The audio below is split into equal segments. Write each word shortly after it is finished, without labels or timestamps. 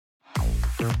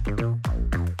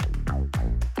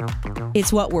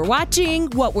It's what we're watching,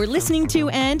 what we're listening to,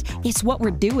 and it's what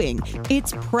we're doing.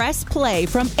 It's Press Play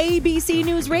from ABC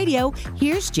News Radio.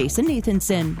 Here's Jason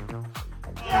Nathanson.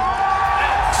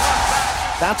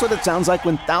 That's what it sounds like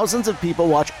when thousands of people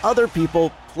watch other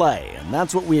people play, and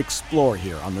that's what we explore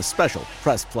here on the special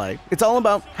Press Play. It's all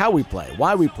about how we play,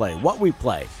 why we play, what we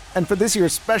play. And for this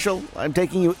year's special, I'm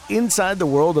taking you inside the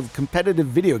world of competitive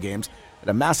video games at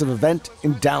a massive event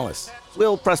in Dallas.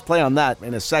 We'll press play on that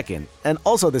in a second. And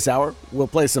also this hour, we'll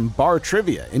play some bar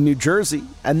trivia in New Jersey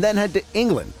and then head to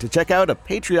England to check out a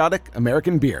patriotic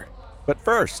American beer. But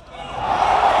first,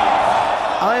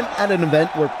 I'm at an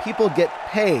event where people get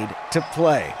paid to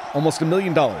play. Almost $1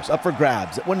 million up for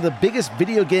grabs at one of the biggest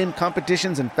video game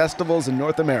competitions and festivals in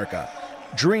North America,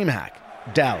 DreamHack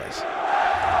Dallas.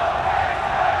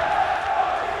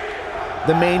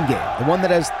 The main game, the one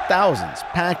that has thousands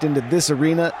packed into this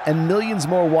arena and millions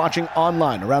more watching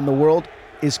online around the world,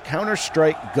 is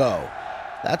Counter-Strike Go.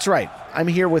 That's right, I'm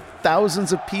here with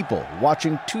thousands of people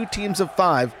watching 2 teams of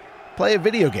 5 play a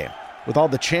video game with all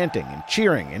the chanting and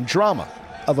cheering and drama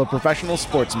of a professional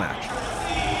sports match.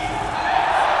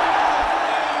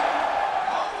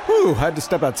 Whew, had to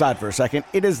step outside for a second.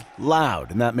 It is loud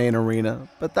in that main arena,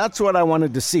 but that's what I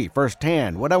wanted to see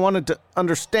firsthand, what I wanted to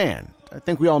understand. I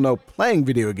think we all know playing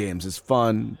video games is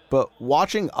fun, but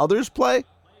watching others play?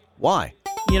 Why?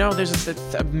 You know, there's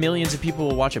millions of people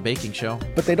will watch a baking show.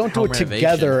 But they don't do it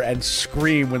together and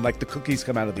scream when, like, the cookies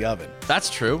come out of the oven. That's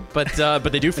true, but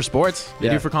they do for sports. They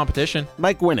do for competition.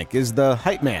 Mike Winnick is the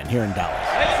hype man here in Dallas.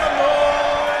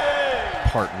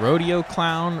 Part rodeo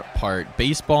clown, part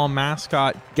baseball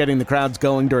mascot. Getting the crowds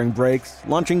going during breaks,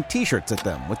 launching T-shirts at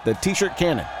them with the T-shirt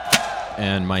cannon.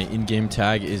 And my in-game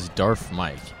tag is Darth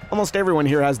Mike. Almost everyone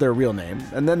here has their real name,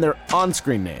 and then their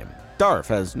on-screen name. Darth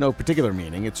has no particular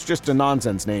meaning. It's just a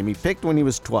nonsense name he picked when he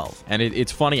was 12. And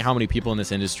it's funny how many people in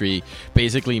this industry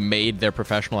basically made their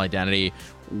professional identity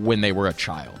when they were a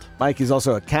child. Mike is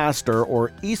also a caster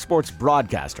or esports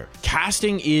broadcaster.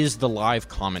 Casting is the live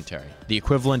commentary, the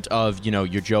equivalent of, your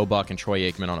Joe Buck and Troy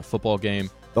Aikman on a football game.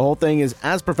 The whole thing is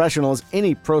as professional as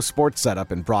any pro sports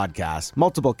setup and broadcast.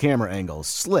 Multiple camera angles,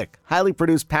 slick, highly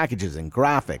produced packages and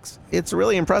graphics. It's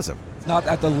really impressive. It's not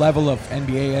at the level of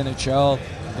NBA, NHL,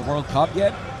 the World Cup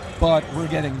yet, but we're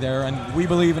getting there, and we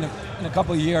believe in a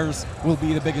couple of years we'll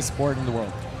be the biggest sport in the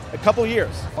world. A couple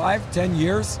years? 5-10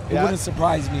 years? It wouldn't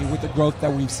surprise me with the growth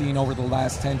that we've seen over the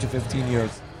last 10 to 15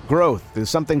 years. Growth is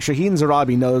something Shaheen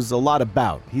Zarabi knows a lot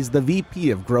about. He's the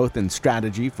VP of Growth and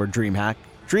Strategy for DreamHack.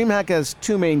 DreamHack has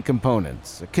 2 main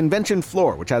components: a convention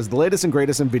floor, which has the latest and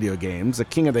greatest in video games, a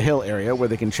King of the Hill area where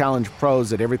they can challenge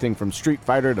pros at everything from Street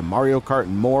Fighter to Mario Kart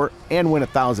and more, and win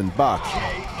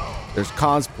 $1,000. There's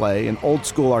cosplay, an old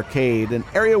school arcade, an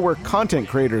area where content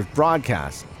creators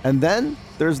broadcast. And then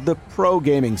there's the pro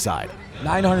gaming side.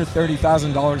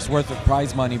 $930,000 worth of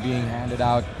prize money being handed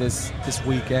out this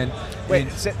weekend. Wait,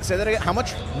 say that again? How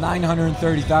much?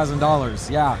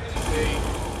 $930,000, yeah.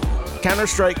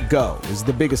 Counter-Strike Go is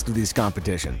the biggest of these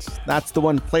competitions. That's the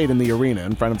one played in the arena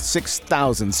in front of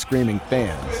 6,000 screaming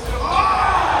fans.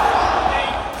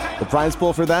 The prize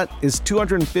pool for that is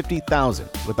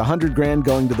 $250,000, with $100,000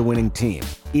 going to the winning team.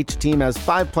 Each team has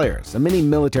 5 players, a mini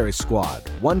military squad.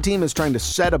 One team is trying to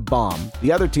set a bomb,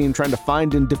 the other team trying to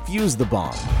find and defuse the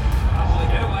bomb.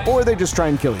 Or they just try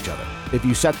and kill each other. If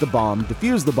you set the bomb,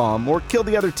 defuse the bomb, or kill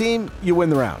the other team, you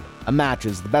win the round. A match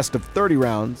is the best of 30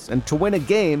 rounds, and to win a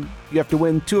game, you have to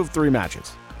win 2 of 3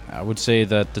 matches. I would say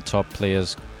that the top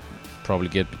players probably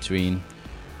get between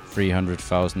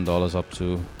 $300,000 up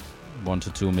to $1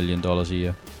 to $2 million a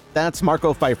year. That's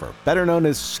Marco Pfeiffer, better known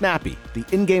as Snappy, the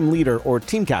in-game leader or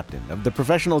team captain of the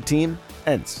professional team,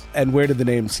 ENCE. And where did the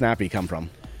name Snappy come from?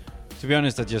 To be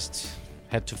honest, I just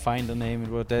had to find a name.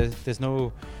 There's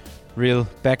no real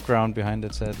background behind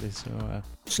it, sadly.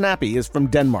 Snappy is from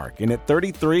Denmark, and at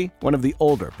 33, one of the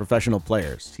older professional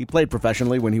players. He played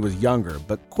professionally when he was younger,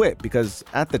 but quit because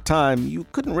at the time, you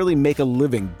couldn't really make a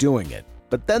living doing it.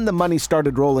 But then the money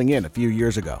started rolling in a few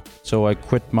years ago. So I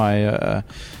quit my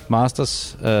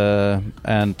master's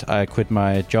and I quit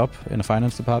my job in the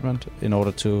finance department in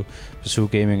order to pursue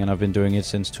gaming, and I've been doing it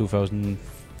since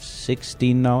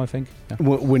 2016 now, I think. Yeah.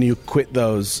 When you quit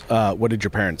those, what did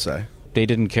your parents say? They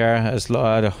didn't care.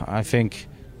 I think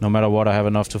no matter what, I have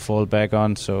enough to fall back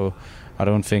on, so I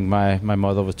don't think my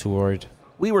mother was too worried.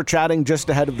 We were chatting just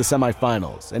ahead of the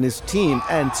semifinals, and his team,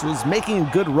 ENCE, was making a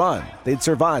good run. They'd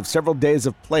survived several days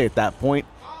of play at that point,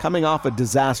 coming off a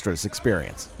disastrous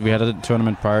experience. We had a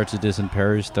tournament prior to this in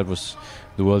Paris. That was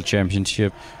the World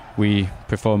Championship. We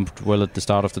performed well at the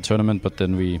start of the tournament, but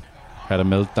then we had a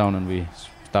meltdown and we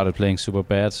started playing super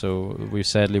bad, so we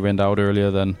sadly went out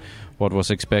earlier than what was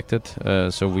expected.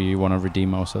 So we want to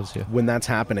redeem ourselves here. When that's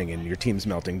happening and your team's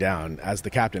melting down, as the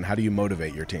captain, how do you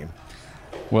motivate your team?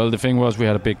 Well, the thing was, we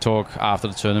had a big talk after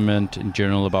the tournament in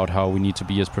general about how we need to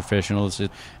be as professionals.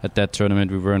 At that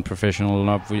tournament, we weren't professional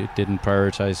enough. We didn't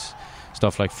prioritize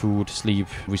stuff like food, sleep.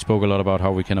 We spoke a lot about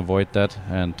how we can avoid that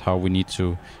and how we need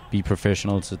to be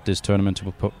professionals at this tournament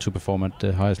to perform at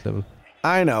the highest level.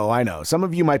 I know. Some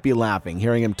of you might be laughing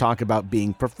hearing him talk about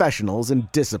being professionals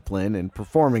and discipline and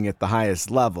performing at the highest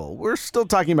level. We're still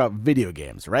talking about video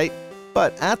games, right?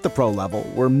 But at the pro level,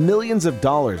 where millions of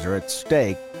dollars are at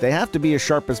stake, they have to be as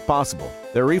sharp as possible.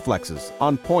 Their reflexes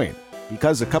on point,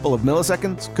 because a couple of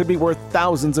milliseconds could be worth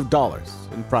thousands of dollars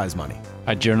in prize money.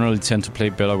 I generally tend to play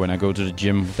better when I go to the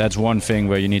gym. That's one thing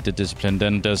where you need the discipline.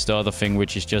 Then there's the other thing,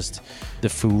 which is just the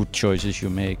food choices you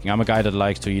make. I'm a guy that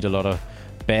likes to eat a lot of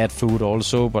bad food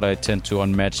also, but I tend to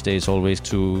on match days always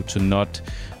to not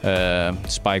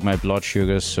spike my blood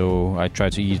sugars. So I try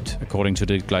to eat according to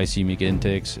the glycemic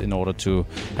index in order to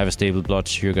have a stable blood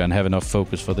sugar and have enough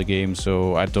focus for the game,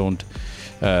 so I don't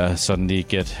suddenly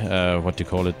get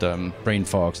brain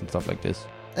fogs and stuff like this.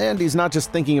 And he's not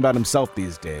just thinking about himself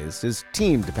these days. His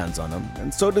team depends on him,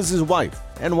 and so does his wife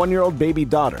and one-year-old baby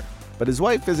daughter. But his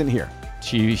wife isn't here.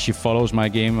 She follows my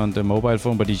game on the mobile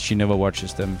phone, but she never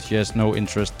watches them. She has no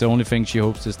interest. The only thing she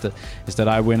hopes is that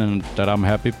I win and that I'm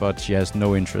happy, but she has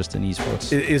no interest in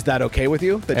esports. Is that okay with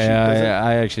you? That she doesn't?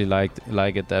 I actually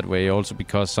like it that way, also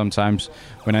because sometimes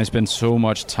when I spend so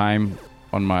much time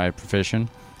on my profession,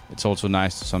 it's also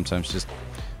nice to sometimes just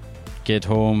get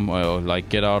home or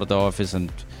get out of the office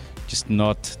and just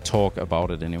not talk about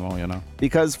it anymore, you know?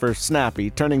 Because for Snappy,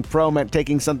 turning pro meant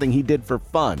taking something he did for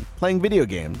fun, playing video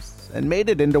games, and made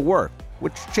it into work,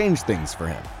 which changed things for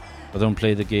him. I don't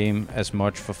play the game as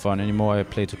much for fun anymore. I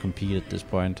play to compete at this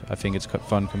point. I think it's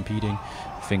fun competing.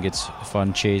 I think it's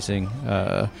fun chasing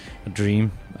a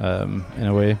dream in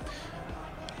a way.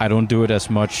 I don't do it as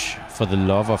much for the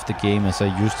love of the game as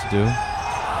I used to do.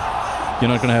 You're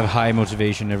not going to have high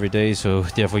motivation every day, so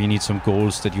therefore you need some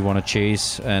goals that you want to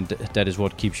chase, and that is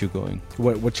what keeps you going.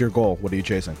 What's your goal? What are you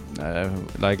chasing?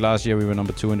 Like last year, we were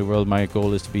number 2 in the world. My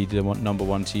goal is to be the number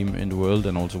 1 team in the world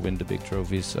and also win the big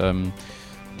trophies.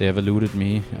 They have eluded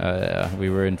me. We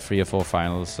were in 3 or 4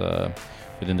 finals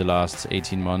within the last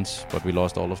 18 months, but we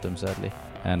lost all of them, sadly.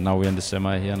 And now we're in the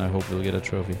semi here, and I hope we'll get a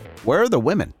trophy. Where are the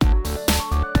women?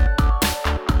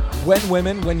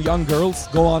 When young girls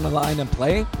go on the line and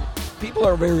play, people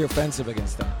are very offensive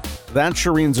against them. That's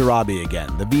Shireen Zarabi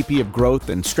again, the VP of Growth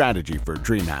and Strategy for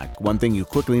DreamHack. One thing you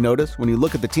quickly notice when you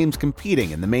look at the teams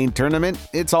competing in the main tournament,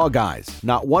 it's all guys.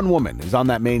 Not one woman is on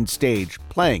that main stage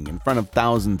playing in front of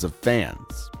thousands of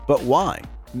fans. But why?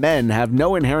 Men have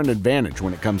no inherent advantage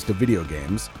when it comes to video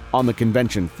games. On the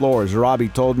convention floor,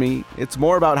 Zarabi told me it's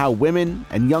more about how women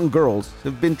and young girls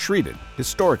have been treated,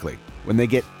 historically, when they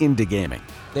get into gaming.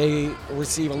 They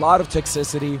receive a lot of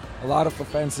toxicity, a lot of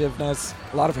offensiveness,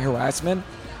 a lot of harassment,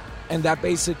 and that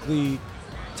basically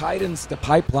tightens the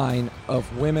pipeline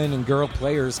of women and girl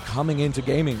players coming into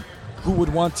gaming. Who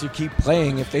would want to keep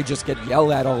playing if they just get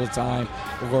yelled at all the time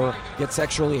or get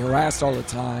sexually harassed all the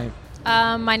time?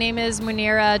 My name is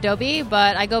Munira Adobe,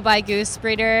 but I go by Goose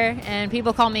Breeder, and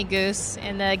people call me Goose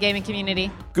in the gaming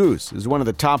community. Goose is one of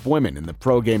the top women in the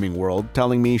pro gaming world,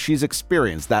 telling me she's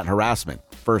experienced that harassment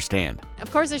firsthand.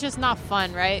 Of course, it's just not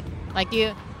fun, right?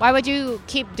 Why would you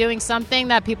keep doing something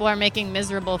that people are making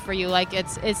miserable for you?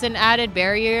 It's an added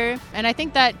barrier, and I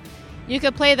think that you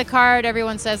could play the card.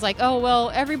 Everyone says oh, well,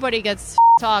 everybody gets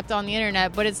talked on the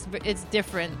internet, but it's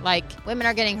different. Women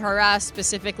are getting harassed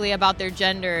specifically about their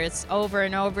gender. It's over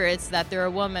and over. It's that they're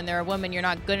a woman, you're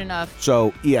not good enough.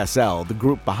 So ESL, the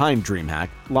group behind DreamHack,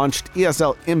 launched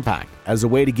ESL Impact as a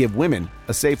way to give women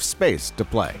a safe space to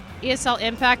play. ESL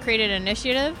Impact created an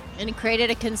initiative and created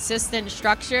a consistent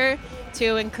structure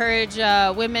to encourage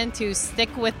women to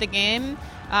stick with the game,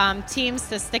 teams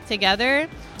to stick together.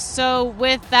 So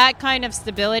with that kind of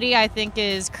stability, I think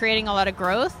is creating a lot of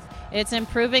growth. It's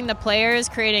improving the players,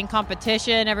 creating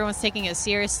competition, everyone's taking it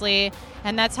seriously,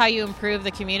 and that's how you improve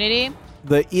the community.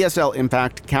 The ESL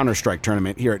Impact Counter-Strike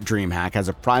tournament here at DreamHack has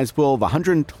a prize pool of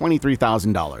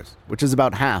 $123,000, which is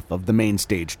about half of the main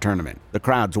stage tournament. The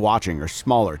crowds watching are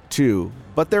smaller too,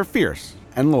 but they're fierce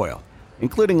and loyal,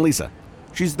 including Lisa.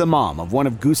 She's the mom of one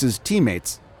of Goose's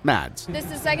teammates, Mads. This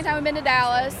is the second time we've been to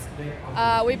Dallas.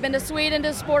 We've been to Sweden, to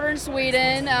Sporter in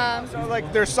Sweden. So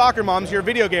they're soccer moms, you're a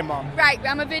video game mom. Right,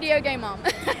 I'm a video game mom.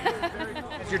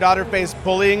 Has your daughter faced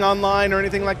bullying online or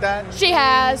anything like that? She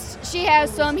has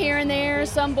some here and there,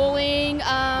 some bullying.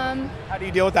 How do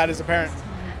you deal with that as a parent?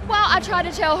 Well, I try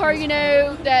to tell her,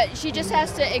 that she just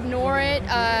has to ignore it,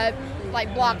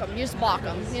 like block them, just block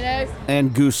them,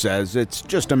 And Goose says it's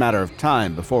just a matter of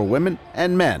time before women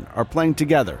and men are playing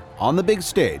together on the big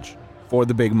stage for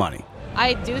the big money.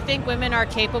 I do think women are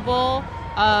capable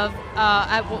of,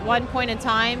 at one point in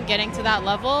time, getting to that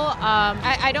level.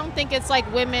 I don't think it's like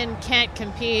women can't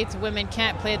compete, women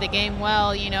can't play the game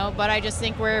well, but I just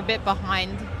think we're a bit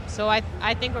behind. So I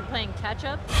think we're playing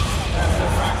catch-up.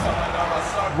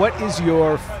 What is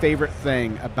your favorite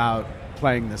thing about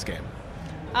playing this game?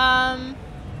 I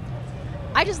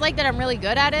just like that I'm really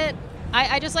good at it.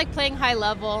 I just like playing high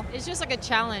level. It's just like a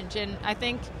challenge, and I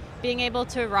think being able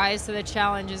to rise to the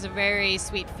challenge is a very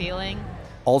sweet feeling.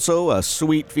 Also a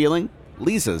sweet feeling,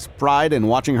 Lisa's pride in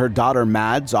watching her daughter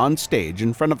Mads on stage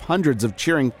in front of hundreds of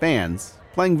cheering fans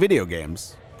playing video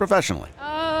games professionally.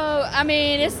 Oh, I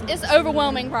mean, it's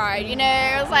overwhelming pride,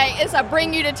 it's a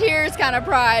bring you to tears kind of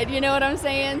pride, you know what I'm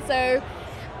saying? So,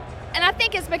 and I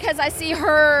think it's because I see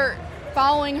her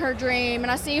following her dream,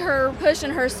 and I see her pushing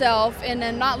herself and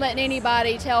then not letting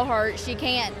anybody tell her she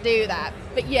can't do that.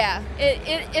 But yeah,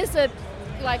 it's an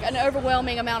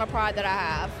overwhelming amount of pride that I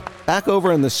have. Back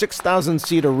over in the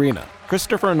 6,000-seat arena,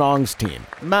 Christopher Nong's team,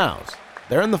 Mouse,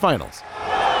 they're in the finals.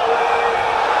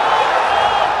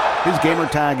 His gamer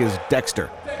tag is Dexter.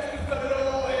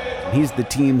 He's the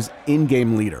team's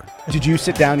in-game leader. Did you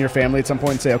sit down your family at some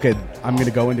point and say, okay, I'm going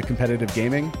to go into competitive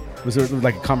gaming? Was there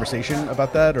like a conversation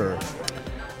about that, or?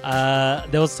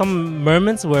 There was some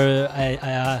moments where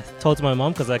I told to my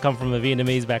mom, because I come from a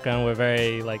Vietnamese background, we're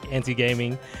very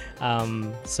anti-gaming.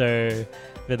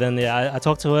 But then I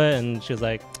talked to her and she was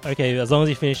like, okay, as long as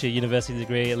you finish your university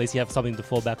degree, at least you have something to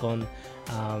fall back on.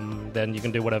 Then you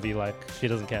can do whatever you like. She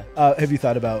doesn't care. Have you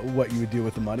thought about what you would do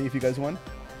with the money if you guys won?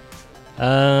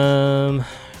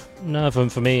 No,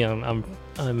 for me, I'm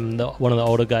one of the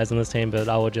older guys on this team, but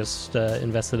I would just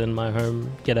invest it in my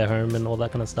home, get a home, and all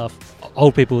that kind of stuff.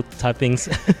 Old people type things.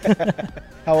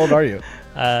 How old are you?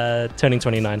 Turning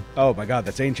 29. Oh my God,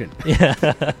 that's ancient. Yeah.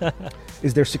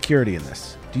 Is there security in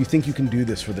this? Do you think you can do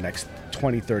this for the next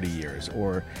 20, 30 years?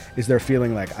 Or is there a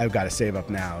feeling like I've got to save up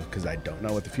now because I don't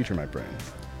know what the future might bring?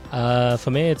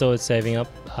 For me, it's always saving up.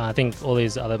 I think all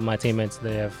my teammates,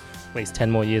 they have at least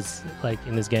 10 more years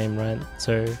in this game, right?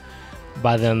 So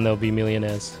by then they'll be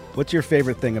millionaires. What's your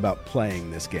favorite thing about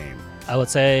playing this game? I would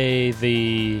say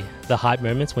the hype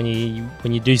moments when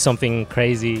you do something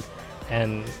crazy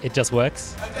and it just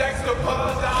works.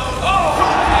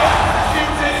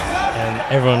 And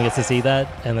everyone gets to see that,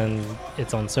 and then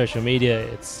it's on social media.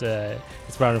 It's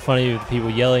right in front of you, people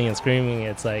yelling and screaming.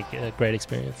 It's like a great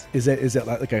experience. Is it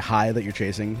like a high that you're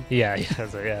chasing? Yeah,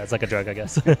 it's like a drug, I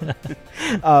guess.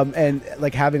 And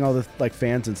having all the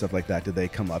fans and stuff like that, do they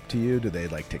come up to you? Do they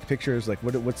take pictures?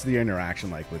 What's the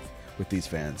interaction like with these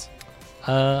fans?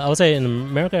 I would say in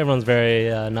America, everyone's very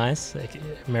nice.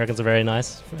 Americans are very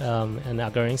nice and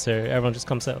outgoing, so everyone just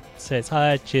comes up, says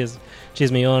hi, cheers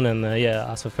me on, and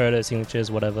ask for photos, signatures,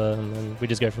 whatever, and then we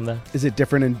just go from there. Is it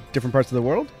different in different parts of the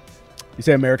world? You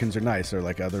say Americans are nice, or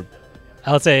other?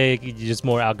 I would say you're just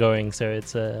more outgoing, so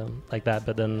it's like that.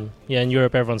 But then, in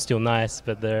Europe, everyone's still nice,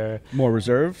 but they're more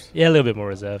reserved. Yeah, a little bit more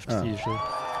reserved usually.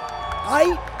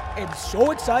 I am so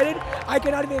excited. I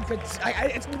cannot even.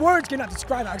 Words cannot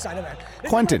describe how excited I am.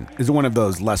 Quentin is one of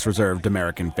those less reserved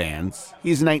American fans.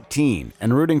 He's 19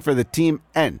 and rooting for the team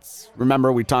Ents.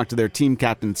 Remember, we talked to their team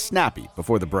captain Snappy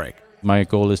before the break. My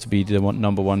goal is to be the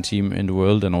number one team in the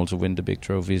world and also win the big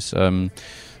trophies.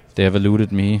 They have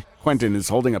eluded me. Quentin is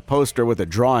holding a poster with a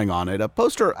drawing on it, a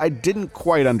poster I didn't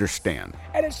quite understand.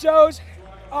 And it shows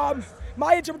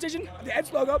my interpretation of the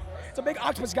Ents logo. It's a big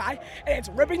octopus guy, and it's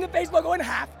ripping the face logo in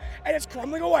half, and it's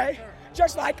crumbling away,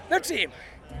 just like their team.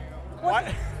 What?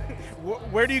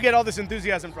 Where do you get all this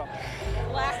enthusiasm from?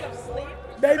 Lack of sleep.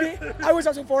 Maybe. I was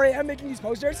up at 4 a.m. making these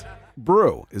posters.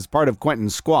 Brew is part of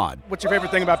Quentin's squad. What's your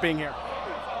favorite thing about being here?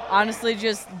 Honestly,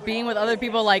 just being with other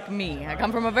people like me. I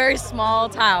come from a very small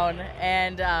town,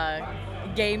 and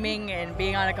gaming and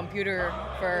being on a computer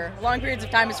for long periods of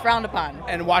time is frowned upon.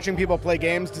 And watching people play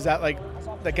games, does that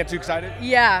that gets you excited?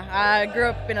 Yeah, I grew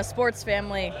up in a sports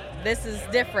family. This is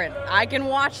different. I can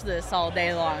watch this all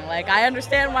day long. I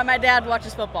understand why my dad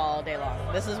watches football all day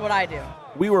long. This is what I do.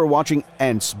 We were watching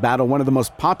Ents battle one of the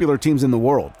most popular teams in the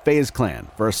world, FaZe Clan,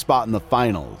 for a spot in the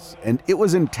finals, and it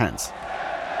was intense.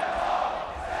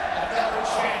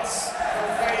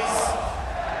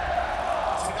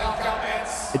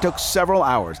 It took several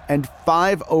hours and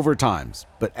 5 overtimes,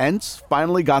 but Ents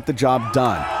finally got the job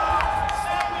done.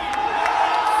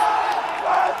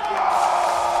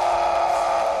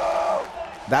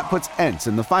 That puts Ents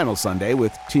in the final Sunday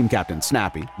with team captain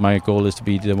Snappy. My goal is to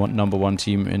be the number one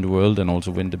team in the world and also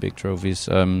win the big trophies.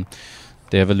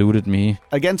 They have eluded me.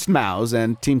 Against Mouse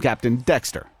and team captain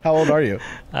Dexter. How old are you?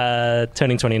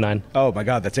 Turning 29. Oh my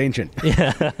God, that's ancient.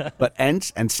 Yeah. But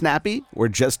Ents and Snappy were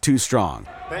just too strong.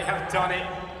 They have done it.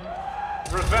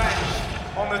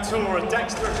 Revenge on the tour.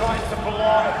 Dexter tries to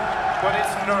belong, but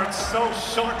it's Nerds so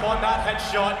sharp on that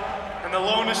headshot. And the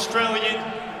lone Australian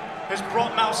has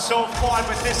brought Mouse so far,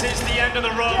 but this is the end of the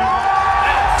road.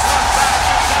 Ents are back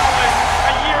to Dallas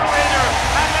a year later,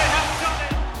 and they have done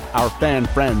it. Our fan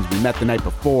friends we met the night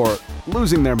before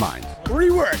losing their minds.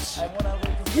 3 words.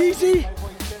 Easy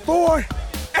 4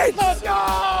 8. Let's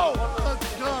go!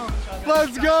 Let's go!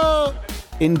 Let's go!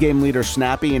 In-game leader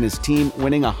Snappy and his team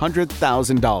winning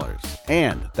 $100,000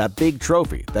 and that big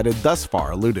trophy that had thus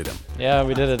far eluded him. Yeah,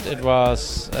 we did it. It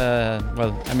was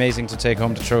amazing to take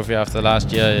home the trophy after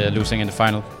last year losing in the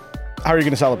final. How are you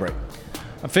going to celebrate?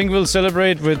 I think we'll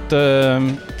celebrate with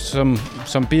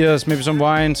some beers, maybe some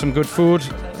wine, some good food,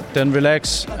 then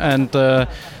relax and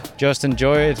just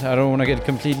enjoy it. I don't want to get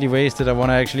completely wasted. I want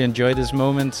to actually enjoy this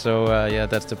moment. So yeah,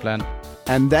 that's the plan.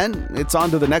 And then it's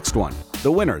on to the next one.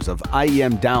 The winners of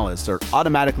IEM Dallas are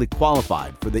automatically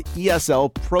qualified for the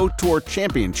ESL Pro Tour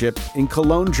Championship in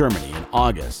Cologne, Germany in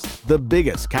August. The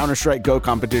biggest Counter-Strike Go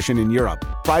competition in Europe.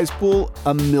 Prize pool,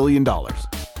 $1 million.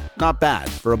 Not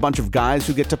bad for a bunch of guys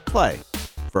who get to play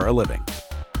for a living.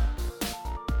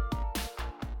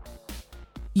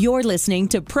 You're listening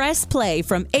to Press Play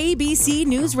from ABC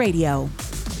News Radio.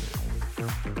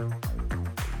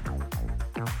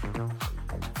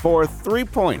 For 3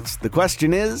 points, the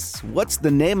question is, what's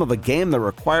the name of a game that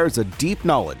requires a deep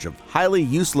knowledge of highly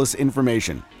useless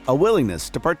information, a willingness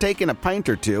to partake in a pint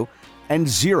or two, and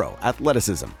 0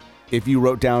 athleticism? If you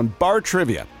wrote down bar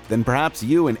trivia, then perhaps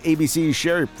you and ABC's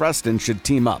Sherry Preston should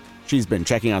team up. She's been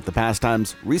checking out the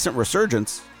pastime's recent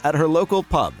resurgence at her local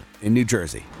pub in New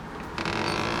Jersey.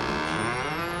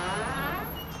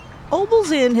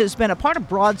 Obel's Inn has been a part of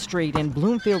Broad Street in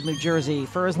Bloomfield, New Jersey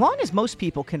for as long as most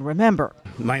people can remember.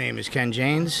 My name is Ken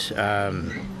Janes.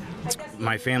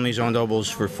 My family's owned Obel's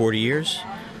for 40 years.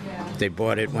 They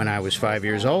bought it when I was 5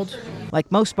 years old. Like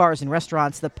most bars and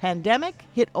restaurants, the pandemic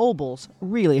hit Obel's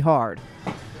really hard.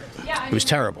 It was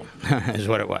terrible, is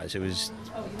what it was. It was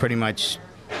pretty much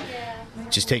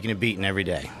just taking a beating every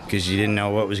day because you didn't know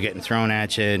what was getting thrown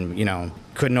at you and,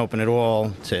 couldn't open it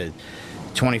all to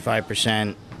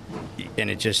 25%. And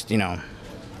it just,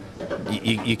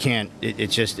 you can't,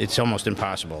 it's almost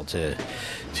impossible to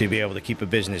be able to keep a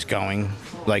business going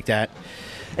like that.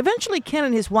 Eventually, Ken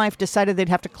and his wife decided they'd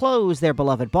have to close their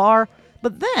beloved bar,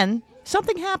 but then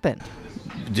something happened.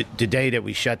 The day that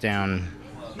we shut down,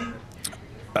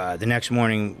 the next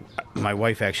morning, my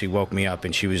wife actually woke me up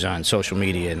and she was on social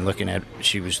media and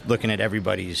she was looking at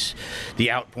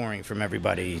the outpouring from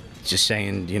everybody, just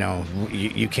saying,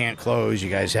 you can't close, you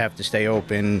guys have to stay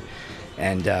open.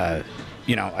 And,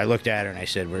 I looked at her and I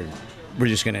said, we're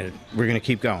going to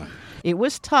keep going. It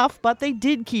was tough, but they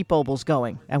did keep Obel's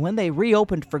going. And when they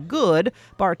reopened for good,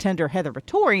 bartender Heather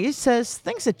Vittori says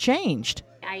things had changed.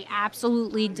 I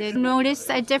absolutely did notice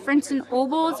a difference in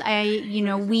Obel's.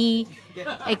 We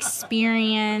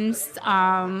experienced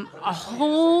a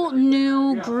whole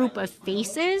new group of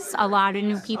faces. A lot of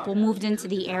new people moved into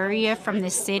the area from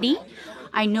the city.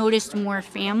 I noticed more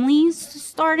families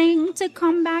starting to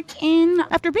come back in.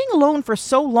 After being alone for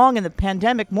so long in the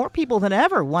pandemic, more people than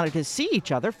ever wanted to see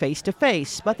each other face to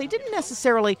face, but they didn't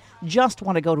necessarily just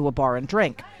want to go to a bar and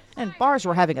drink. And bars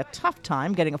were having a tough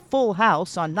time getting a full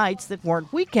house on nights that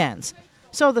weren't weekends.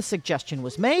 So the suggestion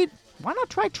was made, why not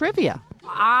try trivia?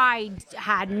 I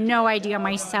had no idea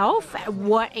myself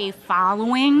what a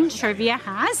following trivia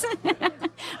has.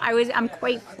 I'm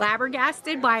quite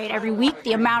flabbergasted by it every week,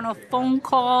 the amount of phone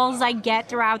calls I get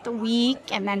throughout the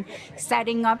week, and then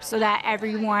setting up so that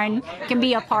everyone can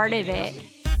be a part of it.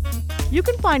 You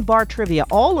can find bar trivia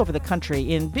all over the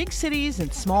country in big cities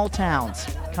and small towns.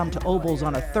 Come to Obel's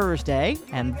on a Thursday,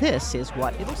 and this is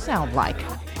what it'll sound like.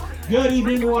 Good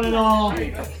evening, one and all.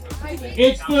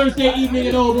 It's Thursday evening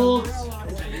at Obel's,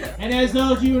 and as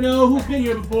those of you know who've been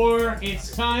here before,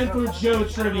 it's time for Joe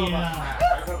Trivia.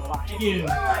 Thank you.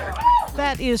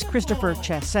 That is Christopher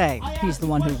Chassé. He's the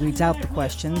one who reads out the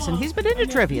questions, and he's been into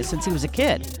trivia since he was a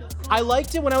kid. I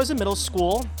liked it when I was in middle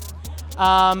school.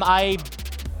 I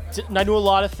knew a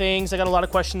lot of things. I got a lot of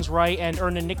questions right and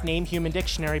earned a nickname, Human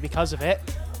Dictionary, because of it.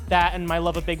 That and my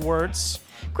love of big words.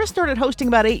 Chris started hosting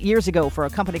about 8 years ago for a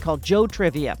company called Joe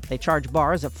Trivia. They charge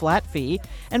bars a flat fee,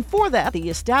 and for that, the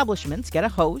establishments get a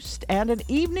host and an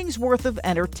evening's worth of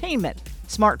entertainment.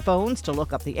 Smartphones to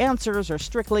look up the answers are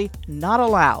strictly not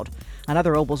allowed.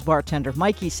 Another Obel's bartender,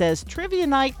 Mikey, says trivia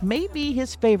night may be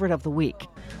his favorite of the week.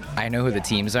 I know who the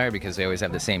teams are because they always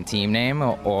have the same team name,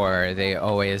 or they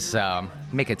always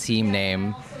make a team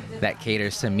name that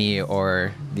caters to me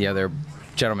or the other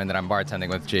gentleman that I'm bartending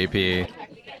with, JP.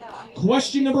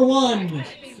 Question number 1.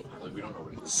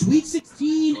 Sweet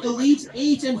 16, Elite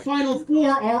 8, and Final 4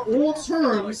 are all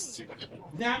terms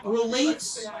that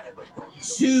relate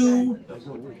to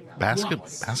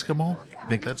basketball? I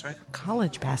think that's right.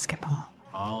 College basketball.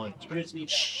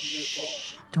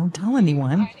 Shh. Don't tell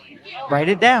anyone. Write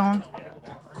it down.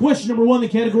 Question number 1, the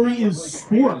category is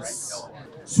sports.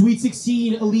 Sweet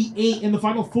 16, Elite 8, and the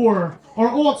Final 4 are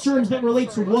all terms that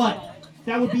relate to what?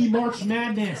 That would be March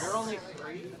Madness.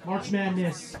 March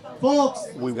Madness. Folks.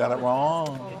 We got it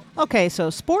wrong. Okay, so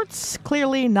sports,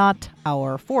 clearly not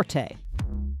our forte.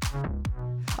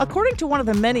 According to one of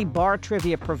the many bar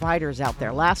trivia providers out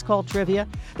there, Last Call Trivia,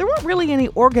 there weren't really any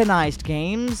organized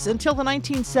games until the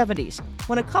 1970s,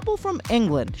 when a couple from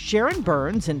England, Sharon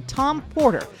Burns and Tom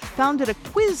Porter, founded a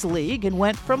quiz league and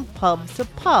went from pub to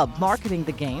pub, marketing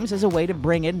the games as a way to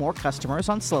bring in more customers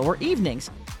on slower evenings.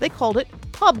 They called it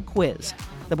Pub Quiz.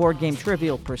 The board game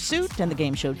Trivial Pursuit and the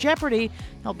game show Jeopardy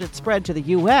helped it spread to the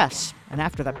U.S. And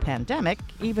after the pandemic,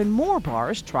 even more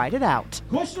bars tried it out.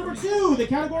 Question number 2, the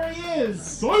category is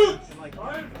science.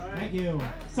 Thank you.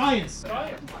 Science.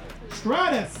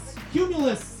 Stratus,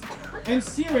 cumulus, and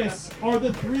cirrus are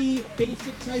the 3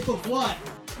 basic type of what?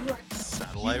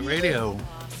 Satellite radio.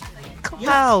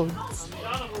 Clouds.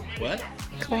 What?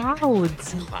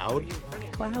 Clouds. Cloud?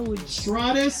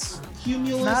 Stratus,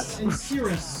 cumulus, and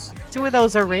cirrus. 2 of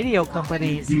those are radio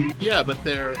companies. Yeah, but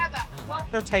they're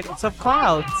types of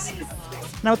clouds.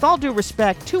 Now, with all due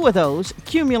respect, 2 of those,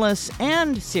 Cumulus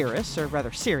and Cirrus, or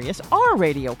rather Sirius, are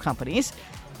radio companies,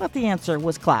 but the answer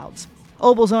was clouds.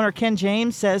 Obel's owner Ken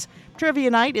James says trivia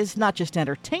night is not just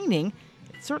entertaining,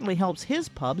 it certainly helps his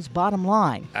pub's bottom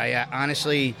line. I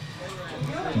honestly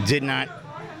did not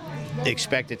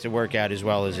expect it to work out as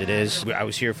well as it is. I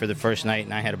was here for the first night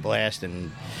and I had a blast,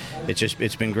 and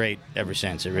it's been great ever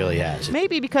since. It really has.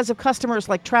 Maybe because of customers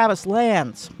like Travis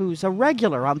Lands, who's a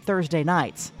regular on Thursday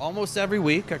nights. Almost every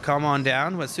week I come on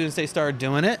down as soon as they start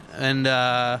doing it, and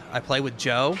I play with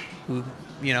Joe, who,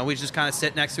 we just kind of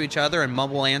sit next to each other and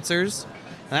mumble answers,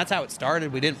 and that's how it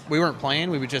started. We weren't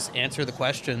playing, we would just answer the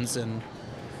questions, and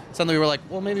suddenly we were like,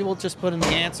 well, maybe we'll just put in the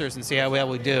answers and see how well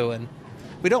we do, and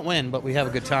we don't win, but we have a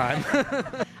good time.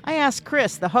 I asked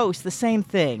Chris, the host, the same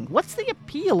thing. What's the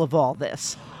appeal of all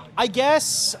this? I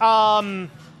guess, again,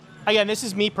 this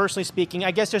is me personally speaking.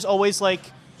 I guess there's always,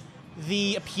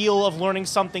 the appeal of learning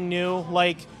something new.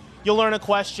 Like, you'll learn a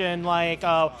question like,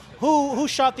 who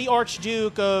shot the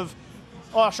Archduke of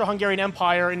Austro-Hungarian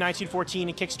Empire in 1914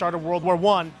 and kickstarted World War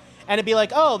I? And it'd be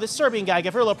like, oh, this Serbian guy,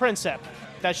 Gavrilo Princip.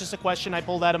 That's just a question I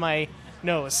pulled out of my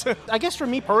nose. I guess for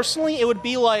me personally, it would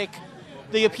be like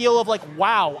the appeal of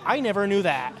wow, I never knew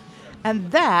that.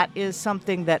 And that is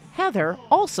something that Heather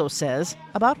also says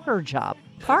about her job.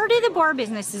 Part of the bar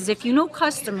business is if you know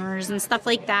customers and stuff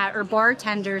like that, or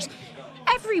bartenders,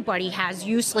 everybody has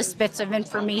useless bits of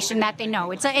information that they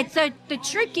know. The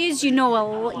trick is, you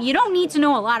don't need to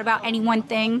know a lot about any one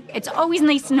thing. It's always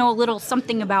nice to know a little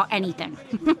something about anything.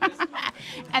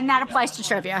 And that applies to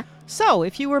trivia. So,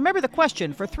 if you remember the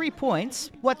question for 3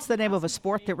 points, what's the name of a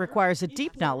sport that requires a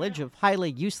deep knowledge of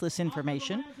highly useless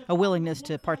information, a willingness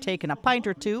to partake in a pint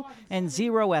or 2, and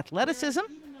 0 athleticism?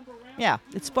 Yeah,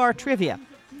 it's bar trivia.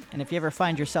 And if you ever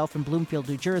find yourself in Bloomfield,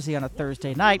 New Jersey on a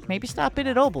Thursday night, maybe stop in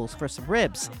at Obel's for some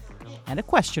ribs and a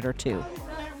question or 2.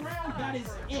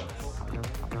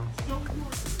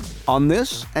 On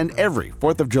this and every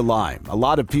 4th of July, a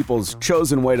lot of people's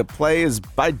chosen way to play is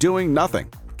by doing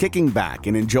nothing, kicking back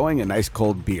and enjoying a nice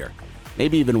cold beer,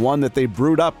 maybe even one that they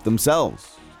brewed up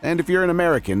themselves. And if you're an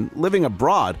American living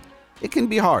abroad, it can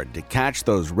be hard to catch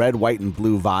those red, white, and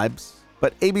blue vibes.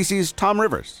 But ABC's Tom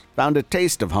Rivers found a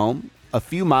taste of home a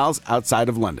few miles outside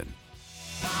of London.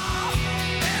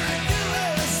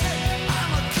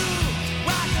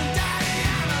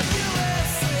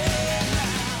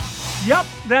 Yep,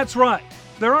 that's right.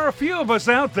 There are a few of us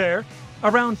out there.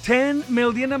 Around 10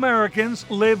 million Americans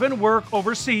live and work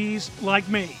overseas like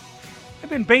me.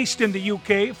 I've been based in the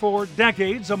UK for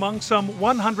decades among some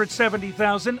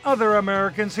 170,000 other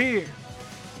Americans here.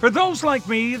 For those like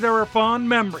me, there are fond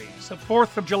memories of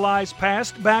 4th of July's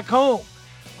past back home,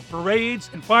 of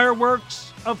parades and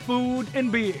fireworks, of food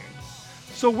and beer.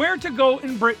 So where to go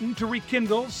in Britain to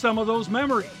rekindle some of those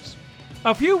memories?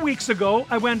 A few weeks ago,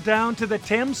 I went down to the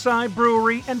Thameside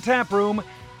Brewery and Tap Room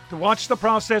to watch the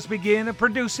process begin of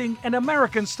producing an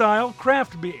American-style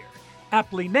craft beer,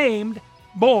 aptly named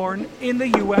Born in the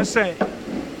USA.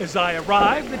 As I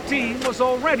arrived, the team was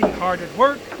already hard at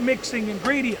work mixing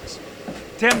ingredients.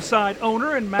 Thameside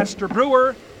owner and master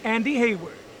brewer, Andy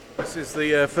Hayward. This is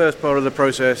the first part of the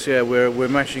process. Yeah, we're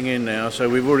mashing in now. So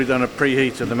we've already done a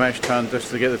preheat of the mash tun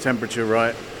just to get the temperature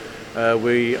right.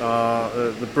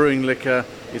 The brewing liquor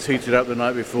is heated up the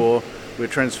night before. We're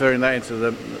transferring that into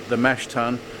the mash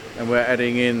tun, and we're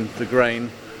adding in the grain,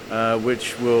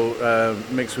 which will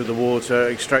mix with the water,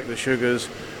 extract the sugars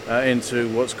into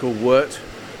what's called wort,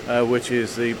 which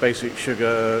is the basic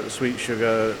sugar, sweet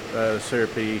sugar,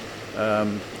 syrupy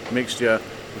mixture,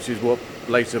 which is what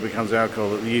later becomes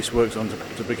alcohol, that the yeast works on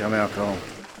to become alcohol.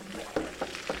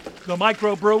 The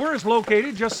microbrewer is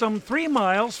located just some 3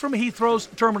 miles from Heathrow's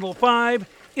Terminal 5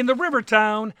 in the river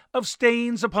town of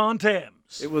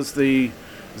Staines-upon-Thames. It was the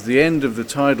end of the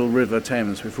tidal river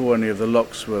Thames before any of the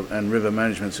locks and river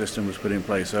management system was put in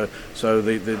place. So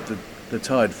the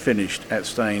tide finished at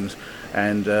Staines,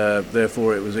 and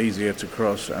therefore it was easier to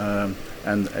cross.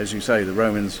 And as you say, the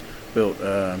Romans built,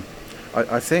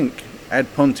 I think Ad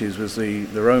Pontes was the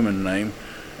Roman name,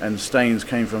 and Staines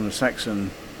came from the Saxon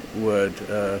word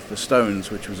for stones,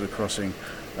 which was a crossing,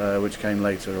 which came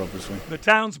later, obviously. The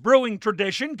town's brewing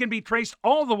tradition can be traced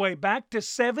all the way back to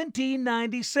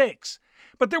 1796.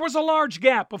 But there was a large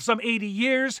gap of some 80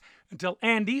 years until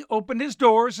Andy opened his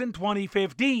doors in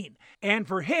 2015. And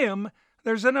for him,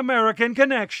 there's an American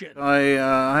connection. I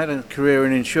had a career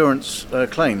in insurance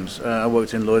claims. I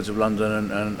worked in Lloyd's of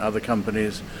London and other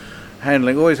companies,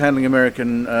 always handling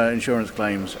American insurance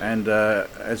claims. And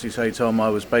as you say, Tom, I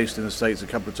was based in the States a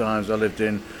couple of times. I lived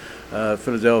in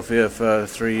Philadelphia for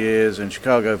 3 years and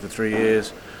Chicago for 3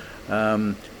 years.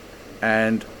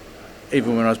 And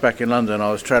even when I was back in London,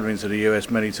 I was traveling to the US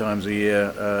many times a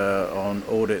year on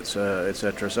audits,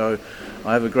 etc. So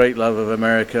I have a great love of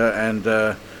America and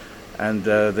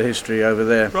the history over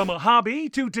there. From a hobby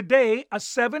to today, a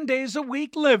 7 days a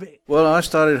week living. Well, I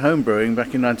started home brewing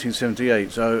back in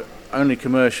 1978, so only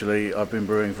commercially I've been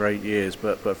brewing for 8 years,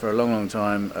 but for a long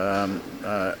time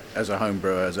as a home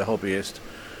brewer, as a hobbyist.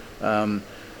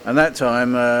 And that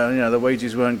time, the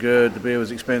wages weren't good, the beer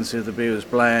was expensive, the beer was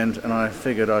bland, and I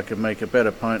figured I could make a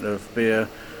better pint of beer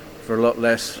for a lot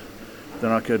less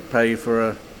than I could pay for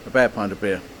a bad pint of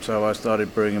beer. So I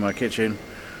started brewing in my kitchen.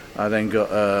 I then got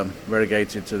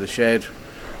relegated to the shed,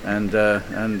 and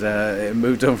it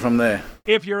moved on from there.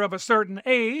 If you're of a certain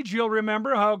age, you'll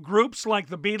remember how groups like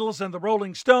the Beatles and the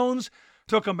Rolling Stones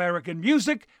took American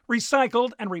music,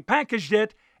 recycled and repackaged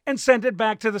it, and sent it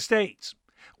back to the States.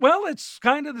 Well, it's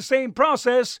kind of the same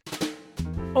process,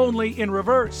 only in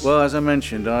reverse. Well, as I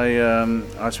mentioned,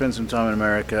 I spent some time in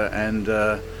America, and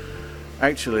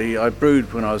actually I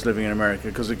brewed when I was living in America,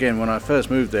 because again, when I first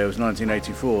moved there, it was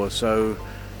 1984, so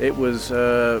it was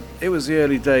the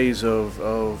early days of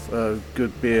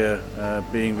good beer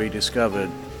being rediscovered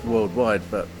worldwide,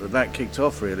 but that kicked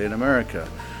off really in America.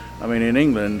 I mean, in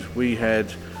England, we'd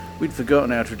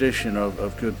forgotten our tradition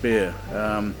of good beer.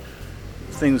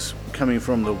 Things coming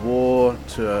from the war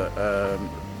to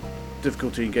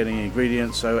difficulty in getting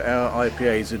ingredients, so our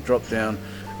IPAs had dropped down.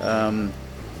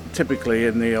 Typically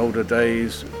in the older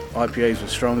days, IPAs were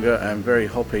stronger and very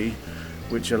hoppy,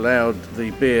 which allowed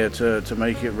the beer to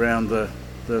make it round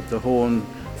the horn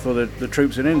for the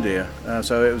troops in India.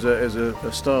 So it was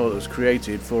a style that was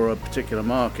created for a particular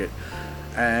market.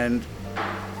 And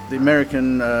the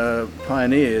American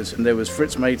pioneers, and there was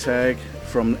Fritz Maytag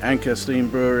from Anchor Steam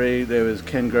Brewery, there was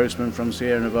Ken Grossman from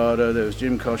Sierra Nevada, there was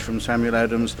Jim Koch from Samuel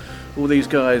Adams. All these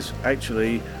guys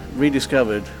actually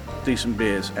rediscovered decent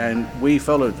beers, and we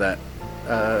followed that.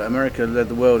 America led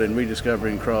the world in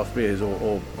rediscovering craft beers,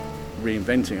 or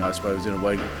reinventing, I suppose, in a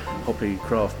way, hoppy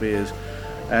craft beers.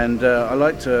 And I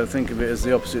like to think of it as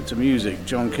the opposite to music.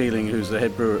 John Keeling, who's the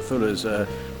head brewer at Fuller's,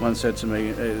 once said to me,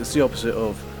 it's the opposite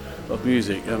of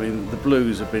music. I mean, the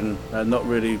blues have been not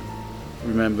really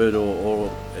remembered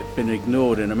or been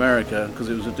ignored in America because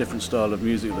it was a different style of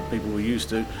music that people were used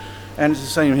to. And it's the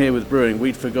same here with brewing.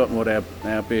 We'd forgotten what our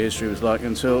beer history was like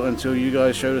until you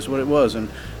guys showed us what it was. And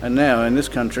now in this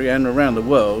country and around the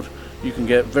world, you can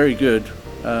get very good,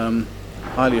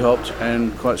 highly hopped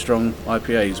and quite strong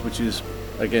IPAs, which is,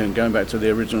 again, going back to the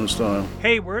original style.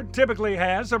 Hayward typically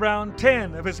has around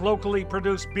 10 of his locally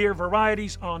produced beer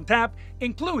varieties on tap,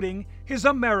 including his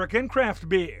American craft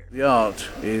beer. The art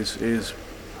is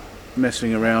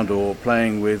messing around or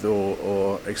playing with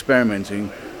or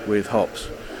experimenting with hops.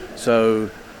 So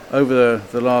over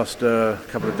the last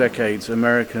couple of decades,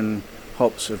 American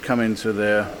hops have come into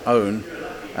their own,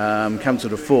 come to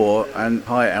the fore, and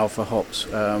high alpha hops,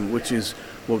 which is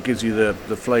what gives you the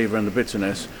flavour and the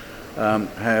bitterness,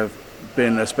 have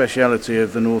been a speciality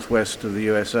of the northwest of the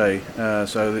USA.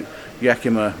 So the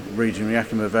Yakima region,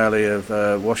 Yakima Valley of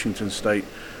Washington State,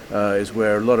 is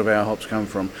where a lot of our hops come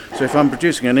from. So if I'm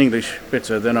producing an English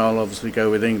bitter, then I'll obviously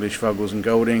go with English Fuggles and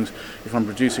Goldings. If I'm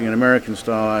producing an American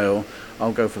style ale,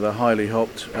 I'll go for the highly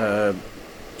hopped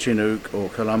Chinook or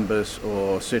Columbus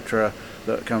or Citra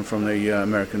that come from the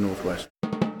American Northwest.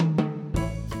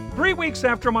 3 weeks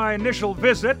after my initial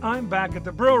visit, I'm back at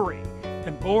the brewery,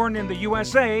 and Born in the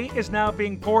USA is now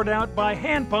being poured out by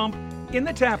hand pump in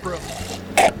the tap room.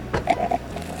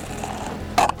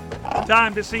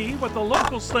 Time to see what the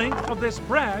locals think of this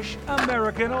brash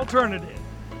American alternative.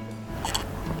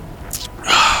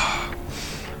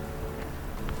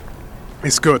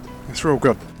 It's good. It's real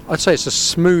good. I'd say it's a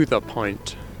smoother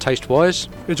pint, taste-wise.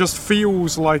 It just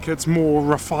feels like it's more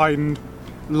refined,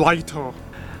 lighter.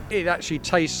 It actually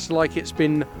tastes like it's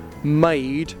been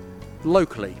made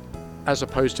locally, as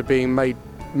opposed to being made,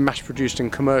 mass-produced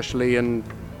and commercially and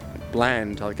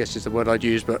bland, I guess is the word I'd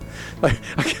use, but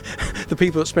the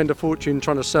people that spend a fortune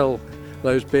trying to sell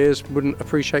those beers wouldn't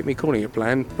appreciate me calling it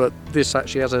bland, but this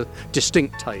actually has a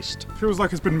distinct taste. Feels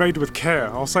like it's been made with care,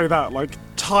 I'll say that. Like,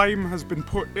 time and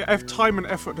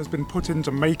effort has been put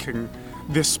into making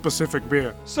this specific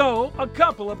beer. So, a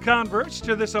couple of converts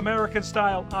to this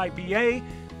American-style IPA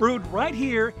brewed right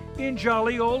here in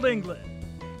jolly old England.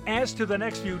 As to the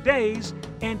next few days,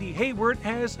 Andy Hayward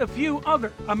has a few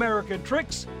other American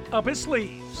tricks up his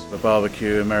sleeves. The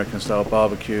barbecue, American-style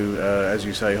barbecue, as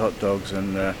you say, hot dogs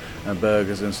and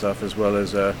burgers and stuff, as well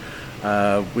as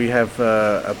we have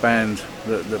a band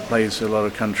that plays a lot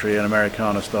of country and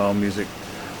Americana-style music.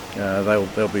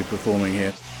 They'll be performing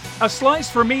here. A slice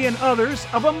for me and others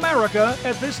of America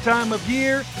at this time of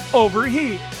year over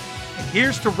here. And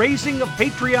here's to raising a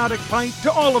patriotic pint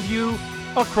to all of you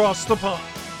across the pond.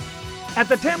 At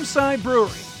the Thameside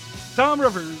Brewery, Tom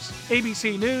Rivers,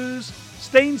 ABC News,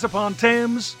 Staines upon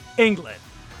Thames, England.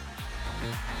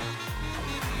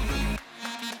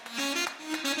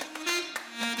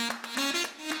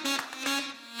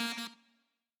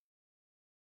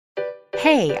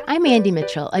 Hey, I'm Andy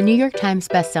Mitchell, a New York Times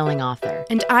bestselling author.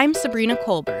 And I'm Sabrina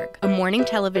Kohlberg, a morning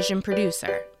television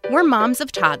producer. We're moms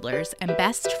of toddlers and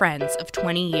best friends of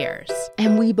 20 years.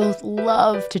 And we both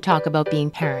love to talk about being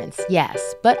parents,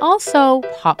 yes, but also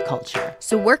pop culture.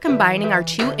 So we're combining our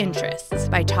two interests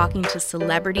by talking to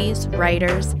celebrities,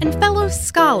 writers, and fellow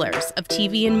scholars of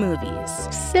TV and movies.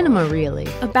 Cinema, really.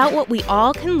 About what we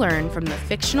all can learn from the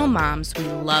fictional moms we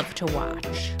love to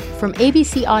watch. From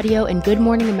ABC Audio and Good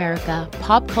Morning America,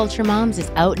 Pop Culture Moms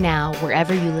is out now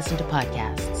wherever you listen to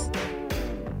podcasts.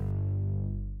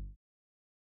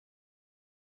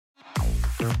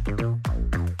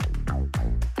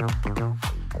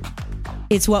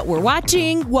 It's what we're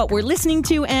watching, what we're listening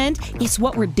to, and it's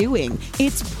what we're doing.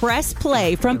 It's Press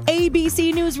Play from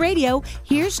ABC News Radio.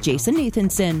 Here's Jason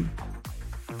Nathanson.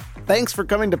 Thanks for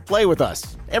coming to play with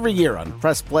us. Every year on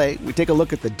Press Play, we take a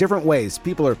look at the different ways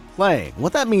people are playing,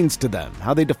 what that means to them,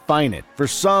 how they define it. For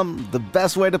some, the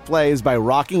best way to play is by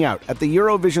rocking out at the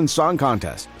Eurovision Song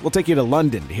Contest. We'll take you to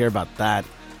London to hear about that.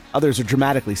 Others are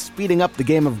dramatically speeding up the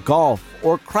game of golf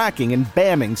or cracking and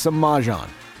bamming some mahjong.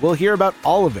 We'll hear about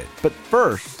all of it, but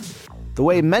first, the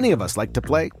way many of us like to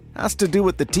play has to do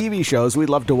with the TV shows we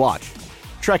love to watch.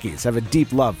 Trekkies have a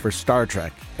deep love for Star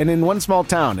Trek, and in one small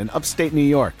town in upstate New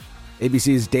York,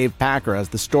 ABC's Dave Packer has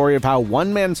the story of how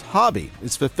one man's hobby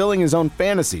is fulfilling his own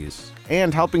fantasies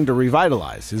and helping to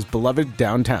revitalize his beloved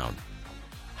downtown.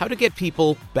 How to get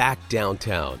people back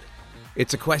downtown?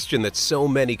 It's a question that so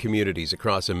many communities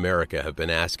across America have been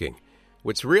asking.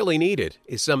 What's really needed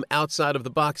is some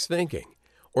outside-of-the-box thinking.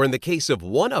 Or in the case of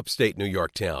one upstate New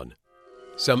York town,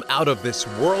 some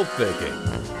out-of-this-world thinking.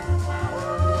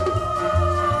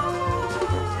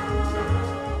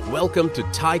 Welcome to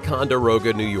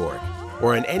Ticonderoga, New York,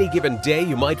 where on any given day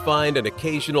you might find an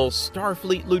occasional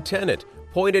Starfleet lieutenant,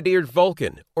 pointed-eared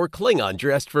Vulcan, or Klingon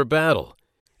dressed for battle.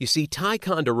 You see,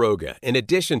 Ticonderoga, in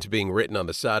addition to being written on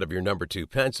the side of your number 2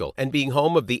 pencil and being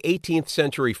home of the 18th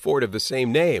century fort of the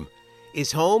same name,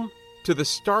 is home to the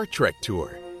Star Trek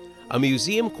Tour, a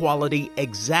museum-quality,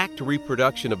 exact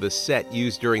reproduction of the set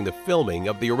used during the filming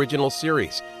of the original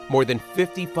series more than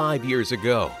 55 years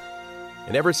ago.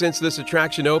 And ever since this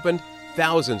attraction opened,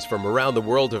 thousands from around the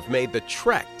world have made the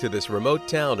trek to this remote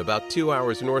town about 2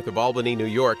 hours north of Albany, New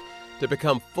York, to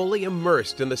become fully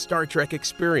immersed in the Star Trek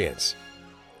experience.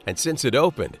 And since it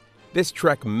opened, this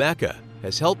Trek Mecca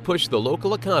has helped push the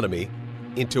local economy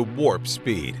into warp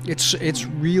speed. It's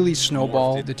really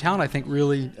snowballed. The town, I think,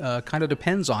 really kind of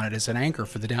depends on it as an anchor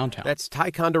for the downtown. That's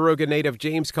Ticonderoga native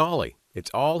James Cawley. It's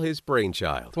all his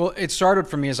brainchild. Well, it started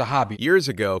for me as a hobby. Years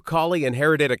ago, Cawley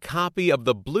inherited a copy of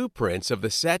the blueprints of the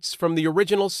sets from the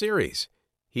original series.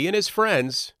 He and his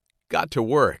friends got to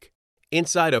work.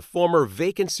 Inside a former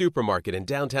vacant supermarket in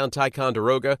downtown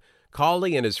Ticonderoga,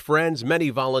 Cawley and his friends, many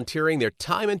volunteering their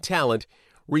time and talent,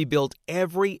 rebuilt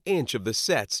every inch of the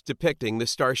sets depicting the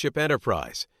Starship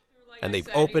Enterprise. And they've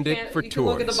opened it for you tours.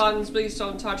 Can look at the buttons, please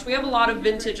don't touch. We have a lot of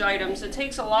vintage items. It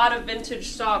takes a lot of vintage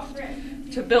stuff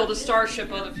to build a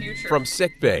starship of the future. From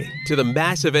sickbay to the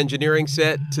massive engineering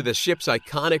set to the ship's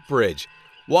iconic bridge,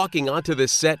 walking onto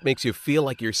this set makes you feel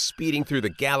like you're speeding through the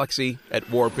galaxy at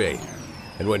Warp 8.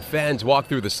 And when fans walk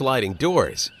through the sliding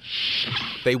doors,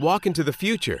 they walk into the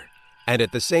future and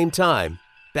at the same time,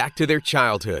 back to their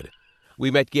childhood. We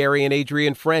met Gary and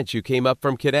Adrian French, who came up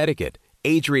from Connecticut.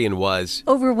 Adrian was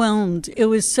overwhelmed. It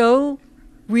was so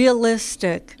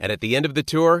realistic. And at the end of the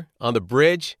tour, on the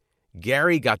bridge,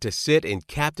 Gary got to sit in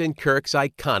Captain Kirk's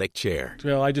iconic chair.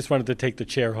 Well, I just wanted to take the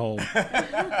chair home.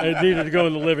 I needed to go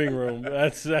in the living room.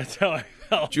 That's how I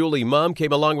felt. Julie Mumm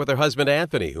came along with her husband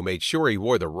Anthony, who made sure he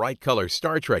wore the right color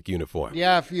Star Trek uniform.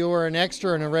 Yeah, if you were an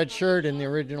extra in a red shirt in the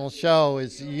original show,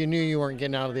 you knew you weren't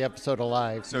getting out of the episode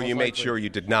alive. So you made sure you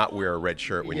did not wear a red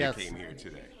shirt when Yes. you came here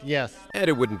today. Yes. And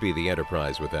it wouldn't be the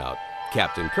Enterprise without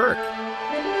Captain Kirk.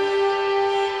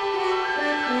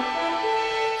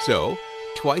 So,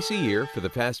 twice a year for the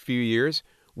past few years,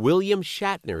 William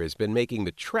Shatner has been making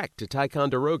the trek to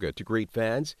Ticonderoga to greet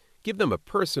fans, give them a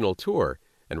personal tour,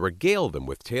 and regale them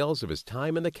with tales of his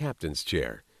time in the captain's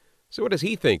chair. So what does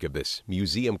he think of this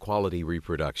museum-quality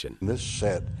reproduction? This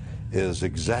set is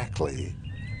exactly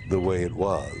the way it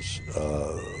was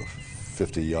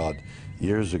 50-odd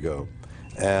years ago.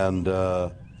 And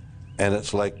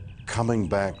it's like coming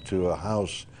back to a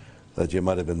house that you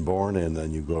might have been born in,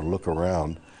 and you go look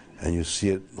around and you see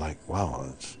it like, wow,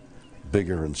 it's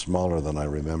bigger and smaller than I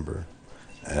remember,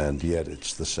 and yet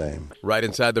it's the same. Right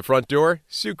inside the front door,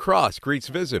 Sue Cross greets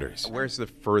visitors. Where's the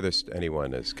furthest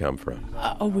anyone has come from?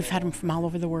 We've had them from all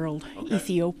over the world. Okay.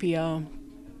 Ethiopia.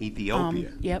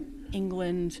 Ethiopia? Yep,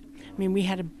 England. I mean, we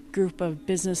had a group of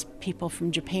business people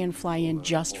from Japan fly in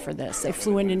just for this. They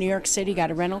flew into New York City, got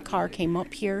a rental car, came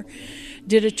up here,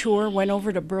 did a tour, went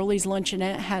over to Burley's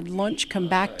Luncheonette, had lunch, come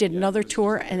back, did another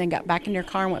tour, and then got back in their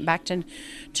car and went back to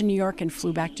New York and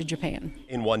flew back to Japan.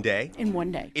 In one day? In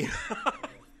one day.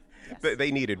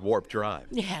 They needed warp drive.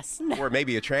 Yes. Or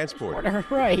maybe a transporter.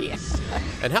 Right.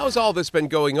 And how's all this been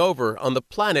going over on the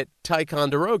planet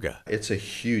Ticonderoga? It's a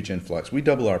huge influx. We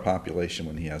double our population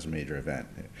when he has a major event,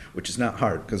 which is not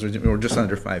hard because we're just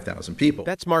under 5,000 people.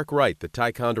 That's Mark Wright, the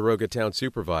Ticonderoga town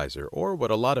supervisor, or what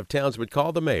a lot of towns would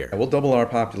call the mayor. We'll double our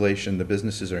population. The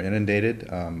businesses are inundated,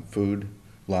 food,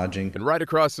 lodging. And right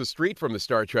across the street from the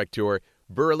Star Trek tour,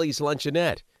 Burley's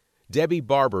Luncheonette. Debbie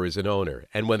Barber is an owner,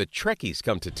 and when the Trekkies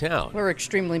come to town... We're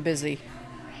extremely busy.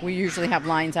 We usually have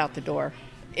lines out the door.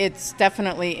 It's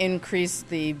definitely increased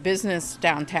the business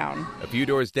downtown. A few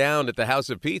doors down at the House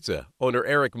of Pizza, owner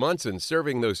Eric Munson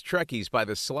serving those Trekkies by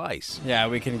the slice. Yeah,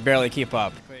 we can barely keep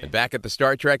up. And back at the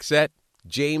Star Trek set,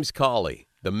 James Cawley,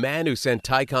 the man who sent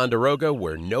Ticonderoga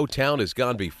where no town has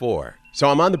gone before. So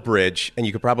I'm on the bridge, and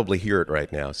you could probably hear it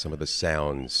right now, some of the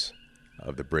sounds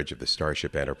of the bridge of the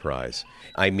Starship Enterprise.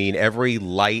 I mean, every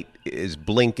light is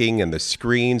blinking and the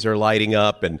screens are lighting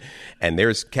up, and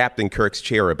there's Captain Kirk's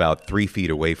chair about 3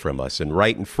 feet away from us. And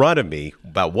right in front of me,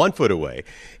 about 1 foot away,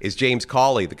 is James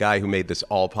Cawley, the guy who made this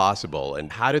all possible.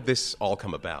 And how did this all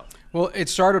come about? Well, it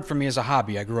started for me as a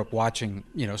hobby. I grew up watching,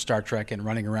 Star Trek and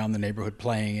running around the neighborhood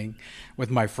playing with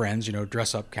my friends,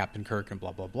 dress up Captain Kirk and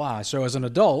blah, blah, blah. So as an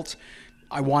adult,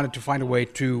 I wanted to find a way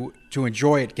to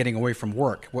enjoy it, getting away from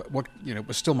work. It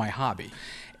was still my hobby.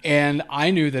 And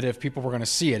I knew that if people were going to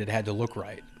see it, it had to look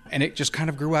right. And it just kind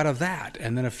of grew out of that.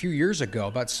 And then a few years ago,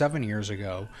 about 7 years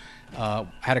ago, I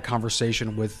had a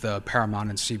conversation with Paramount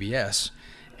and CBS.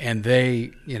 And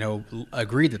they,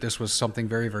 agreed that this was something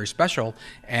very, very special.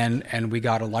 And we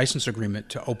got a license agreement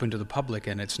to open to the public,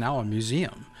 and it's now a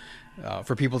museum.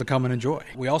 For people to come and enjoy.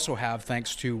 We also have,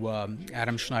 thanks to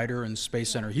Adam Schneider and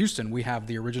Space Center Houston, we have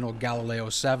the original Galileo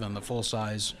 7, the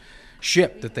full-size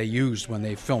ship that they used when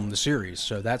they filmed the series.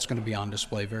 So that's going to be on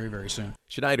display very, very soon.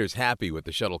 Schneider's happy with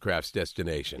the shuttlecraft's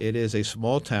destination. It is a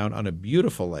small town on a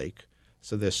beautiful lake,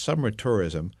 so there's summer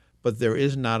tourism, but there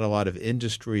is not a lot of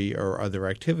industry or other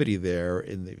activity there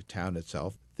in the town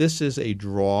itself. This is a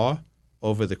draw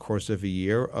over the course of a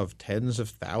year of tens of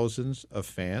thousands of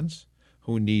fans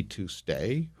who need to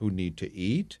stay, who need to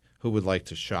eat, who would like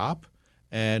to shop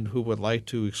and who would like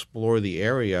to explore the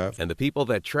area. And the people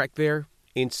that trek there,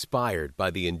 inspired by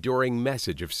the enduring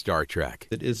message of Star Trek.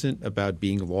 It isn't about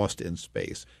being lost in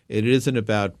space. It isn't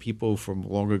about people from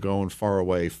long ago and far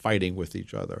away fighting with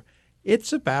each other.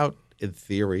 It's about, in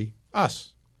theory,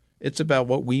 us. It's about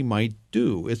what we might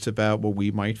do. It's about what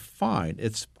we might find.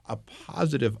 It's a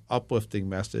positive, uplifting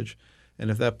message. And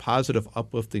if that positive,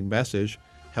 uplifting message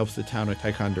helps the town of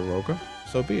Ticonderoga,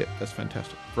 so be it. That's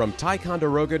fantastic. From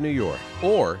Ticonderoga, New York,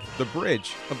 or the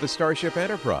bridge of the Starship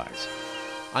Enterprise,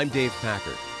 I'm Dave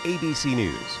Packard, ABC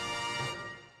News.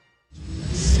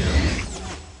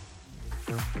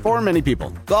 For many people,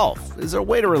 golf is a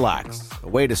way to relax, a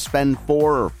way to spend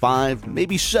 4 or 5,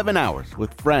 maybe 7 hours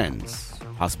with friends,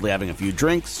 possibly having a few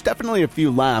drinks, definitely a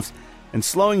few laughs, and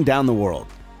slowing down the world.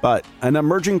 But an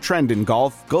emerging trend in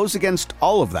golf goes against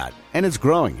all of that, and it's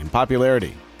growing in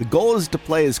popularity. The goal is to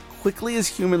play as quickly as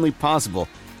humanly possible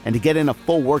and to get in a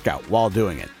full workout while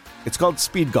doing it. It's called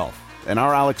speed golf, and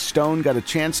our Alex Stone got a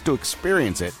chance to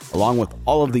experience it, along with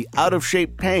all of the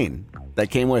out-of-shape pain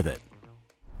that came with it.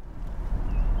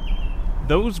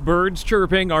 Those birds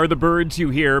chirping are the birds you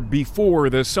hear before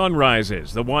the sun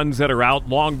rises, the ones that are out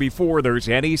long before there's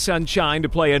any sunshine to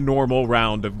play a normal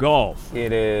round of golf.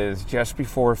 It is just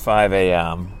before 5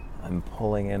 a.m. I'm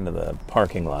pulling into the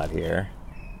parking lot here.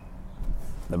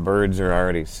 The birds are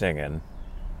already singing,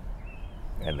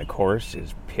 and the course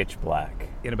is pitch black.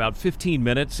 In about 15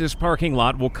 minutes, this parking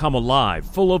lot will come alive,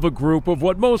 full of a group of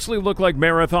what mostly look like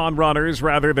marathon runners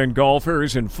rather than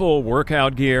golfers in full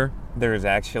workout gear. There's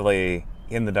actually,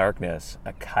 in the darkness,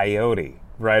 a coyote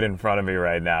right in front of me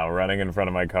right now, running in front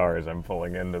of my car as I'm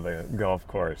pulling into the golf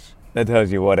course. That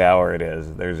tells you what hour it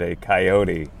is. There's a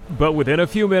coyote. But within a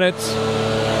few minutes,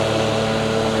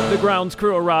 the grounds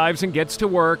crew arrives and gets to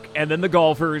work, and then the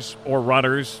golfers, or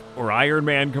runners, or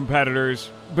Ironman competitors,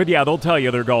 but yeah, they'll tell you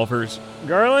they're golfers.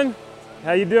 Garland,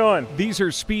 how you doing? These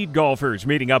are speed golfers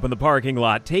meeting up in the parking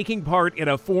lot, taking part in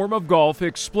a form of golf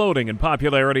exploding in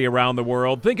popularity around the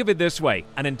world. Think of it this way.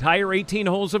 An entire 18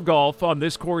 holes of golf on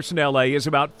this course in LA is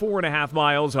about 4.5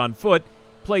 miles on foot,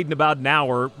 played in about an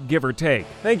hour, give or take.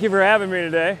 Thank you for having me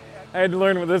today. I had to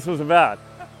learn what this was about.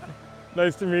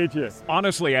 Nice to meet you.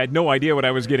 Honestly, I had no idea what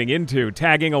I was getting into,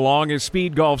 tagging along as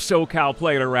Speed Golf SoCal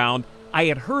played around. I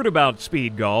had heard about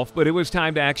speed golf, but it was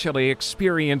time to actually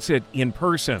experience it in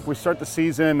person. We start the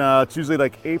season, it's usually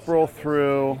like April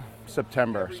through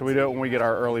September, so we do it when we get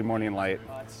our early morning light.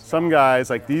 Some guys,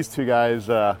 like these two guys,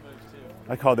 I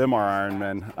call them our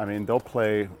Ironmen. I mean, they'll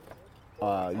play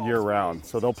year-round,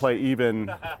 so they'll play even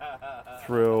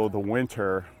through the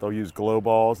winter. They'll use glow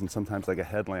balls and sometimes like a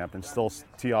headlamp and still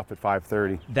tee off at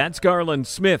 5:30. That's Garland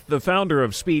Smith, the founder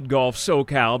of Speed Golf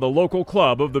SoCal, the local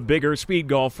club of the bigger speed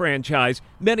golf franchise.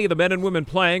 Many of the men and women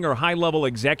playing are high-level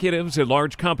executives at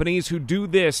large companies who do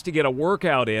this to get a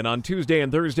workout in on Tuesday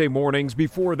and Thursday mornings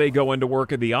before they go into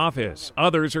work at the office.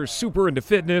 Others are super into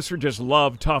fitness or just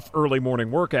love tough early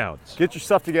morning workouts. Get your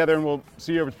stuff together and we'll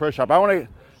see you over at the pro shop.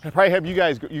 I'd probably have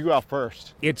you go out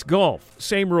first. It's golf.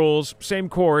 Same rules, same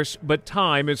course, but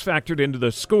time is factored into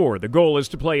the score. The goal is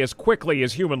to play as quickly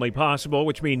as humanly possible,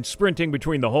 which means sprinting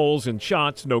between the holes and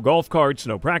shots, no golf carts,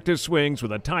 no practice swings,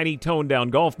 with a tiny toned-down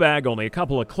golf bag, only a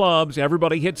couple of clubs.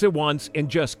 Everybody hits it once and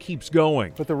just keeps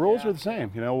going. But the rules are the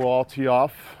same. You know, we'll all tee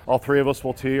off. All three of us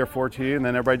will tee or 4 tee, and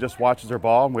then everybody just watches their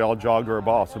ball, and we all jog to our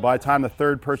ball. So by the time the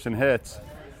third person hits,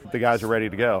 the guys are ready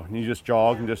to go. And you just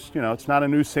jog and just, it's not a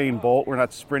Usain Bolt. We're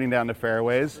not sprinting down the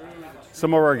fairways.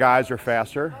 Some of our guys are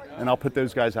faster, and I'll put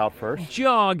those guys out first.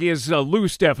 Jog is a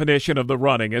loose definition of the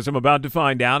running, as I'm about to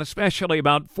find out, especially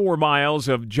about 4 miles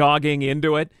of jogging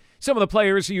into it. Some of the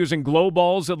players are using glow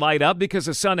balls that light up because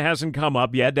the sun hasn't come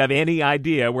up yet to have any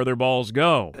idea where their balls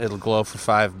go. It'll glow for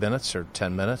 5 minutes or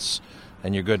 10 minutes,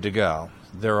 and you're good to go.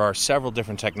 There are several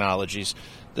different technologies.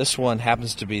 This one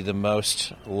happens to be the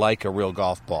most like a real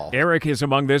golf ball. Eric is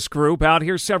among this group, out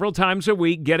here several times a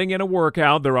week getting in a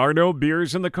workout. There are no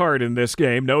beers in the cart in this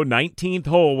game, no 19th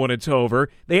hole when it's over.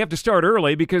 They have to start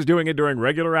early because doing it during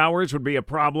regular hours would be a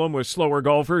problem with slower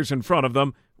golfers in front of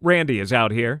them. Randy is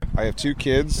out here. I have 2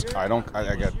 kids. I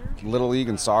got Little League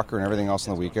and soccer and everything else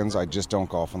on the weekends. I just don't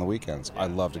golf on the weekends. I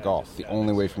love to golf. The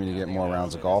only way for me to get more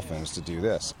rounds of golfing is to do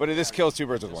this. But this kills 2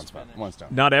 birds with one stone.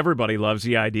 Not everybody loves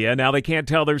the idea. Now they can't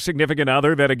tell their significant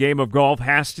other that a game of golf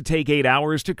has to take 8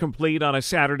 hours to complete on a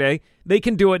Saturday. They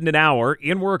can do it in an hour,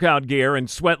 in workout gear, and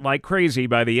sweat like crazy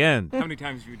by the end. How many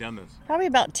times have you done this? Probably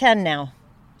about 10 now.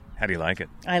 How do you like it?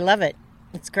 I love it.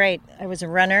 It's great. I was a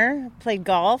runner, played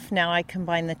golf. Now I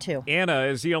combine the two. Anna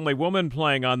is the only woman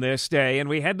playing on this day, and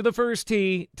we head to the first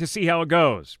tee to see how it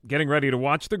goes. Getting ready to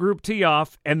watch the group tee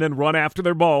off and then run after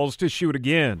their balls to shoot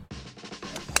again.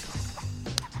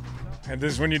 And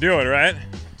this is when you do it, right?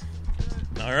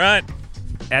 All right.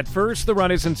 At first, the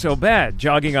run isn't so bad.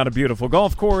 Jogging on a beautiful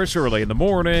golf course early in the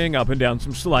morning, up and down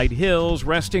some slight hills,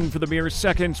 resting for the mere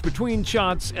seconds between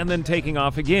shots, and then taking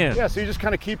off again. Yeah, so you just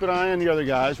kind of keep an eye on the other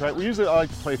guys, right? We usually like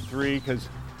to play 3 because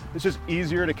it's just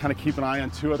easier to kind of keep an eye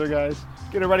on 2 other guys.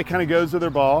 Get everybody kind of goes to their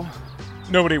ball.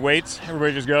 Nobody waits.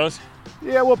 Everybody just goes?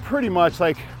 Yeah, well, pretty much.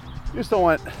 Like, you just don't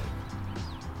want,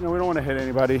 we don't want to hit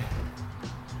anybody.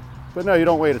 But no, you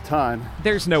don't wait a ton.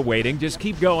 There's no waiting. Just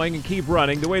keep going and keep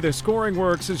running. The way the scoring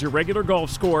works is your regular golf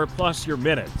score plus your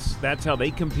minutes. That's how they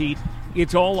compete.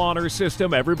 It's all honor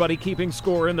system. Everybody keeping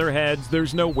score in their heads.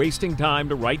 There's no wasting time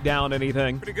to write down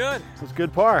anything. Pretty good. It was a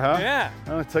good par, huh? Yeah.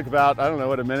 Well, it took about,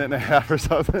 a minute and a half or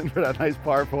something for that nice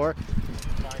par 4.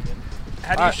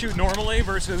 How do you shoot normally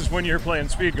versus when you're playing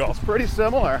speed golf? It's pretty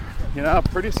similar.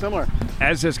 Pretty similar.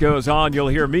 As this goes on, you'll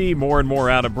hear me more and more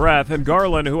out of breath, and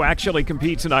Garland, who actually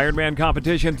competes in Ironman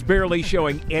competitions, barely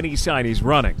showing any sign he's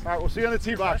running. All right, we'll see you on the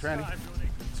tee box, Randy.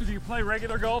 So do you play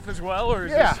regular golf as well, or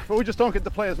is Yeah, but we just don't get to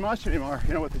play as much anymore,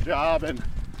 with the job and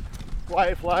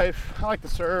life. I like to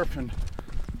surf and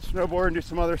snowboard and do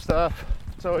some other stuff.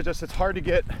 So it's hard to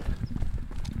get,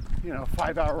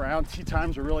 5-hour round. Tee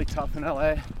times are really tough in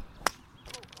LA.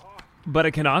 But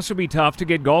it can also be tough to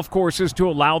get golf courses to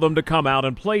allow them to come out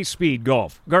and play speed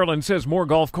golf. Garland says more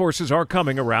golf courses are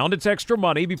coming around. It's extra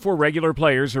money before regular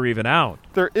players are even out.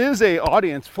 There is a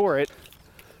audience for it,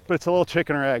 but it's a little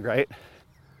chicken or egg, right?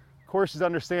 Courses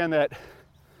understand that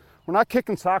we're not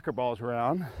kicking soccer balls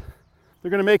around.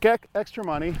 They're going to make extra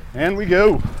money, and we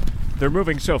go. They're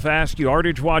moving so fast,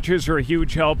 yardage watches are a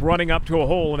huge help, running up to a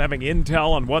hole and having intel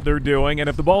on what they're doing. And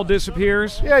if the ball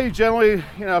disappears? Yeah, you generally,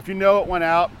 if you know it went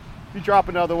out, you drop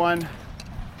another one,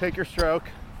 take your stroke,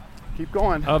 keep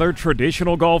going. Other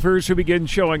traditional golfers who begin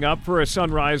showing up for a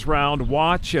sunrise round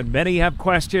watch, and many have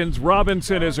questions.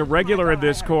 Robinson is a regular at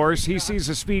this course. He sees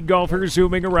a speed golfer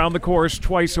zooming around the course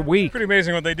twice a week. Pretty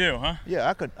amazing what they do, huh?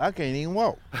 Yeah, I can't even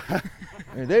walk.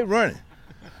 And they running.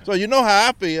 So you know how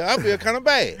I feel. I feel kind of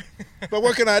bad. But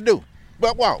what can I do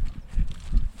but walk?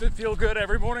 Does it feel good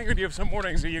every morning, or do you have some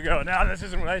mornings that you go, no, this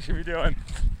isn't what I should be doing?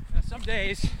 Some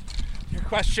days you're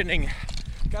questioning,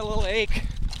 got a little ache,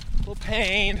 a little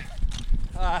pain.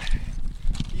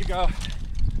 You go,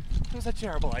 it was a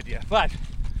terrible idea. But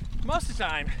most of the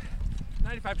time,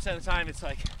 95% of the time, it's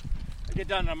like I get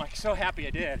done and I'm like so happy I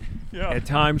did. Yeah. At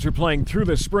times we're playing through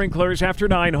the sprinklers. After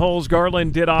 9 holes,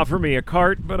 Garland did offer me a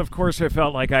cart, but of course I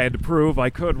felt like I had to prove I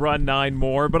could run 9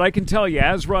 more. But I can tell you,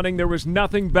 as running, there was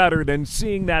nothing better than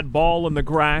seeing that ball in the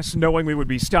grass, knowing we would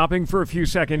be stopping for a few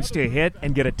seconds to hit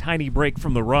and get a tiny break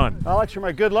from the run. Alex, you're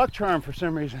my good luck charm for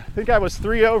some reason. I think I was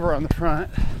 3 over on the front.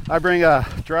 I bring a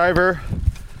driver,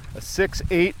 a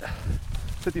 6-8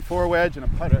 54 wedge, and a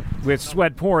putter. With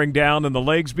sweat pouring down and the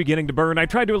legs beginning to burn, I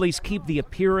tried to at least keep the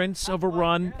appearance of a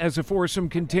run as a foursome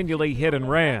continually hit and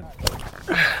ran.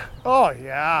 Oh,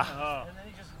 yeah. And then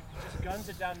he just guns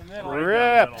it down the middle.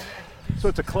 Rip. So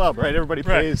it's a club, right? Everybody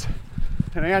pays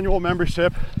an annual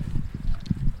membership.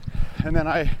 And then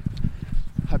I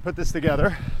put this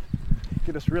together,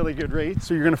 get us really good rates.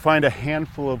 So you're going to find a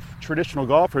handful of traditional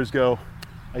golfers go,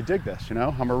 I dig this,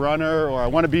 I'm a runner, or I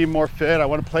want to be more fit, I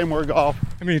want to play more golf.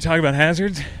 I mean, you talk about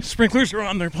hazards. Sprinklers are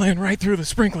on, they're playing right through the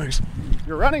sprinklers.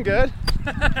 You're running good.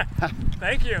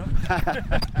 Thank you.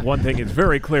 One thing is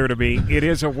very clear to me, it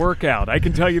is a workout. I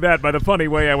can tell you that by the funny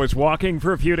way I was walking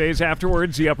for a few days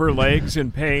afterwards, the upper legs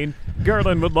in pain.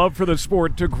 Garland would love for the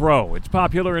sport to grow. It's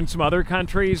popular in some other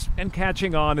countries and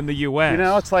catching on in the U.S.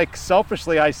 It's like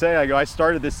selfishly I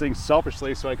started this thing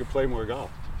selfishly so I could play more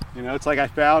golf. It's like I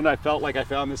felt like I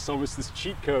found this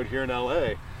cheat code here in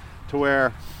LA to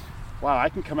where, wow, I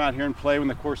can come out here and play when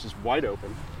the course is wide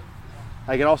open.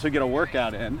 I can also get a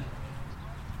workout in.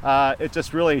 It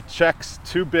just really checks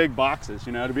 2 big boxes,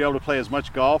 to be able to play as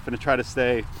much golf and to try to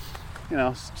stay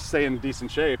in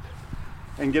decent shape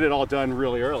and get it all done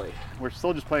really early. We're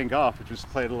still just playing golf, we just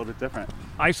play it a little bit different.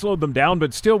 I slowed them down,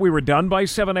 but still we were done by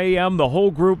 7 a.m. The whole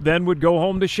group then would go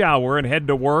home to shower and head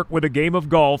to work with a game of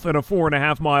golf and a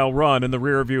 4.5-mile run in the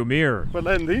rearview mirror. But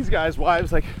then these guys'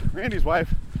 wives, like Randy's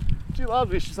wife, she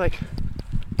loves me. She's like,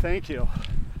 thank you.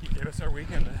 You gave us our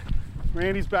weekend.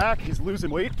 Randy's back. He's losing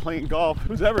weight playing golf.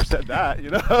 Who's ever said that,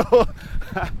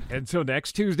 And so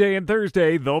next Tuesday and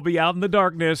Thursday, they'll be out in the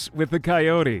darkness with the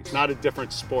Coyotes. It's not a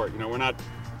different sport. We're not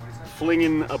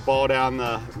flinging a ball down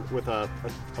with a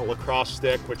lacrosse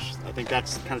stick, which I think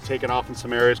that's kind of taken off in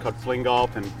some areas, called fling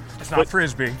golf. And it's not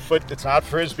frisbee. It's not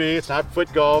frisbee. It's not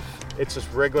foot golf. It's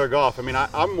just regular golf. I mean,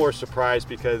 I'm more surprised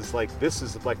because like this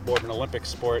is like more of an Olympic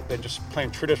sport than just playing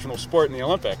traditional sport in the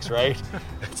Olympics, right?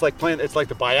 It's like the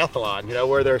biathlon, you know,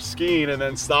 where they're skiing and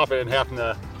then stopping and having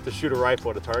to shoot a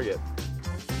rifle at a target.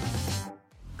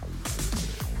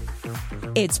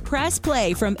 It's Press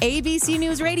Play from ABC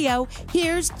News Radio.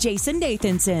 Here's Jason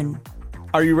Nathanson.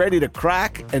 Are you ready to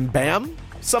crack and bam?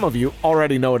 Some of you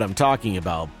already know what I'm talking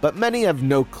about, but many have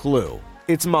no clue.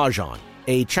 It's Mahjong,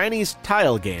 a Chinese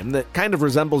tile game that kind of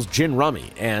resembles gin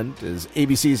rummy, and as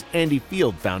ABC's Andy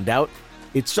Field found out,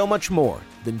 it's so much more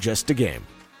than just a game.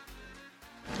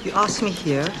 You asked me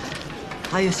here.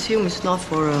 I assume it's not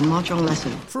for a mahjong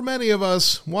lesson. For many of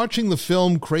us, watching the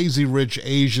film Crazy Rich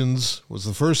Asians was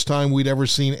the first time we'd ever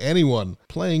seen anyone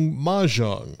playing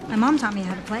mahjong. My mom taught me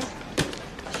how to play.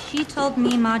 She told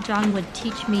me mahjong would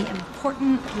teach me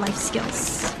important life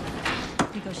skills.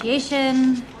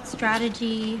 Negotiation,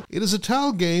 strategy. It is a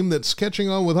tile game that's catching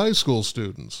on with high school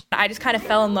students. I just kind of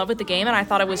fell in love with the game, and I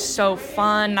thought it was so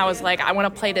fun. I was like, I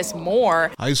want to play this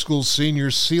more. High school senior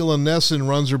Sela Nesson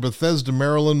runs her Bethesda,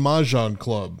 Maryland Mahjong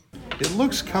Club. It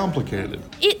looks complicated.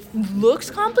 It looks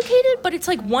complicated, but it's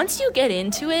like once you get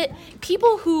into it,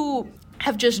 people who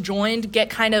have just joined get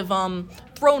kind of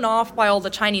thrown off by all the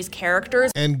Chinese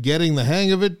characters. And getting the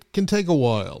hang of it can take a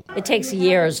while. It takes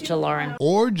years to learn.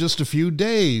 Or just a few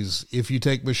days if you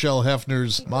take Michelle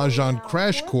Hefner's Mahjong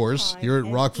Crash Course here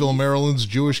at Rockville, Maryland's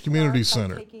Jewish Community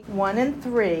Center. 1 and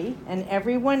 3, and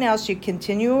everyone else you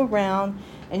continue around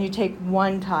and you take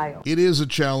one tile. It is a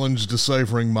challenge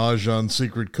deciphering Mahjong's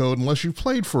secret code unless you've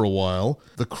played for a while.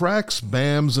 The cracks,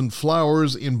 bams, and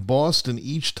flowers embossed in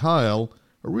each tile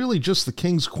are really just the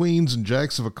kings, queens, and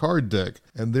jacks of a card deck,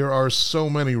 and there are so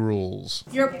many rules.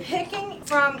 You're picking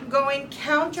from going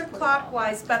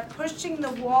counterclockwise, but pushing the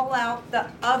wall out the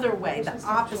other way, the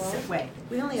opposite way.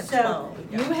 We only have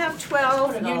 12. You have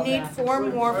 12, you need 4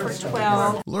 more for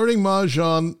 12. Learning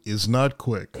Mahjong is not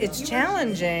quick. It's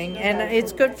challenging, and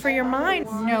it's good for your mind.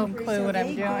 No clue what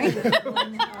I'm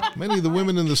doing. Many of the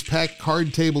women in this packed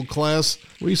card table class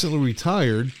recently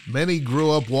retired. Many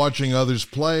grew up watching others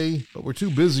play, but were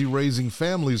too busy raising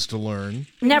families to learn.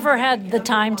 Never had the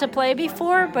time to play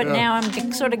before, but now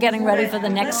I'm sort of getting ready for the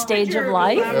next stage of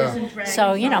life. Yeah.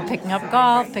 So, picking up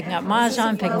golf, picking up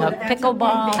mahjong, picking up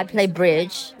pickleball. I play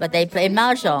bridge, but they play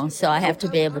mahjong, so I have to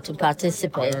be able to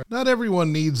participate. Not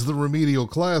everyone needs the remedial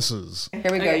classes.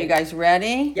 Here we go. You guys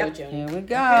ready? Yep. Here we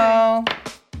go.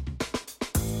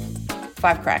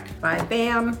 5 crack. 5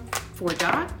 bam. 4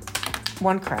 dot.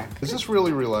 1 crack. Is this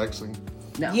really relaxing?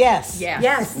 No. Yes.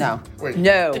 Yes. No. Wait.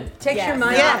 No. Takes your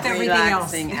mind off everything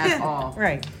else. Relaxing at all.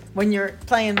 Right. When you're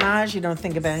playing Maj, you don't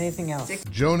think about anything else.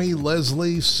 Joni,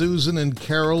 Leslie, Susan, and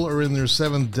Carol are in their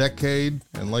 7th decade,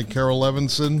 and like Carol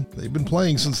Evanson, they've been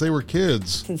playing since they were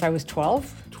kids. Since I was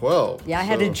 12. 12? Yeah, I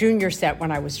had a junior set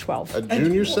when I was 12. A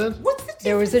junior set?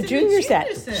 There was a junior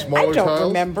set. Smaller I don't tiles?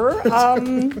 remember.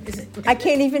 I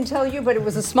can't even tell you, but it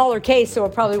was a smaller case, so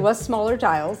it probably was smaller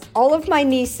tiles. All of my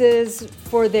nieces,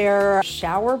 for their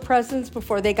shower presents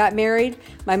before they got married,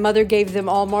 my mother gave them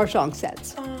all mahjong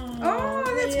sets. Oh,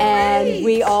 that's And great.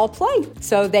 we all play.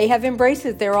 So they have embraced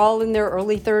it. They're all in their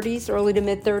early 30s, early to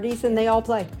mid 30s, and they all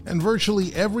play. And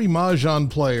virtually every Mahjong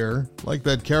player, like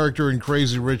that character in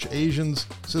Crazy Rich Asians,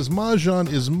 says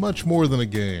Mahjong is much more than a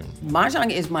game. Mahjong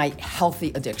is my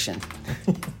healthy addiction.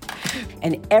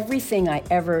 And everything I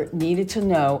ever needed to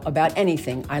know about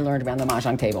anything, I learned about the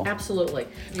Mahjong table. Absolutely.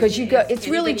 Because it's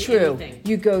really true.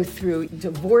 You go through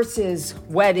divorces,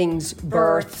 weddings,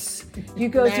 births. You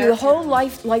go through the whole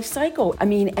life cycle. I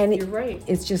mean, and you're right.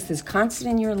 It's just this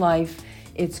constant in your life.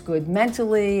 It's good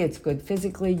mentally, it's good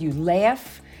physically. You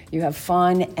laugh, you have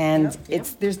fun, and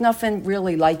there's nothing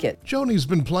really like it. Joni's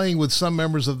been playing with some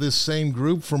members of this same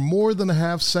group for more than a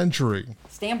half century.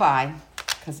 Stand by,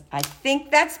 because I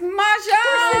think that's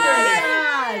Mahjong!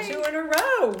 Yeah, 2 in a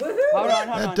row. Woohoo! Hold on.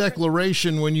 That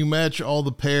declaration when you match all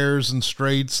the pairs and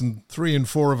straights and 3 and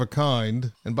 4 of a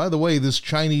kind. And by the way, this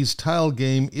Chinese tile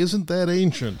game isn't that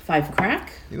ancient. 5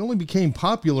 crack. It only became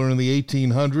popular in the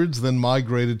 1800s, then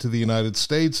migrated to the United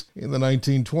States in the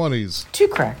 1920s. 2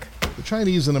 crack. The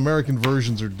Chinese and American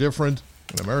versions are different,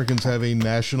 and Americans have a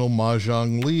national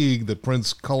Mahjong league that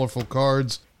prints colorful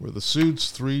cards where the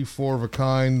suits, 3, 4 of a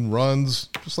kind, runs,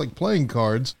 just like playing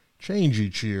cards, change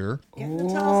each year.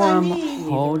 I'm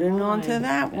holding on to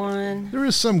that one. There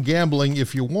is some gambling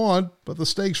if you want, but the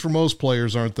stakes for most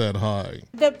players aren't that high.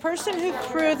 The person who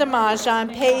threw the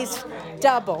Mahjong pays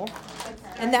double,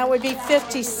 and that would be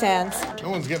 50 cents. No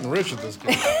one's getting rich at this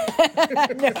game.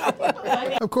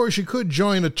 Of course, you could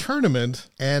join a tournament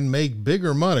and make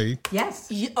bigger money.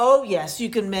 Yes. Oh, yes. You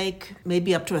can make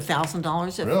maybe up to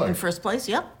 $1,000 Really? in first place.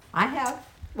 Yep. I have.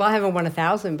 Well, I haven't won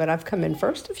 1,000, but I've come in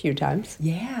first a few times.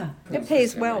 Yeah. It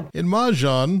pays well. In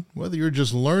Mahjong, whether you're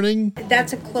just learning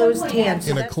That's a closed hand.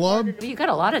 in a club You got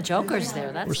a lot of jokers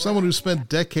there. or That's someone who spent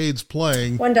decades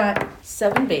playing, 1 dot.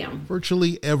 7 bam.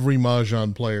 virtually every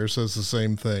Mahjong player says the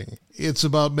same thing. It's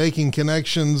about making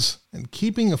connections and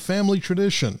keeping a family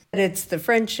tradition. It's the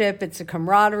friendship, it's the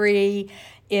camaraderie.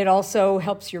 It also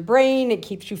helps your brain, it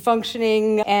keeps you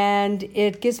functioning, and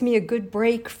it gives me a good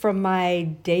break from my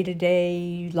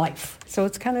day-to-day life. So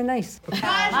it's kind of nice.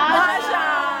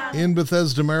 In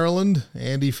Bethesda, Maryland,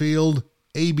 Andy Field,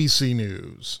 ABC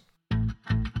News.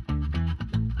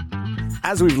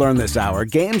 As we've learned this hour,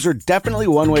 games are definitely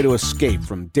one way to escape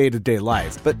from day-to-day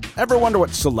life. But ever wonder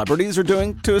what celebrities are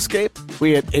doing to escape?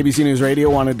 We at ABC News Radio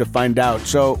wanted to find out,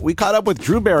 so we caught up with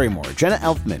Drew Barrymore, Jenna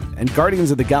Elfman, and Guardians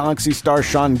of the Galaxy star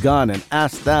Sean Gunn and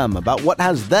asked them about what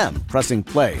has them pressing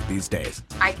play these days.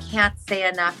 I can't say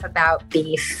enough about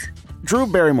Beef. Drew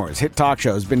Barrymore's hit talk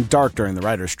show has been dark during the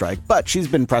writer's strike, but she's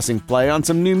been pressing play on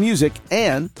some new music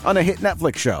and on a hit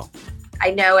Netflix show. I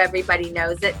know everybody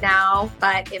knows it now,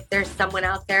 but if there's someone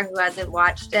out there who hasn't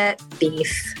watched it,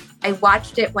 Beef. I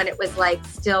watched it when it was like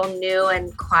still new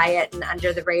and quiet and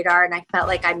under the radar, and I felt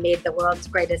like I made the world's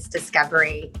greatest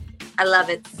discovery. I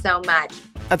love it so much.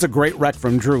 That's a great rec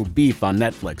from Drew, Beef on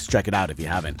Netflix. Check it out if you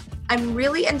haven't. I'm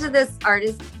really into this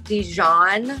artist,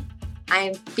 Dijon.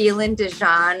 I'm feeling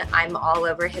Dijon. I'm all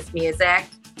over his music.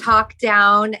 Talk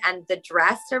Down and The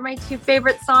Dress are my 2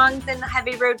 favorite songs in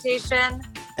heavy rotation.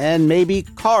 And maybe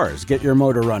Cars get your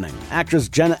motor running. Actress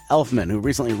Jenna Elfman, who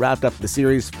recently wrapped up the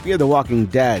series Fear the Walking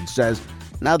Dead, says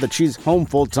now that she's home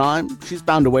full-time, she's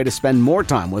found a way to spend more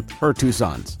time with her 2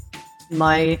 sons.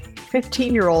 My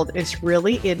 15-year-old is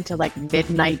really into like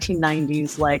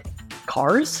mid-1990s like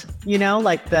cars, you know,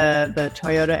 like the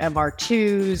Toyota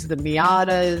MR2s, the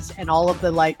Miatas, and all of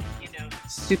the like, you know,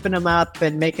 souping them up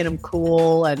and making them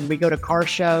cool. And we go to car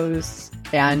shows,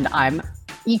 and I'm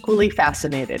equally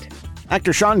fascinated.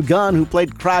 Actor Sean Gunn, who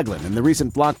played Kraglin in the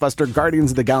recent blockbuster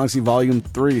Guardians of the Galaxy Volume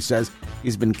 3, says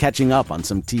he's been catching up on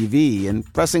some TV and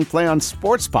pressing play on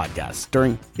sports podcasts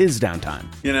during his downtime.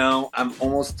 You know, I'm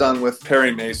almost done with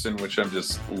Perry Mason, which I'm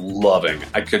just loving.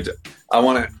 I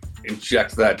want to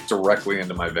inject that directly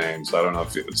into my veins. I don't know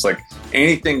if it's like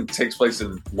anything that takes place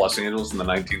in Los Angeles in the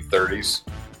 1930s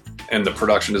and the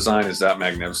production design is that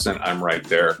magnificent. I'm right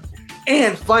there.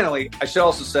 And finally, I should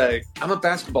also say I'm a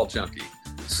basketball junkie.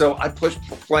 So I push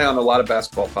play on a lot of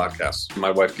basketball podcasts.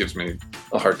 My wife gives me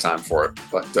a hard time for it,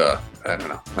 but I don't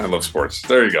know. I love sports.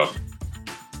 There you go.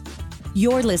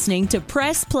 You're listening to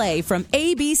Press Play from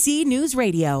ABC News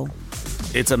Radio.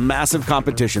 It's a massive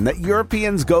competition that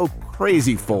Europeans go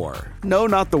crazy for. No,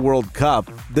 not the World Cup,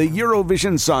 the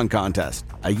Eurovision Song Contest,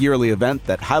 a yearly event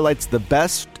that highlights the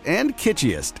best and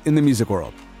kitschiest in the music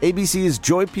world. ABC's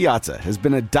Joy Piazza has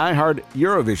been a diehard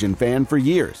Eurovision fan for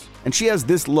years, and she has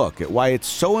this look at why it's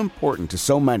so important to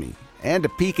so many, and a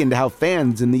peek into how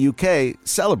fans in the UK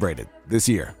celebrated this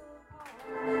year.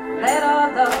 Let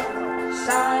our love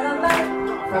shine a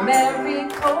light from every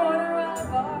corner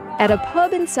of our... At a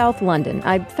pub in South London,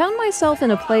 I found myself in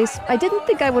a place I didn't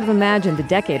think I would have imagined a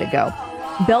decade ago,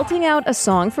 belting out a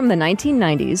song from the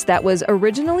 1990s that was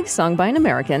originally sung by an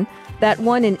American, that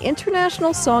won an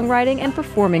international songwriting and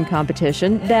performing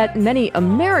competition that many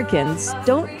Americans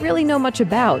don't really know much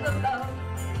about.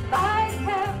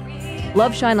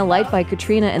 Love Shine a Light by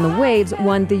Katrina and the Waves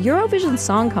won the Eurovision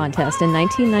Song Contest in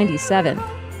 1997.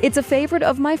 It's a favorite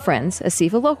of my friends,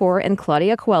 Asifa Lahore and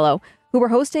Claudia Coelho, who were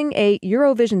hosting a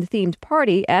Eurovision-themed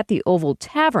party at the Oval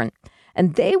Tavern.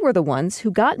 And they were the ones who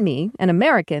got me, an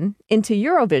American, into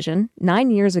Eurovision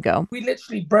 9 years ago. We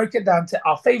literally broke it down to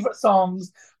our favorite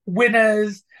songs,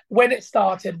 winners, when it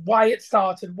started, why it's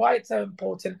so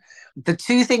important. The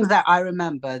 2 things that I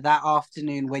remember that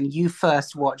afternoon when you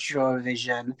first watched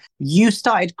Eurovision, you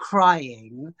started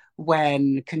crying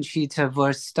when Conchita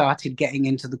Wurst started getting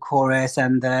into the chorus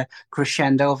and the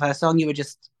crescendo of her song. You were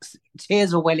just,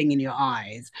 tears were welling in your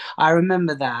eyes. I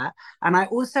remember that. And I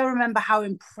also remember how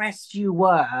impressed you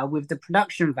were with the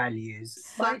production values.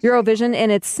 Eurovision, in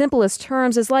its simplest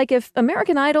terms, is like if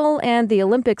American Idol and the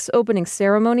Olympics opening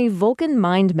ceremony Vulcan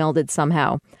mind melded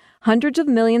somehow. Hundreds of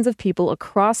millions of people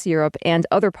across Europe and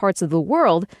other parts of the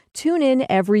world tune in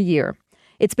every year.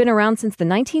 It's been around since the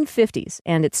 1950s,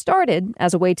 and it started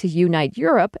as a way to unite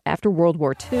Europe after World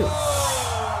War II. Israel,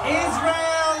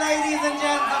 ladies and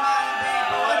gentlemen,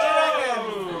 what do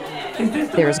you reckon?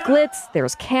 There's glitz,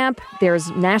 there's camp,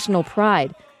 there's national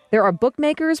pride. There are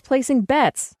bookmakers placing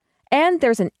bets. And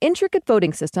there's an intricate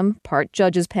voting system, part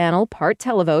judges panel, part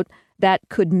televote, that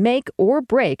could make or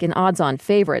break an odds-on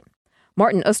favorite.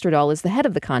 Martin Osterdahl is the head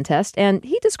of the contest, and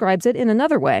he describes it in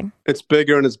another way. It's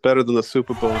bigger and it's better than the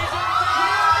Super Bowl.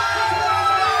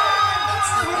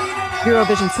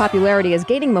 Eurovision's popularity is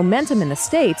gaining momentum in the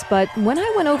States, but when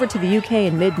I went over to the UK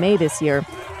in mid-May this year,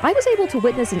 I was able to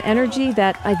witness an energy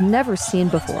that I'd never seen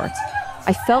before.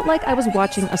 I felt like I was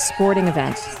watching a sporting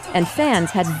event, and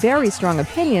fans had very strong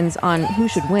opinions on who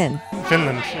should win.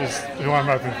 Finland is who I'm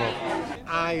hoping for.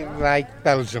 I like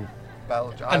Belgium.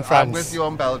 And France. I'm with you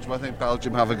on Belgium. I think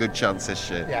Belgium have a good chance this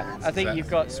year. Yeah, I think you've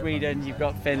got Sweden, you've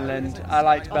got Finland. I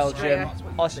liked Belgium,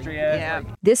 Austria. Yeah.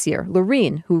 This year,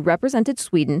 Loreen, who represented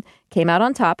Sweden, came out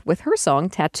on top with her song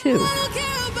Tattoo.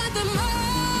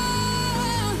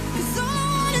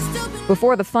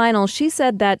 Before the final, she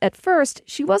said that at first,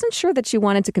 she wasn't sure that she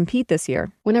wanted to compete this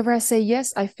year. Whenever I say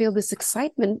yes, I feel this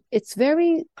excitement. It's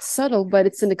very subtle, but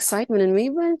it's an excitement in me,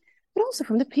 but also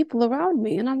from the people around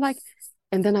me. And I'm like,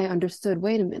 and then I understood,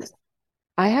 wait a minute,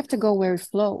 I have to go where it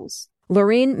flows.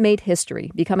 Loreen made history,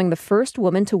 becoming the first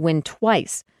woman to win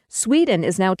twice. Sweden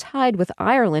is now tied with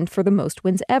Ireland for the most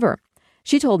wins ever.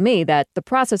 She told me that the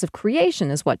process of creation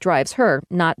is what drives her,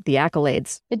 not the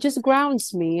accolades. It just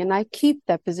grounds me, and I keep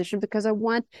that position because I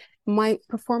want my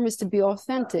performance to be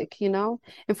authentic, And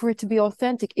for it to be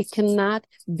authentic, it cannot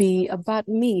be about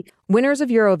me. Winners of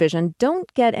Eurovision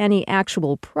don't get any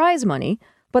actual prize money,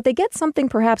 but they get something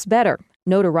perhaps better,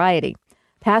 notoriety.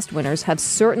 Past winners have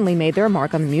certainly made their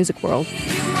mark on the music world.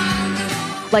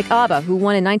 Like ABBA, who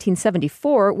won in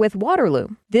 1974 with Waterloo.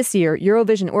 This year,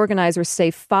 Eurovision organizers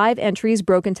say 5 entries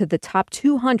broke into the top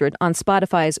 200 on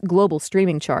Spotify's global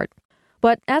streaming chart.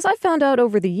 But as I found out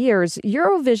over the years,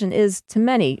 Eurovision is, to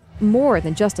many, more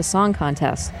than just a song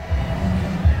contest.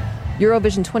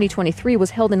 Eurovision 2023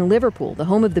 was held in Liverpool, the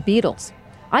home of the Beatles.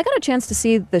 I got a chance to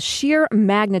see the sheer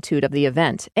magnitude of the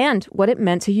event and what it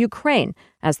meant to Ukraine,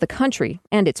 as the country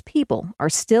and its people are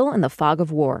still in the fog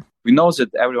of war. We know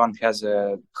that everyone has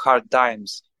hard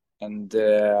times, and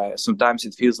sometimes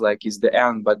it feels like it's the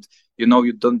end, but you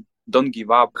don't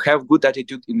give up. Have good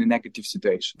attitude in a negative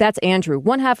situation. That's Andrew,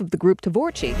 one half of the group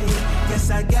Tvorchi.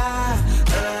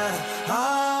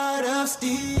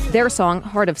 Their song,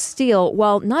 Heart of Steel,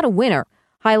 while not a winner,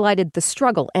 highlighted the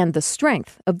struggle and the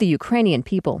strength of the Ukrainian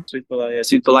people.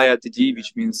 Svitolaya Tidi,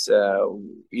 which means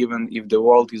even if the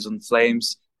world is on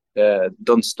flames,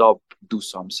 don't stop, do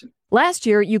something. Last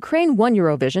year, Ukraine won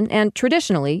Eurovision, and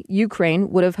traditionally, Ukraine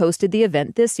would have hosted the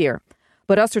event this year.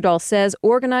 But Osterdahl says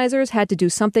organizers had to do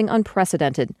something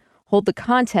unprecedented, hold the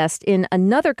contest in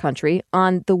another country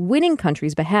on the winning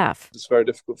country's behalf. It's very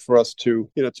difficult for us to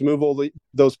move all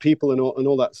those people and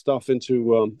all that stuff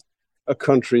into a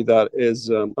country that is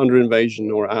under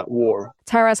invasion or at war.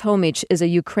 Taras Homich is a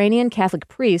Ukrainian Catholic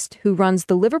priest who runs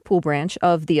the Liverpool branch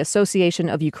of the Association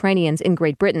of Ukrainians in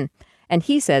Great Britain. And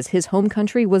he says his home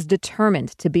country was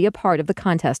determined to be a part of the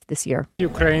contest this year.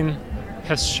 Ukraine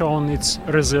has shown its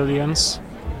resilience,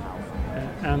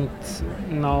 and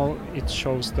now it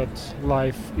shows that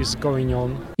life is going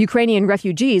on. Ukrainian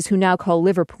refugees who now call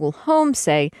Liverpool home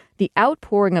say the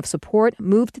outpouring of support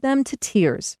moved them to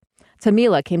tears.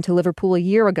 Tamila came to Liverpool a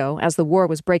year ago as the war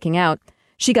was breaking out.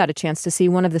 She got a chance to see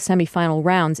one of the semi-final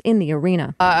rounds in the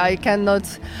arena. I cannot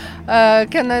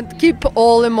keep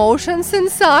all emotions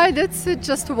inside. It's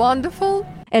just wonderful.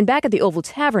 And back at the Oval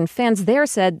Tavern, fans there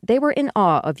said they were in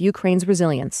awe of Ukraine's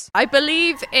resilience. I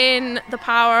believe in the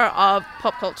power of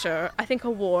pop culture. I think a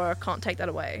war can't take that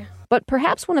away. But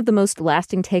perhaps one of the most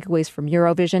lasting takeaways from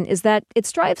Eurovision is that it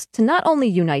strives to not only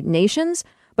unite nations,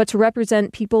 but to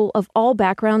represent people of all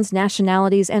backgrounds,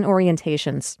 nationalities, and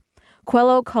orientations.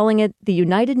 Quello calling it the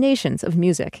United Nations of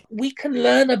music. We can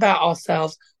learn about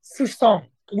ourselves through song.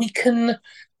 We can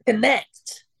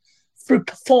connect through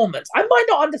performance. I might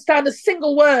not understand a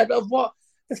single word of what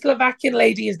the Slovakian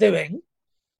lady is doing,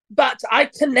 but I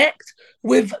connect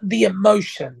with the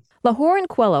emotion. Lahore and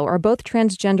Quello are both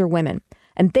transgender women,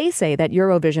 and they say that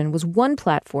Eurovision was one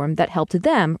platform that helped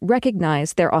them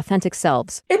recognize their authentic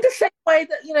selves. In the same way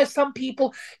that, some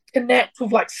people connect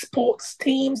with sports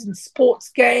teams and sports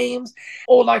games,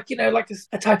 or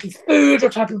a type of food or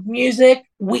type of music,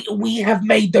 we have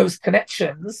made those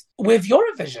connections with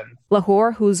Eurovision.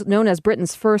 Lahore, who's known as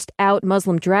Britain's first out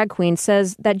Muslim drag queen,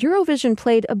 says that Eurovision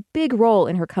played a big role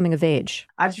in her coming of age.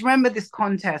 I just remember this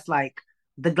contest,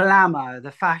 the glamour,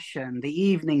 the fashion, the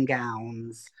evening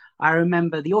gowns. I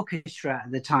remember the orchestra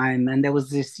at the time, and there was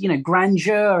this,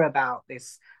 grandeur about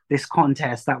this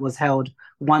contest that was held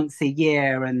once a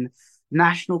year. And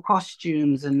national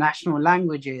costumes and national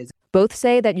languages. Both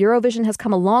say that Eurovision has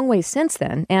come a long way since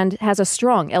then and has a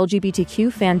strong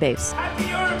LGBTQ fan base.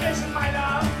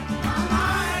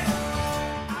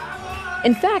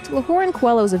 In fact, Lauren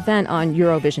Coelho's event on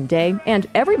Eurovision Day, and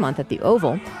every month at the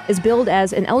Oval, is billed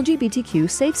as an LGBTQ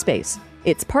safe space.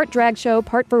 It's part drag show,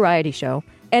 part variety show,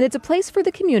 and it's a place for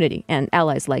the community and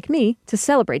allies like me to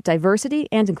celebrate diversity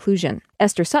and inclusion.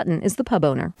 Esther Sutton is the pub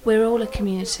owner. We're all a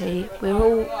community. We're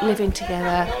all living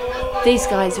together. These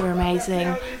guys are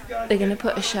amazing. They're going to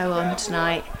put a show on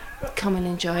tonight. Come and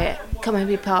enjoy it. Come and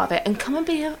be part of it. And come and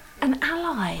be an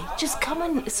ally. Just come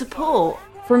and support.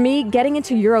 For me, getting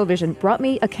into Eurovision brought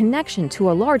me a connection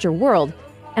to a larger world,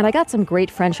 and I got some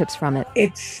great friendships from it.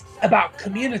 It's about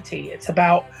community. It's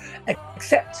about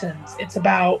acceptance. It's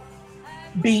about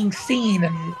being seen,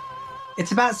 and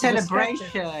it's about celebration.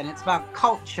 It's about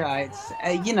culture. It's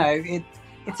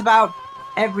it's about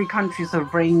every country sort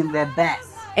of bringing their best.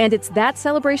 And it's that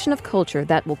celebration of culture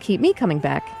that will keep me coming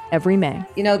back every May.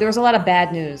 You know, there's a lot of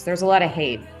bad news. There's a lot of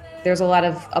hate. There's a lot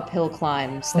of uphill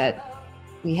climbs that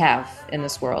we have in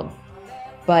this world.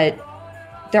 But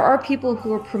there are people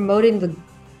who are promoting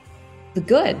the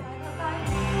good.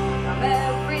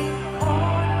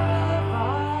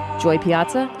 Joy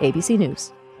Piazza, ABC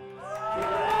News.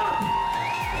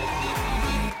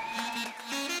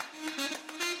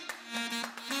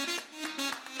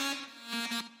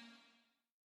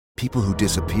 People who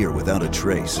disappear without a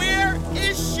trace. Where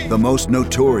is she? The most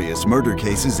notorious murder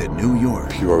cases in New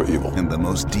York. Pure evil. And the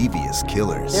most devious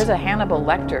killers. There's a Hannibal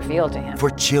Lecter feel to him.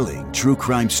 For chilling true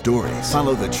crime stories,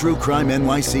 follow the True Crime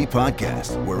NYC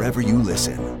podcast wherever you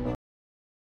listen.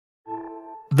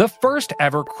 The first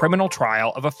ever criminal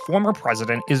trial of a former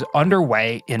president is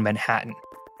underway in Manhattan.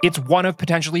 It's one of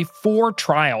potentially 4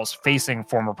 trials facing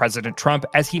former President Trump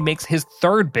as he makes his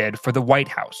third bid for the White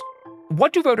House.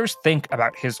 What do voters think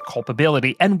about his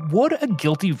culpability, and would a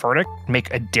guilty verdict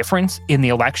make a difference in the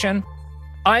election?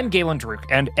 I'm Galen Druk,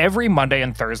 and every Monday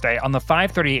and Thursday on the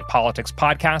 538 Politics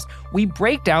podcast, we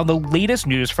break down the latest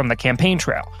news from the campaign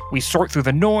trail. We sort through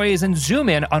the noise and zoom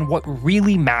in on what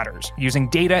really matters, using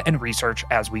data and research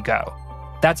as we go.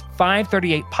 That's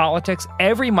 538 Politics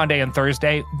every Monday and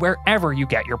Thursday, wherever you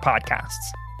get your podcasts.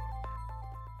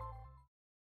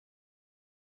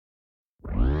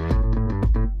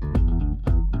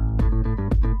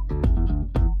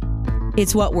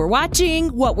 It's what we're watching,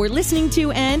 what we're listening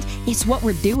to, and it's what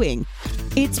we're doing.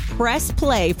 It's Press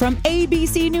Play from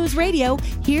ABC News Radio.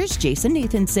 Here's Jason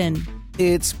Nathanson.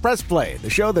 It's Press Play, the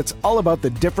show that's all about the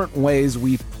different ways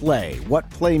we play, what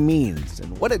play means,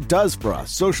 and what it does for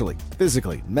us socially,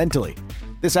 physically, mentally.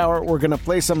 This hour, we're going to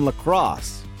play some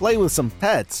lacrosse, play with some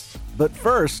pets, but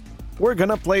first, we're going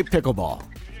to play pickleball.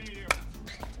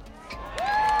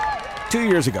 2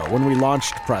 years ago, when we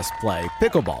launched Press Play,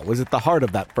 pickleball was at the heart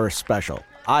of that first special.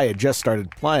 I had just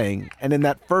started playing, and in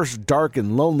that first dark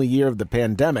and lonely year of the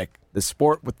pandemic, the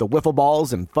sport with the wiffle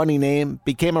balls and funny name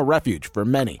became a refuge for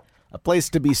many, a place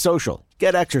to be social,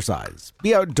 get exercise,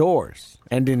 be outdoors.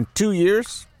 And in 2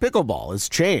 years, pickleball has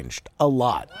changed a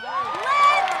lot.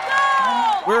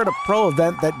 We're at a pro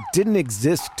event that didn't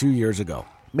exist 2 years ago,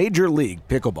 Major League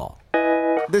Pickleball.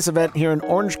 This event here in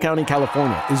Orange County,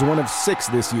 California, is one of 6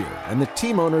 this year, and the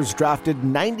team owners drafted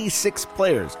 96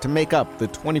 players to make up the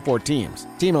 24 teams.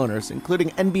 Team owners, including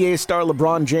NBA star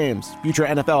LeBron James, future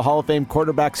NFL Hall of Fame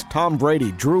quarterbacks Tom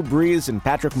Brady, Drew Brees, and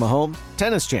Patrick Mahomes,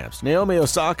 tennis champs Naomi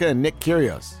Osaka and Nick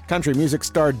Kyrgios, country music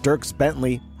star Dierks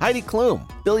Bentley, Heidi Klum,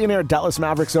 billionaire Dallas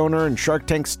Mavericks owner and Shark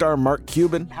Tank star Mark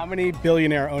Cuban. How many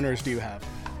billionaire owners do you have?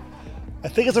 I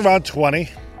think it's around 20.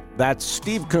 That's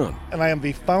Steve Kuhn. And I am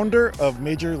the founder of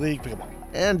Major League Pickleball.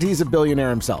 And he's a billionaire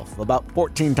himself, about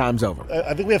 14 times over.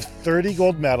 I think we have 30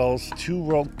 gold medals, 2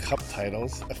 World Cup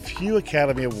titles, a few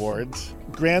Academy Awards,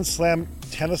 Grand Slam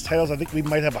tennis titles. I think we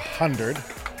might have 100.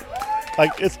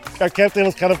 Our cap table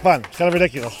is kind of fun, kind of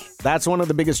ridiculous. That's one of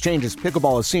the biggest changes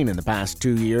pickleball has seen in the past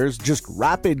 2 years, just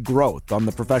rapid growth on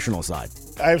the professional side.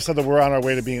 I've said that we're on our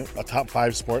way to being a top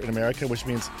 5 sport in America, which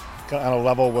means on a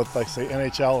level with, say,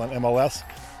 NHL and MLS.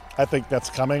 I think that's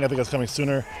coming. I think it's coming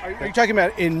sooner. Are you talking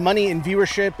about in money, in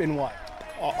viewership, in what?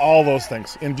 All those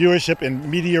things. In viewership, in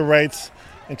media rights,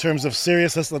 in terms of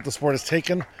seriousness that the sport has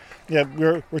taken. Yeah,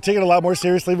 we're taking it a lot more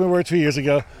seriously than we were 2 years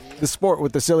ago. The sport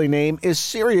with the silly name is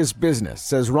serious business,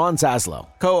 says Ron Zaslow,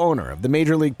 co-owner of the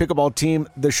Major League Pickleball team,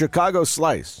 the Chicago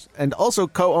Slice, and also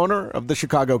co-owner of the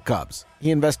Chicago Cubs.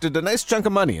 He invested a nice chunk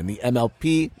of money in the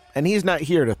MLP, and he's not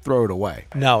here to throw it away.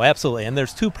 No, absolutely. And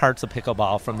there's two parts of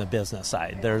pickleball from the business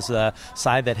side. There's a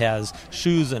side that has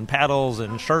shoes and paddles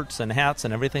and shirts and hats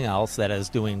and everything else that is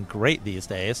doing great these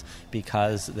days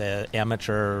because the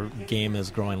amateur game is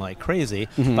growing like crazy.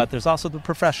 Mm-hmm. But there's also the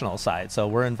professional side. So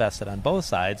we're invested on both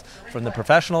sides. From the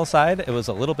professional side, it was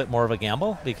a little bit more of a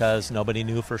gamble because nobody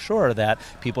knew for sure that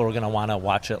people were going to want to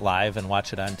watch it live and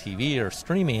watch it on TV or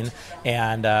streaming.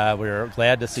 And we were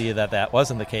glad to see that that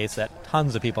wasn't the case, that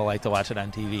tons of people like to watch it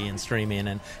on TV and streaming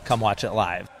and come watch it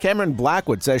live. Cameron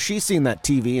Blackwood says she's seen that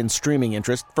TV and streaming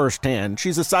interest firsthand.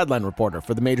 She's a sideline reporter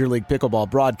for the Major League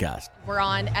Pickleball broadcast. We're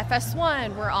on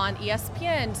FS1, we're on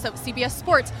ESPN, so CBS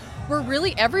Sports. We're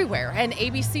really everywhere, and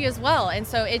ABC as well. And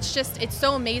so it's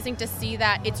so amazing to see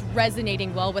that it's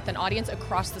resonating well with an audience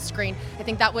across the screen. I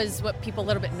think that was what people a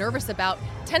little bit nervous about.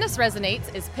 Tennis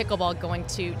resonates. Is pickleball going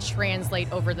to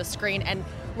translate over the screen? And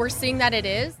we're seeing that it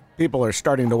is. People are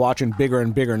starting to watch in bigger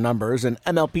and bigger numbers, and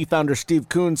MLP founder Steve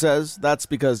Kuhn says that's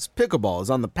because pickleball is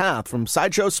on the path from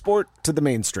sideshow sport to the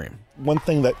mainstream. One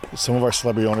thing that some of our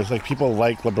celebrity owners, like people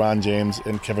like LeBron James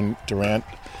and Kevin Durant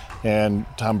and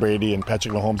Tom Brady and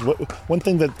Patrick Mahomes, one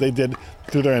thing that they did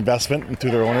through their investment and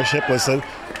through their ownership was said,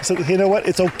 you know what,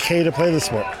 it's okay to play the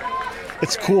sport.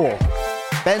 It's cool.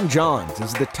 Ben Johns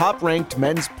is the top-ranked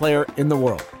men's player in the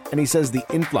world, and he says the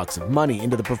influx of money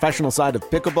into the professional side of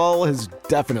pickleball has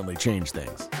definitely changed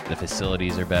things. The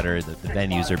facilities are better, the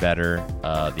venues are better,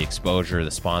 the exposure,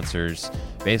 the sponsors,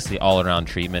 basically all-around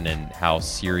treatment and how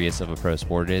serious of a pro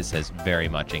sport it is has very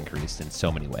much increased in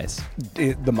so many ways.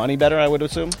 The money better, I would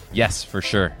assume? Yes, for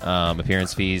sure.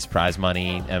 Appearance fees, prize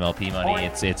money, MLP money,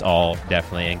 it's all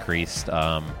definitely increased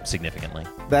significantly.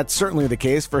 That's certainly the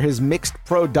case for his mixed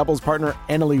pro doubles partner,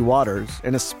 Annalie Waters.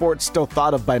 In a sport still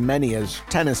thought of by many as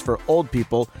tennis for old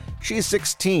people, she's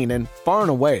 16 and far and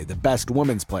away the best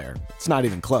women's player. It's not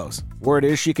even close. Word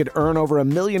is she could earn over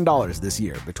 $1 million this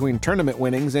year between tournament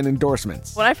winnings and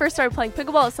endorsements. When I first started playing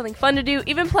pickleball, it was something fun to do.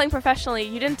 Even playing professionally,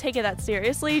 you didn't take it that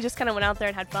seriously. You just kind of went out there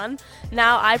and had fun.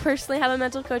 Now, I personally have a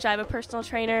mental coach. I have a personal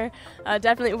trainer.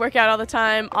 Definitely work out all the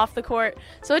time, off the court.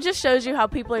 So it just shows you how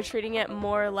people are treating it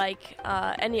more like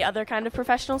any other kind of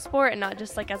professional sport and not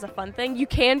just like as a fun thing. You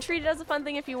can treat it as a fun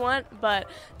thing if you want, but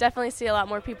definitely see a lot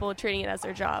more people treating it as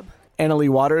their job. Annalie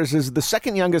Waters is the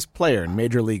second youngest player in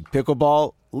Major League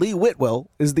Pickleball. Lee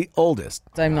Whitwell is the oldest.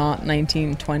 I'm not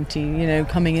 19, 20,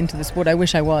 coming into the sport. I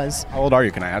wish I was. How old are you,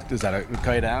 can I ask? Is that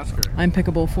okay to ask? Or? I'm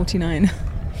pickleball 49.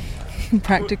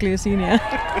 Practically a senior.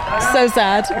 So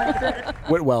sad.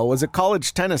 Whitwell was a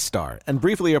college tennis star and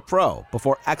briefly a pro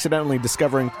before accidentally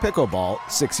discovering pickleball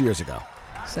 6 years ago.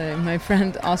 So my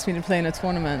friend asked me to play in a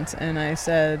tournament, and I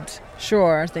said,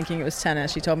 sure, thinking it was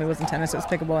tennis. She told me it wasn't tennis, it was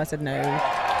pickleball. I said, no.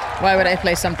 Why would I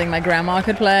play something my grandma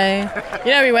could play?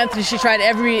 She tried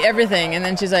everything, and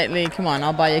then she's like, Lee, come on,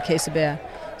 I'll buy you a case of beer.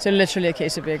 So literally a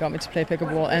case of beer got me to play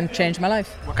pickleball and changed my life.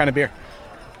 What kind of beer?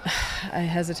 I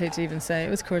hesitate to even say. It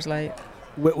was Coors Light.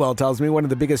 Whitwell tells me one of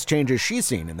the biggest changes she's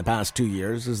seen in the past 2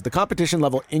 years is the competition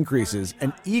level increases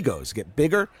and egos get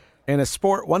bigger. In a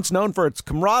sport once known for its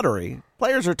camaraderie,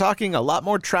 players are talking a lot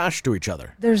more trash to each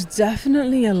other. There's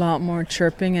definitely a lot more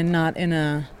chirping, and not in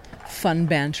a fun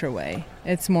banter way.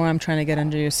 It's more I'm trying to get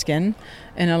under your skin,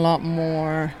 and a lot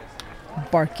more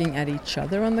barking at each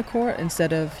other on the court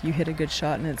instead of you hit a good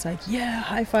shot and it's like, yeah,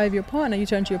 high five your partner. You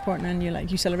turn to your partner and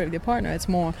you celebrate with your partner. It's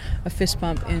more a fist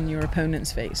bump in your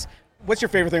opponent's face. What's your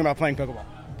favorite thing about playing pickleball?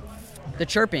 The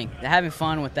chirping, the having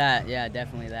fun with that. Yeah,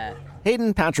 definitely that.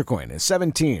 Hayden Patricoin is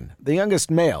 17, the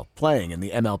youngest male playing in the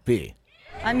MLP.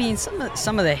 I mean,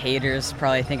 some of the haters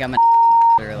probably think I'm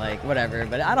or like whatever,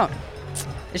 but I don't.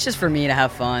 It's just for me to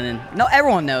have fun, and no,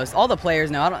 everyone knows. All the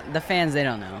players know. The fans, they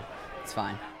don't know. It's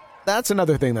fine. That's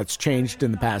another thing that's changed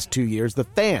in the past 2 years, the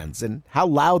fans and how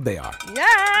loud they are.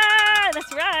 Yeah,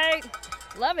 that's right.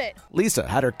 Love it. Lisa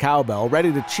had her cowbell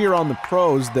ready to cheer on the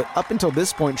pros that up until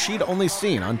this point she'd only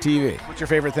seen on TV. What's your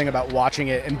favorite thing about watching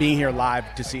it and being here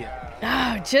live to see it?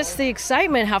 Oh, just the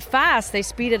excitement, how fast they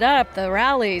speed it up, the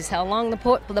rallies, how long the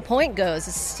point goes.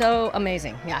 It's so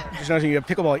amazing, yeah. Just noticing you have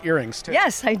pickleball earrings, too.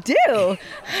 Yes, I do.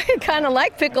 I kind of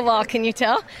like pickleball, can you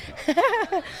tell?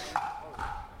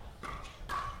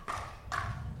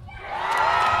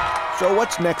 So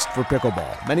what's next for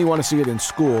pickleball? Many want to see it in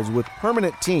schools with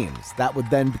permanent teams. That would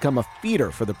then become a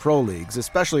feeder for the pro leagues,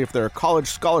 especially if there are college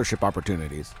scholarship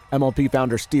opportunities. MLP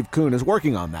founder Steve Kuhn is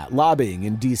working on that, lobbying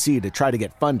in D.C. to try to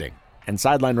get funding. And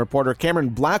sideline reporter Cameron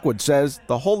Blackwood says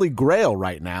the holy grail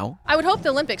right now. I would hope the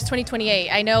Olympics 2028.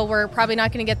 I know we're probably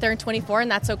not going to get there in 24,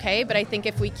 and that's okay, but I think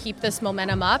if we keep this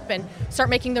momentum up and start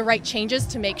making the right changes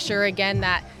to make sure, again,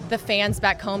 that the fans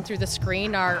back home through the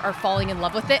screen are falling in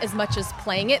love with it as much as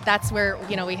playing it, that's where,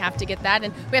 we have to get that,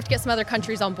 and we have to get some other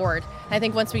countries on board. And I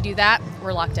think once we do that,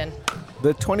 we're locked in.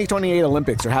 The 2028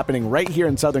 Olympics are happening right here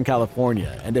in Southern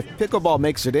California, and if pickleball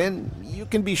makes it in, you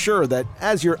can be sure that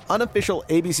as your unofficial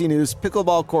ABC News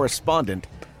pickleball correspondent,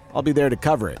 I'll be there to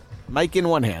cover it. Mic in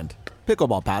one hand,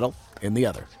 pickleball paddle in the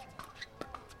other.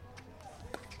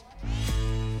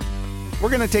 We're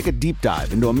going to take a deep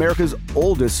dive into America's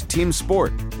oldest team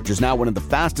sport, which is now one of the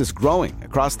fastest growing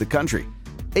across the country.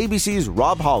 ABC's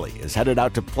Rob Hawley is headed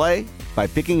out to play by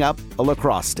picking up a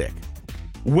lacrosse stick.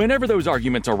 Whenever those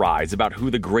arguments arise about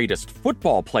who the greatest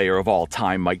football player of all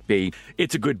time might be,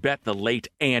 it's a good bet the late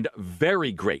and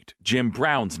very great Jim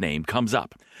Brown's name comes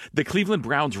up. The Cleveland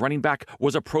Browns running back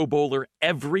was a Pro Bowler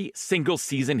every single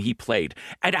season he played,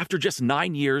 and after just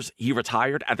 9 years, he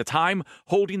retired, at the time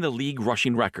holding the league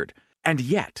rushing record. And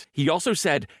yet, he also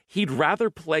said he'd rather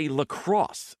play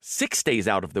lacrosse 6 days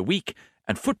out of the week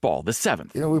and football the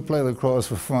 7th. We play lacrosse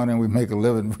for fun and we make a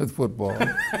living with football.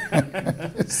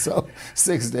 So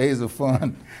 6 days of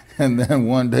fun and then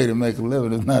 1 day to make a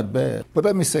living is not bad. But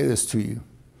let me say this to you.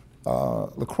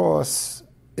 Lacrosse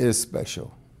is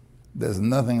special. There's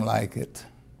nothing like it.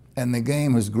 And the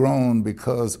game has grown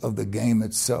because of the game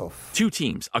itself. Two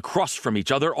teams across from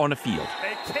each other on a field.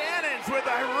 Cannons with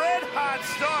a red-hot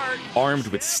start. Armed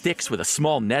with sticks with a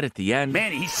small net at the end.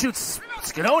 Man, he shoots.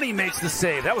 Scanoni makes the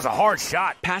save. That was a hard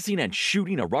shot. Passing and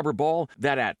shooting a rubber ball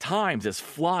that at times is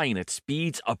flying at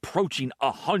speeds approaching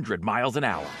 100 miles an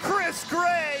hour. Chris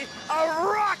Gray, a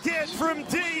rocket from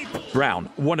deep. Brown,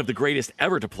 one of the greatest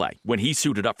ever to play, when he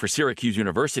suited up for Syracuse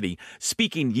University,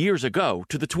 speaking years ago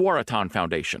to the Tewaaraton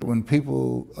Foundation. When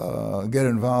people get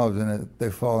involved in it,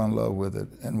 they fall in love with it,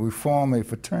 and we form a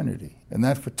fraternity. And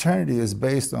that fraternity is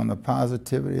based on the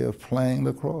positivity of playing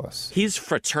lacrosse. His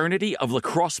fraternity of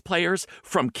lacrosse players,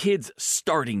 from kids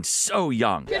starting so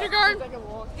young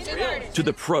to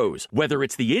the pros, whether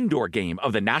it's the indoor game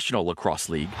of the National Lacrosse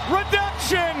League.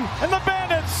 Redemption, and the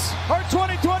Bandits are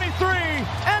 2023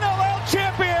 NLL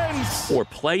champions. Or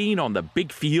playing on the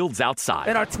big fields outside.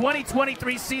 In our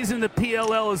 2023 season, the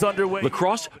PLL is underway.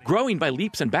 Lacrosse growing by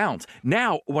leaps and bounds,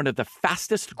 now one of the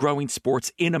fastest growing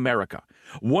sports in America.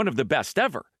 One of the best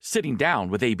ever, sitting down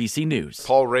with ABC News.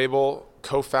 Paul Rabel,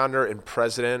 co-founder and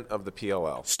president of the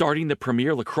PLL. Starting the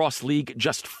Premier Lacrosse League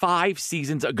just 5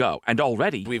 seasons ago, and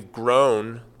already we've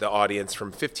grown the audience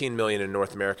from 15 million in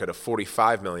North America to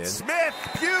 45 million. Smith,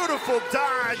 beautiful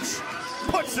dodge,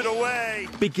 puts it away.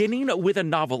 Beginning with a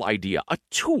novel idea, a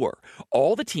tour.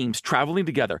 All the teams traveling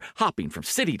together, hopping from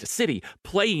city to city,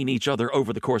 playing each other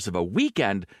over the course of a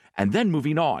weekend, and then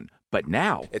moving on. But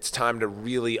now it's time to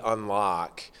really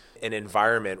unlock an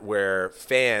environment where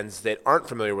fans that aren't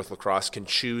familiar with lacrosse can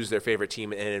choose their favorite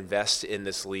team and invest in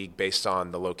this league based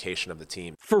on the location of the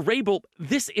team. For Rabel,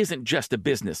 this isn't just a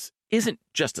business, isn't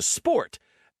just a sport.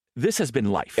 This has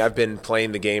been life. I've been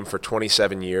playing the game for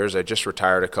 27 years. I just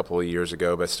retired a couple of years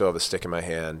ago, but I still have a stick in my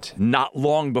hand. Not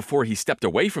long before he stepped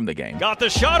away from the game. Got the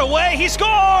shot away, he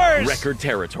scores! Record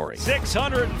territory.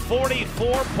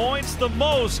 644 points, the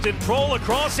most in pro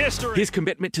lacrosse history. His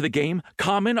commitment to the game,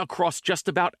 common across just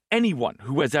about anyone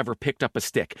who has ever picked up a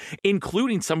stick,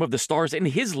 including some of the stars in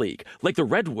his league, like the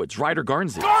Redwoods' Ryder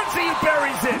Garnsey. Garnsey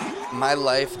buries it! My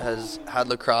life has had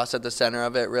lacrosse at the center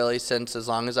of it, really, since as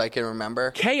long as I can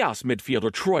remember. Chaos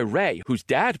midfielder Troy Ray, whose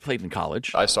dad played in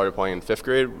college. I started playing in 5th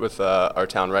grade with our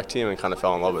town rec team and kind of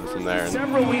fell in love with it from there.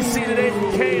 Several we see today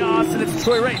from Chaos, and it's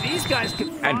Troy Ray. These guys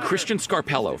can fire. And Christian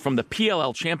Scarpello from the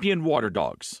PLL champion Water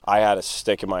Dogs. I had a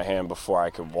stick in my hand before I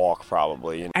could walk,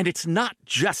 probably. And it's not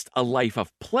just a life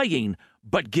of playing,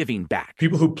 but giving back.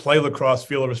 People who play lacrosse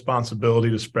feel a responsibility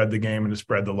to spread the game and to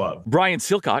spread the love. Brian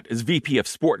Silcott is VP of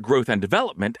Sport Growth and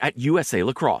Development at USA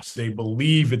Lacrosse. They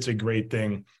believe it's a great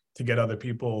thing to get other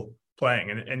people playing.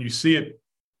 And you see it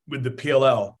with the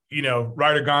PLL.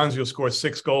 Ryder Garnsey will score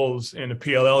 6 goals in a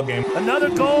PLL game. Another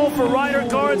goal for Ryder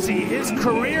Garnsey. His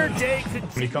career day.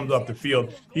 When he comes off the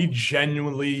field, he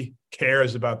genuinely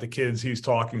cares about the kids he's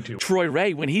talking to. Troy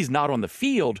Ray, when he's not on the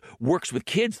field, works with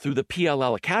kids through the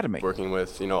PLL Academy. Working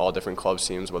with, all different club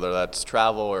teams, whether that's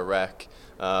travel or rec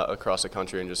across the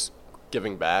country, and just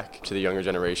giving back to the younger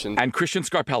generation. And Christian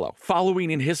Scarpello,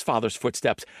 following in his father's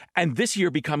footsteps, and this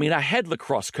year becoming a head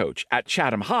lacrosse coach at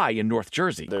Chatham High in North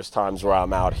Jersey. There's times where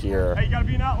I'm out here you gotta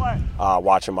be an outlet.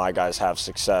 Watching my guys have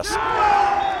success.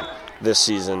 this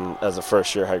season as a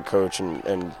first-year head coach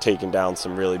and taking down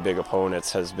some really big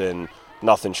opponents has been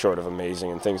nothing short of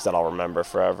amazing and things that I'll remember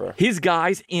forever. His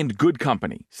guys in good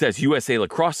company, says USA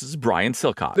Lacrosse's Brian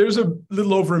Silcott. There's a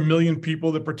little over 1 million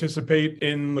people that participate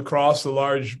in lacrosse. The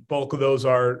large bulk of those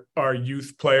are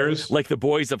youth players. Like the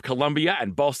boys of Columbia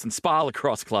and Boston Spa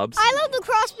lacrosse clubs. I love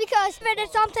lacrosse because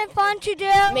it's something fun to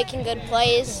do. Making good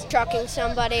plays, trucking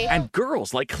somebody. And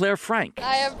girls like Claire Frank.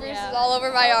 I have bruises all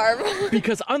over my arm.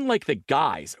 Because unlike the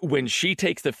guys, when she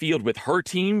takes the field with her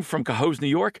team from Cohoes, New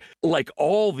York, like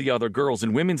all the other girls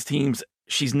and women's teams,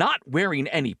 she's not wearing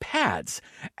any pads,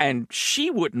 and she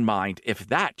wouldn't mind if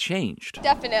that changed.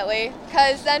 Definitely,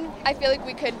 because then I feel like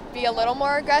we could be a little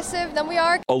more aggressive than we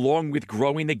are. Along with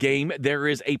growing the game, there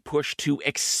is a push to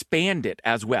expand it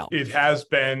as well. It has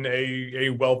been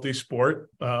a wealthy sport,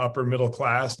 upper middle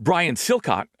class. Brian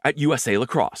Silcott at USA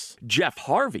Lacrosse. Jeff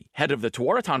Harvey, head of the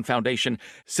Tewaaraton Foundation,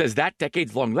 says that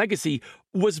decades-long legacy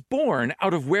was born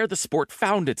out of where the sport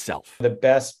found itself. The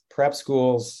best prep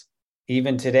schools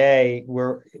even today,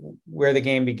 where the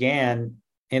game began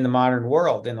in the modern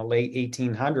world in the late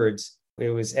 1800s,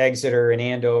 it was Exeter and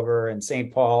Andover and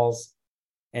St. Paul's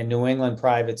and New England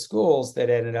private schools that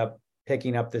ended up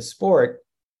picking up this sport,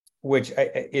 which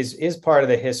is part of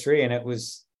the history, and it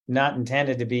was not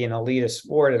intended to be an elitist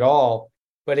sport at all.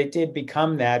 But it did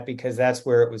become that because that's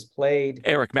where it was played.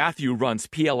 Eric Matthew runs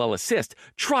PLL Assist,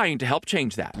 trying to help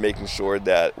change that. Making sure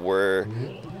that we're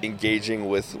engaging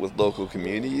with local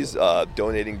communities,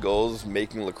 donating goals,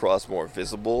 making lacrosse more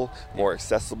visible, more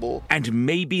accessible. And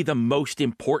maybe the most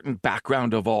important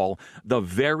background of all, the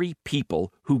very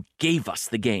people who gave us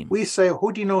the game. We say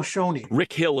Haudenosaunee.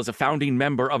 Rick Hill is a founding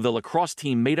member of the lacrosse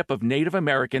team made up of Native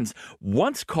Americans,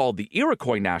 once called the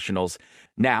Iroquois Nationals,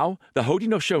 now the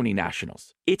Haudenosaunee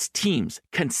Nationals. Its teams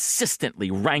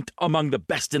consistently ranked among the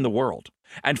best in the world.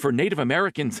 And for Native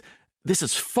Americans, this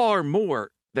is far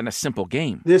more than a simple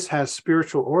game. This has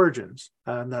spiritual origins,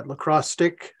 and that lacrosse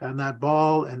stick and that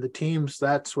ball and the teams,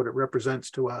 that's what it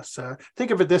represents to us.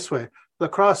 Think of it this way.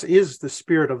 Lacrosse is the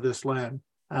spirit of this land.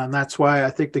 And that's why I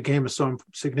think the game is so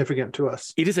significant to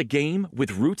us. It is a game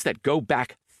with roots that go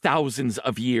back thousands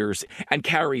of years and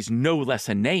carries no less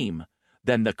a name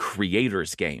than the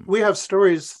creator's game. We have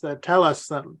stories that tell us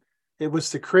that it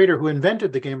was the creator who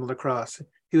invented the game of lacrosse.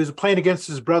 He was playing against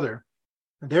his brother,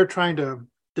 and they're trying to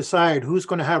decide who's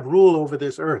going to have rule over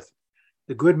this earth,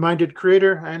 the good-minded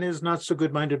creator and his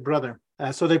not-so-good-minded brother.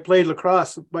 So they played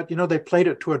lacrosse, but, they played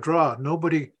it to a draw.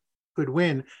 Nobody could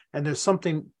win, and there's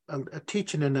something, a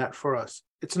teaching in that for us.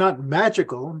 It's not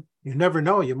magical. You never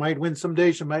know. You might win some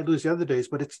days, you might lose the other days,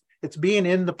 but it's being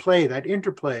in the play, that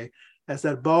interplay, as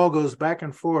that ball goes back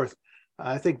and forth.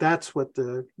 I think that's what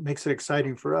makes it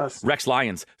exciting for us. Rex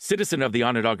Lyons, citizen of the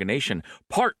Onondaga Nation,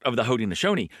 part of the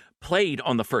Haudenosaunee, played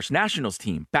on the First Nationals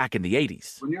team back in the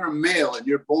 80s. When you're a male and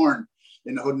you're born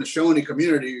in the Haudenosaunee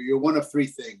community, you're one of three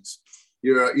things.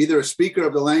 You're either a speaker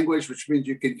of the language, which means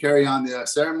you can carry on the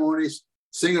ceremonies,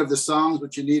 singer of the songs,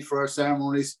 which you need for our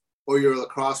ceremonies, or you're a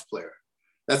lacrosse player.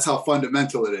 That's how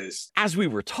fundamental it is. As we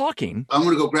were talking, I'm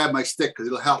going to go grab my stick because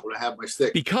it'll help when I have my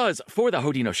stick. Because for the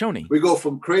Haudenosaunee, we go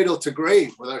from cradle to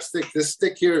grave with our stick. This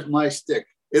stick here is my stick.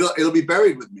 It'll be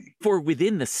buried with me. For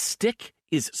within the stick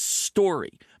is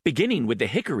story, beginning with the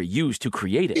hickory used to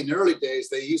create it. In the early days,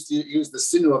 they used to use the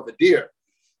sinew of the deer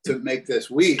to make this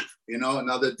weave.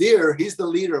 Now the deer, he's the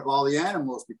leader of all the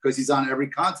animals because he's on every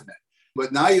continent.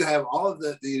 But now you have all of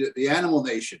the animal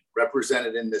nation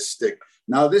represented in this stick.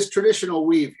 Now this traditional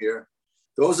weave here,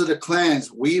 those are the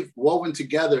clans woven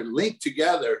together, linked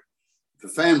together, the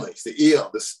families, the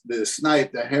eel, the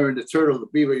snipe, the heron, the turtle, the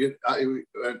beaver,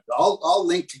 all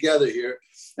linked together here.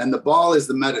 And the ball is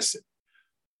the medicine.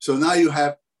 So now you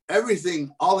have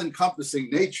everything, all-encompassing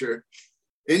nature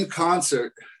in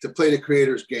concert to play the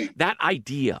creator's game. That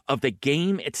idea of the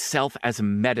game itself as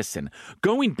medicine,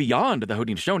 going beyond the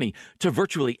Haudenosaunee to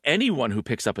virtually anyone who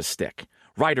picks up a stick.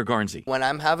 Ryder Garnsey. When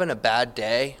I'm having a bad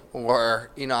day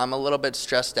or, I'm a little bit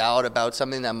stressed out about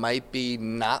something that might be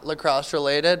not lacrosse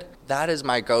related, that is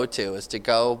my go-to, is to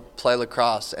go play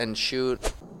lacrosse and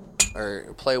shoot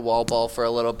or play wall ball for a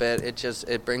little bit.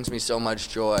 It brings me so much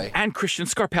joy. And Christian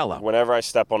Scarpella. Whenever I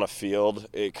step on a field,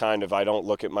 I don't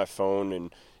look at my phone,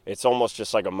 and it's almost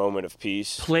just like a moment of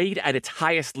peace. Played at its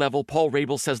highest level, Paul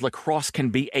Rabel says lacrosse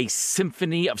can be a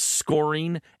symphony of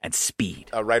scoring and speed.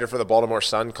 A writer for the Baltimore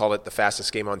Sun called it the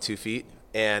fastest game on 2 feet,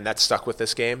 and that stuck with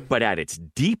this game. But at its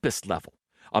deepest level,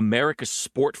 America's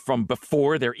sport from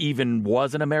before there even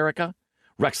was an America,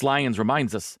 Rex Lyons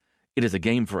reminds us, it is a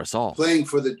game for us all. Playing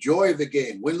for the joy of the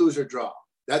game, win, lose, or draw.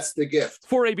 That's the gift.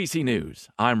 For ABC News,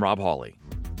 I'm Rob Hawley.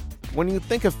 When you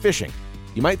think of fishing,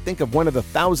 you might think of one of the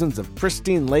thousands of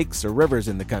pristine lakes or rivers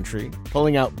in the country,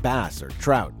 pulling out bass or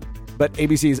trout. But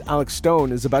ABC's Alex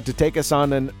Stone is about to take us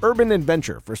on an urban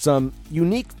adventure for some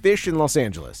unique fish in Los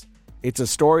Angeles. It's a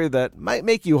story that might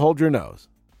make you hold your nose.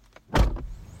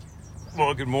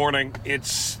 Well, good morning.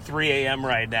 It's 3 a.m.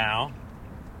 right now.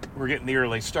 We're getting the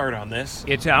early start on this.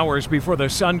 It's hours before the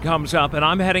sun comes up, and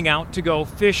I'm heading out to go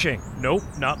fishing. Nope,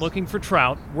 not looking for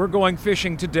trout. We're going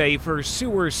fishing today for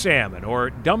sewer salmon or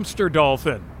dumpster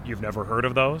dolphin. You've never heard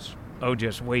of those? Oh,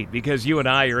 just wait, because you and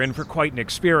I are in for quite an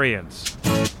experience.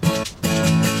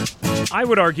 I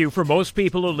would argue for most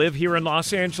people who live here in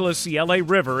Los Angeles, the LA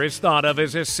River is thought of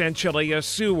as essentially a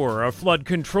sewer, a flood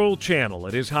control channel.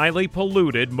 It is highly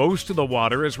polluted. Most of the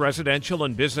water is residential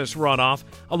and business runoff,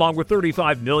 along with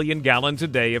 35 million gallons a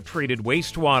day of treated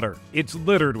wastewater. It's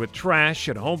littered with trash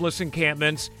and homeless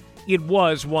encampments. It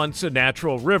was once a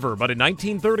natural river, but in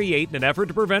 1938, in an effort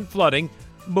to prevent flooding,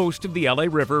 most of the LA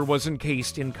River was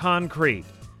encased in concrete.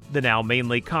 The now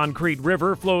mainly concrete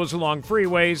river flows along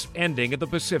freeways, ending at the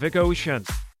Pacific Ocean.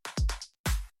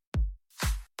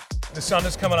 The sun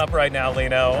is coming up right now,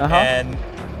 Lino, and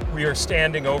we are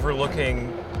standing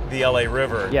overlooking the LA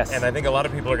River. Yes. And I think a lot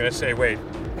of people are going to say, wait,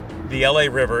 the LA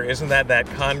River, isn't that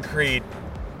concrete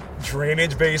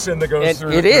drainage basin that goes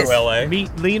through LA?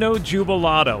 Meet Lino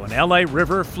Jubilato, an LA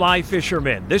River fly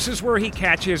fisherman. This is where he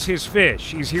catches his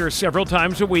fish. He's here several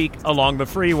times a week along the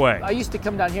freeway. I used to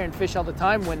come down here and fish all the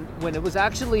time when it was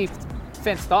actually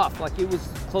fenced off, like it was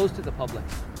closed to the public.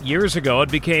 Years ago, it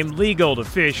became legal to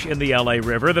fish in the LA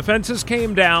River. The fences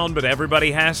came down, but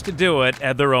everybody has to do it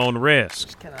at their own risk.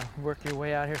 Just kind of work your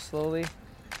way out here slowly.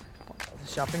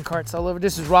 Shopping carts all over.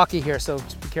 This is rocky here, so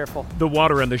just be careful. The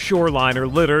water and the shoreline are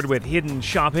littered with hidden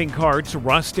shopping carts,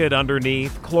 rusted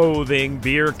underneath, clothing,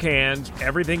 beer cans,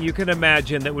 everything you can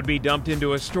imagine that would be dumped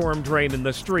into a storm drain in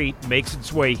the street makes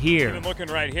its way here. Even looking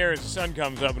right here as the sun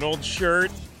comes up, an old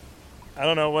shirt. I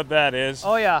don't know what that is.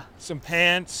 Oh, yeah. Some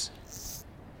pants.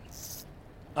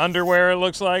 Underwear, it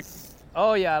looks like.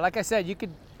 Oh, yeah. Like I said, you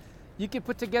could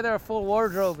put together a full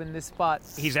wardrobe in this spot.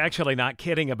 He's actually not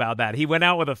kidding about that. He went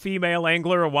out with a female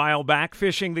angler a while back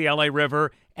fishing the LA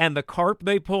River, and the carp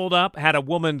they pulled up had a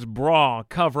woman's bra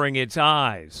covering its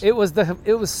eyes. It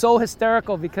was so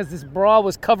hysterical because this bra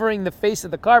was covering the face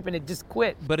of the carp and it just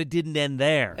quit. But it didn't end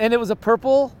there. And it was a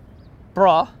purple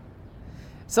bra.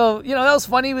 So, that was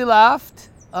funny. We laughed.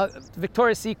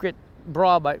 Victoria's Secret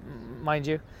bra, mind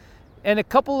you. And a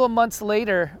couple of months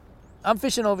later, I'm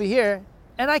fishing over here,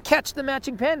 and I catch the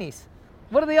matching panties.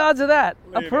 What are the odds of that?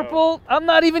 A purple? I'm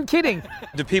not even kidding.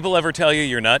 Do people ever tell you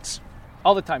you're nuts?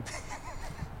 All the time.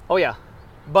 Oh, yeah.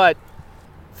 But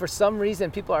for some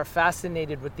reason, people are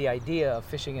fascinated with the idea of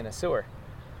fishing in a sewer.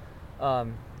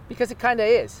 Because it kind of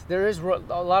is. There is a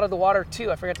lot of the water,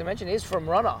 too, I forgot to mention, is from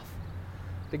runoff.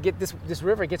 This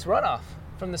river gets runoff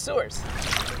from the sewers.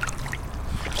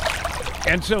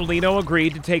 And so Lino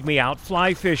agreed to take me out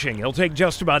fly fishing. He'll take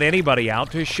just about anybody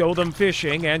out to show them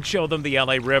fishing and show them the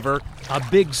LA River. A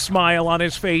big smile on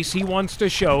his face. He wants to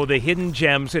show the hidden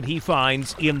gems that he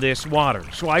finds in this water.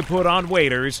 So I put on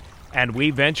waders and we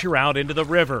venture out into the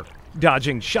river,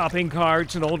 dodging shopping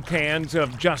carts and old cans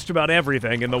of just about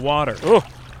everything in the water. Oh,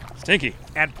 stinky.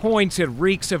 At points, it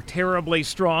reeks of terribly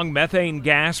strong methane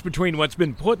gas between what's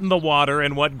been put in the water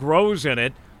and what grows in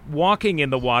it. Walking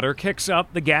in the water kicks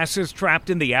up the gases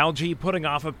trapped in the algae, putting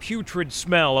off a putrid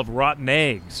smell of rotten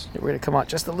eggs. We're going to come out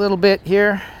just a little bit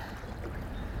here.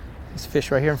 There's fish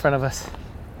right here in front of us.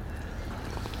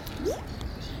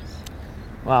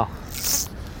 Wow.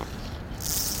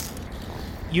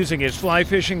 Using his fly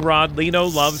fishing rod, Lino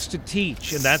loves to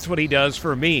teach, and that's what he does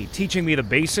for me, teaching me the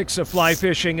basics of fly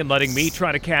fishing and letting me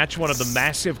try to catch one of the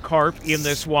massive carp in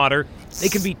this water. They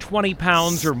can be 20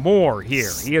 pounds or more here.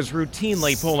 He is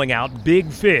routinely pulling out big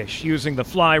fish using the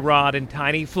fly rod and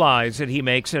tiny flies that he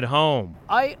makes at home.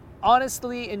 I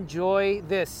honestly enjoy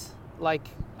this.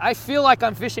 I feel like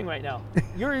I'm fishing right now.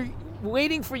 You're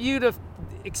waiting for you to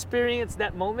experience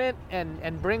that moment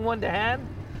and bring one to hand.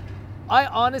 I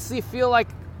honestly feel like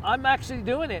I'm actually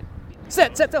doing it.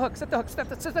 Set the hook, set the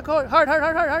hook,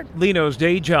 hard. Lino's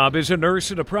day job is a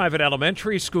nurse at a private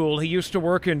elementary school. He used to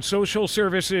work in social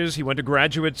services. He went to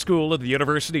graduate school at the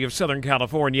University of Southern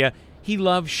California. He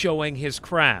loves showing his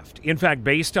craft. In fact,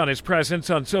 based on his presence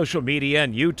on social media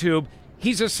and YouTube,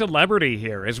 he's a celebrity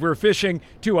here. As we're fishing,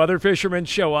 2 other fishermen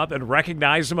show up and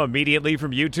recognize him immediately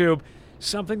from YouTube,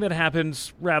 something that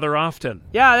happens rather often.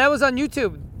 Yeah, that was on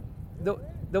YouTube.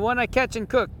 The one I catch and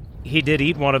cook. He did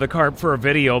eat one of the carp for a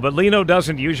video, but Lino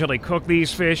doesn't usually cook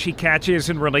these fish. He catches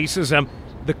and releases them.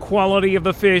 The quality of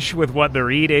the fish with what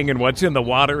they're eating and what's in the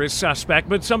water is suspect,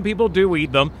 but some people do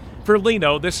eat them. For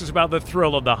Lino, this is about the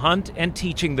thrill of the hunt and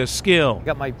teaching the skill. I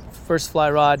got my first fly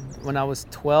rod when I was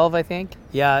 12, I think.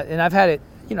 Yeah, and I've had it,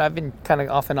 I've been kind of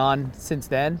off and on since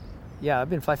then. Yeah, I've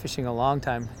been fly fishing a long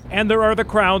time. And there are the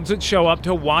crowds that show up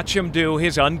to watch him do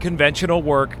his unconventional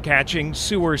work catching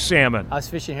sewer salmon. I was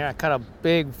fishing here, I caught a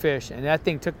big fish, and that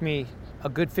thing took me a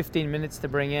good 15 minutes to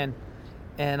bring in.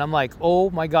 And I'm like, oh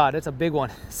my God, it's a big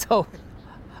one. So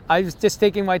I was just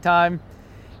taking my time.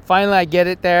 Finally, I get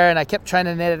it there, and I kept trying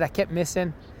to net it. I kept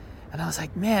missing. And I was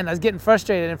like, man, I was getting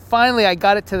frustrated. And finally, I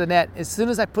got it to the net. As soon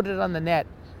as I put it on the net,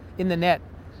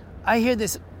 I hear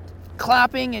this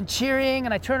clapping and cheering,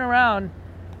 and I turn around,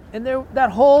 and that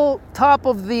whole top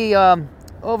of the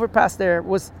overpass there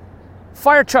was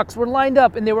fire trucks were lined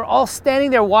up, and they were all standing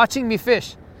there watching me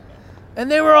fish. And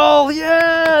they were all,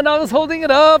 yeah, and I was holding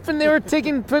it up, and they were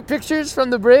taking pictures from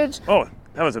the bridge. Oh,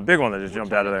 that was a big one that just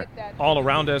jumped out of there. All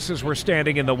around us as we're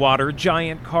standing in the water,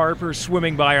 giant carp are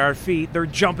swimming by our feet. They're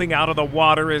jumping out of the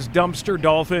water as dumpster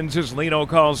dolphins, as Lino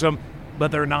calls them,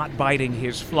 but they're not biting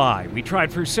his fly. We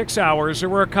tried for 6 hours. There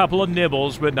were a couple of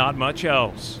nibbles, but not much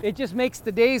else. It just makes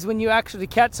the days when you actually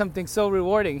catch something so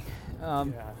rewarding.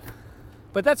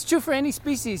 But that's true for any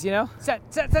species, Set.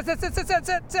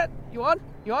 You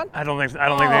on? I don't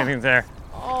think anything's there.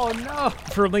 Oh, no.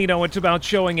 For Lino, it's about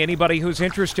showing anybody who's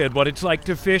interested what it's like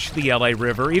to fish the LA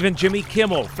River. Even Jimmy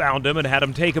Kimmel found him and had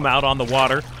him take him out on the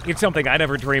water. It's something I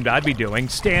never dreamed I'd be doing,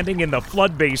 standing in the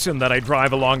flood basin that I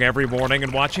drive along every morning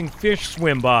and watching fish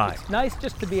swim by. It's nice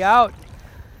just to be out,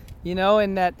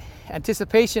 in that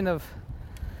anticipation of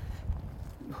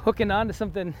hooking onto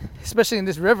something, especially in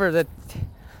this river, that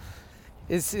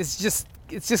it's just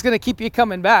going to keep you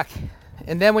coming back.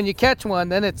 And then when you catch one,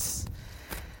 then it's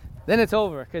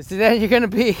over, because then you're going to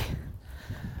be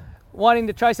wanting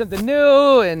to try something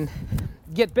new and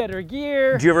get better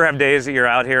gear. Do you ever have days that you're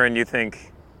out here and you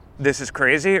think, this is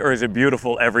crazy, or is it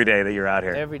beautiful every day that you're out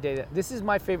here? Every day. This is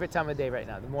my favorite time of day right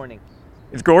now, the morning.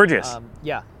 It's gorgeous.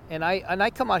 Yeah, and I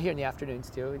come out here in the afternoons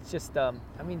too. It's just,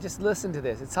 just listen to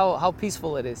this. It's how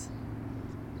peaceful it is.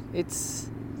 It's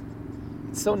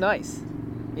so nice,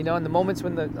 in the moments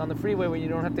when on the freeway when you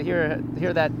don't have to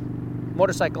hear that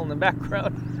motorcycle in the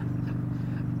background.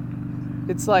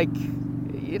 It's like,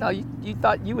 you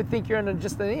thought you would think you're in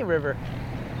just any river.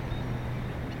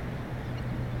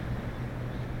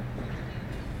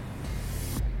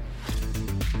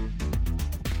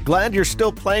 Glad you're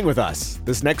still playing with us.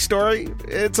 This next story,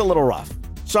 it's a little rough.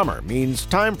 Summer means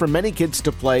time for many kids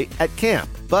to play at camp,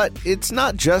 but it's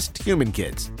not just human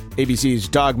kids. ABC's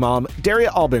dog mom, Daria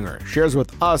Albinger, shares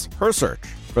with us her search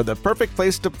for the perfect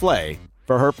place to play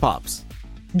for her pups.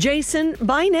 Jason,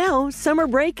 by now, summer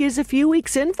break is a few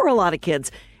weeks in for a lot of kids,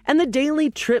 and the daily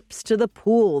trips to the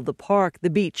pool, the park, the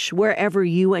beach, wherever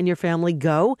you and your family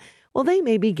go, well, they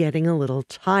may be getting a little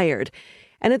tired.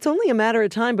 And it's only a matter of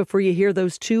time before you hear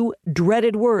those two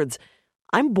dreaded words,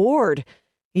 I'm bored.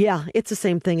 Yeah, it's the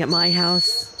same thing at my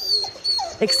house.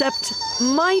 Except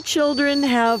my children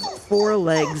have 4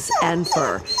 legs and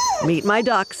fur. Meet my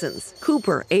dachshunds.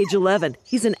 Cooper, age 11.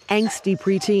 He's an angsty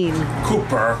preteen.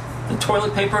 Cooper, the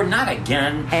toilet paper? Not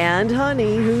again. And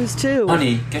Honey, who's 2.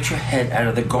 Honey, get your head out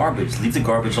of the garbage. Leave the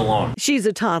garbage alone. She's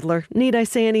a toddler. Need I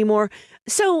say any more?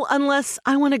 So unless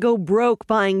I want to go broke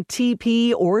buying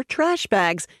TP or trash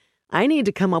bags, I need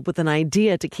to come up with an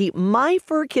idea to keep my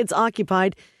fur kids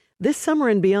occupied this summer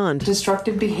and beyond.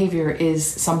 Destructive behavior is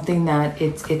something that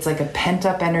it's like a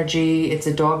pent-up energy. It's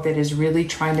a dog that is really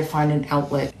trying to find an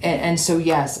outlet. And so,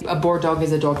 yes, a bored dog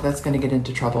is a dog that's going to get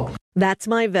into trouble. That's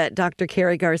my vet, Dr.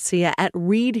 Carrie Garcia at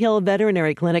Reed Hill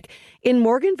Veterinary Clinic in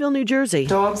Morganville, New Jersey.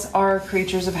 Dogs are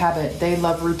creatures of habit. They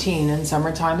love routine, and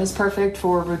summertime is perfect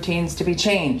for routines to be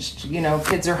changed.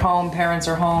 Kids are home, parents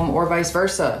are home, or vice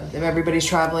versa. If everybody's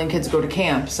traveling, kids go to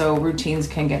camp, so routines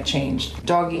can get changed.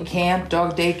 Doggy camp,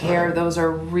 dog daycare, those are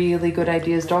really good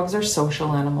ideas. Dogs are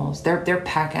social animals. They're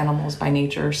pack animals by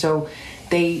nature, so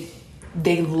they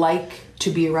like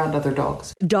to be around other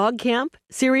dogs. Dog camp?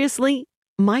 Seriously?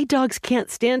 My dogs can't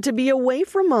stand to be away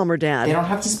from mom or dad. They don't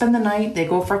have to spend the night. They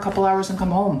go for a couple hours and come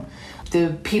home.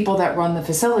 The people that run the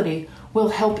facility will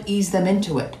help ease them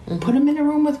into it. Put them in a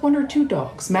room with 1 or 2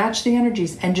 dogs, match the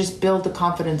energies, and just build the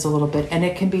confidence a little bit. And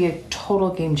it can be a total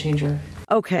game changer.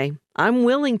 Okay, I'm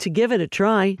willing to give it a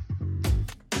try.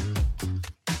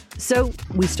 So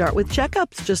we start with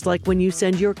checkups, just like when you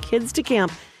send your kids to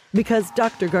camp. Because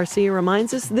Dr. Garcia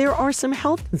reminds us there are some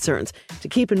health concerns to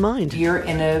keep in mind. You're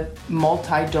in a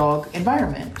multi-dog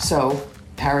environment, so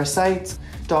parasites,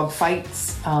 dog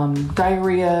fights,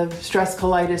 diarrhea, stress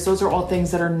colitis, those are all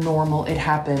things that are normal. It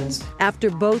happens. After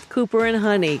both Cooper and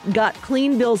Honey got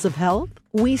clean bills of health,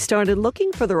 we started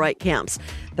looking for the right camps.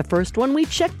 The first one we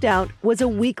checked out was a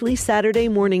weekly Saturday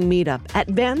morning meetup at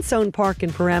Van Sohn Park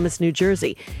in Paramus, New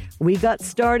Jersey. We got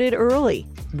started early,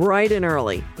 bright and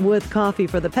early, with coffee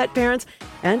for the pet parents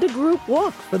and a group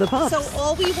walk for the pups. So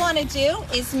all we want to do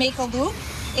is make a loop.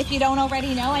 If you don't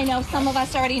already know, I know some of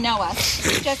us already know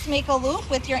us. Just make a loop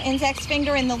with your index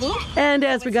finger in the loop. And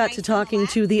as we got to talking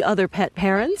to the other pet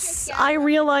parents, I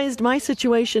realized my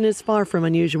situation is far from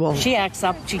unusual. She acts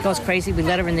up. She goes crazy. We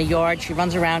let her in the yard. She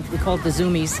runs around. We call it the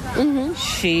zoomies. Mm-hmm.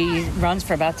 She runs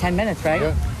for about 10 minutes, right?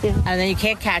 Yeah. And then you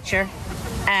can't catch her.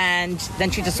 And then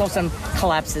she just all of a sudden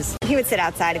collapses. He would sit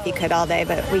outside if he could all day,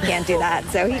 but we can't do that.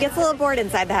 So he gets a little bored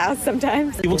inside the house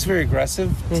sometimes. He looks very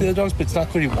aggressive to the dogs, but it's not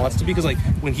what he wants to be, because like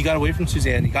when he got away from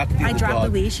Suzanne, he got to the dog. I dropped the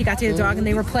leash, he got to the dog, and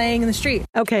they were playing in the street.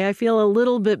 Okay, I feel a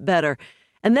little bit better.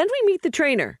 And then we meet the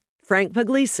trainer, Frank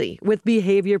Puglisi, with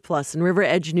Behavior Plus in River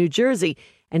Edge, New Jersey.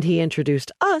 And he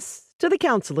introduced us to the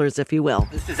counselors, if you will.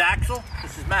 This is Axel,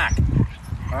 this is Mac.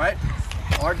 All right?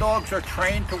 Our dogs are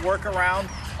trained to work around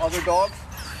other dogs.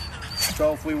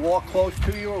 So if we walk close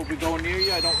to you or we go near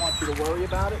you, I don't want you to worry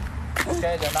about it.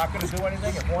 Okay, they're not going to do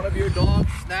anything. If one of your dogs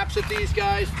snaps at these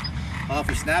guys, if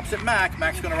he snaps at Mac,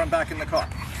 Mac's going to run back in the car.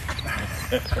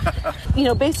 You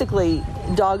know, basically,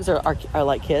 dogs are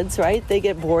like kids, right? They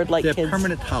get bored like They're kids. They're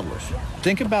permanent toddlers.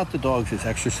 Think about the dogs as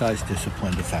exercise,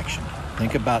 disciplined affection.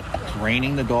 Think about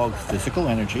draining the dog's physical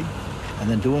energy and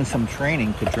then doing some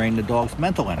training to drain the dog's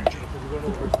mental energy.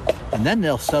 And then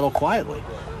they'll settle quietly.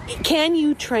 Can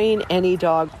you train any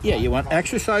dog? Yeah, you want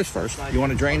exercise first. You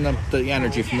want to drain the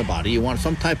energy from the body. You want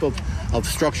some type of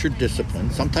structured discipline,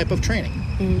 some type of training.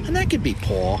 Mm-hmm. And that could be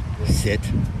paw, sit,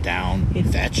 down,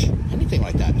 fetch, anything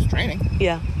like that is training.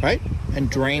 Yeah. Right? And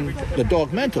drain the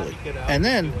dog mentally. And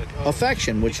then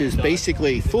affection, which is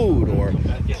basically food or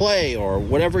play or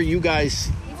whatever you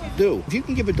guys do. If you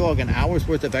can give a dog an hour's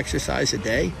worth of exercise a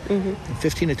day, and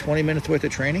 15 to 20 minutes worth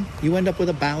of training, you end up with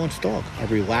a balanced dog, a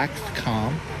relaxed,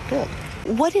 calm dog.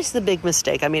 What is the big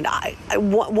mistake? I mean,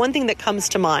 one thing that comes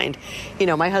to mind, you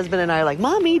know, my husband and I are like,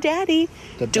 Mommy, Daddy.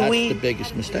 That's the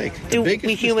biggest mistake. The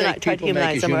biggest we mistake people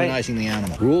make is humanizing the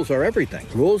animal. Rules are everything.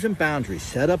 Rules and boundaries.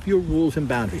 Set up your rules and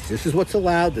boundaries. This is what's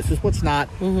allowed. This is what's not.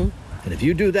 And if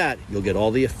you do that, you'll get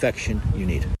all the affection you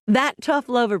need. That tough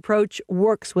love approach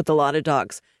works with a lot of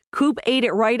dogs. Coop ate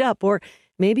it right up, or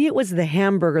maybe it was the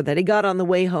hamburger that he got on the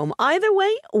way home. Either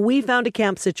way, we found a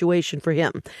camp situation for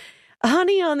him.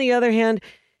 Honey, on the other hand,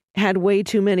 had way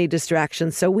too many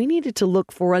distractions, so we needed to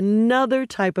look for another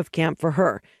type of camp for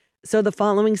her. So the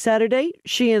following Saturday,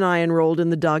 she and I enrolled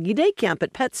in the Doggy Day Camp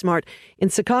at PetSmart in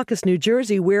Secaucus, New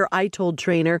Jersey, where I told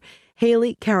trainer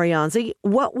Haley Carianzi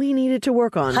what we needed to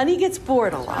work on. Honey gets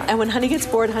bored a lot. And when Honey gets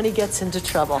bored, Honey gets into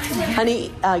trouble.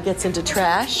 Honey gets into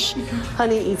trash.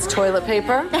 Honey eats toilet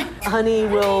paper. Honey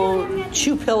will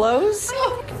chew pillows.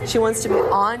 She wants to be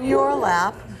on your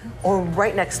lap or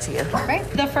right next to you. Right.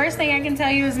 The first thing I can tell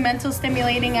you is mental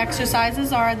stimulating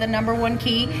exercises are the number one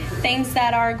key. Things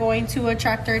that are going to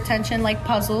attract her attention, like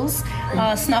puzzles.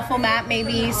 Snuffle mat,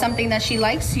 maybe something that she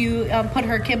likes. You put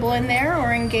her kibble in there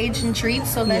or engage in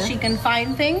treats so that she can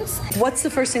find things. What's the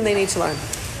first thing they need to learn?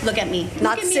 Look at me.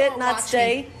 Not sit, not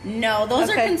stay? No,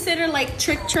 those are considered like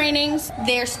trick trainings.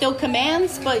 They're still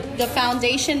commands, but the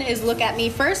foundation is look at me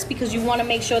first, because you want to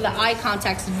make sure the eye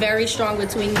contact is very strong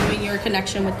between you and your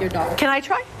connection with your dog. Can I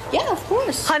try? Yeah, of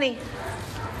course. Honey,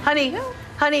 honey,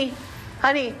 honey,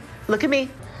 honey, look at me.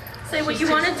 So what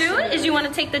you want to do is you want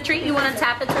to take the treat, you want to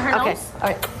tap it to her nose. All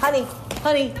right, honey,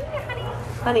 honey,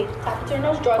 honey. Tap it to her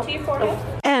nose, draw it to your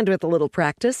forehead. And with a little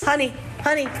practice. Honey,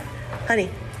 honey, honey,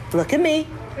 look at me.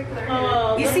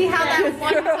 Oh, you see how that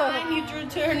one time you drew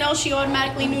to her nose, she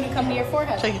automatically knew to come to your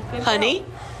forehead. Honey?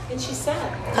 And she said,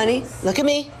 honey, look at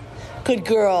me. Good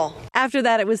girl. After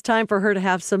that, it was time for her to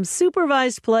have some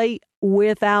supervised play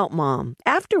without Mom.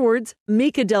 Afterwards,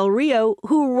 Mika Del Rio,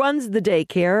 who runs the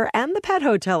daycare and the pet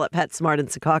hotel at PetSmart in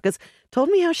Secaucus, told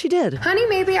me how she did. Honey,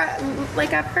 maybe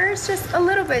like at first just a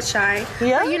little bit shy.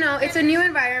 Yeah? But, you know, it's a new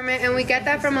environment, and we get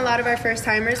that from a lot of our first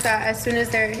timers, that as soon as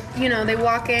they're, you know, they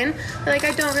walk in, they're like,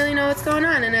 I don't really know what's going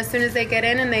on. And as soon as they get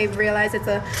in and they realize it's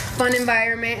a fun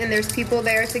environment and there's people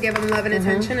there to give them love and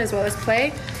attention as well as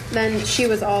play, then she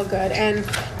was all good. And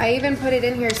I even put it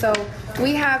in here, so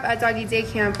we have at Doggy Day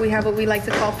Camp, we have what we like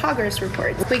to call progress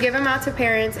reports. We give them out to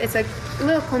parents. It's a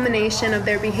little culmination of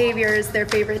their behaviors, their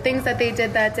favorite things that they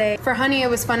did that day. For Honey, it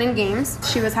was fun and games.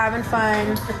 She was having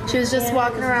fun. She was just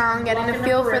walking around, getting a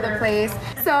feel for the place.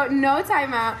 So no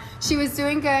timeout. She was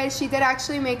doing good. She did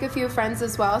actually make a few friends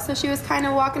as well. So she was kind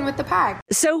of walking with the pack.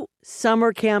 So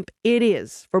summer camp it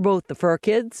is for both the fur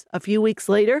kids. A few weeks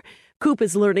later, Coop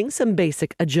is learning some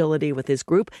basic agility with his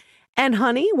group. And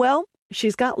Honey, well,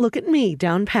 she's got look at me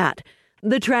down pat.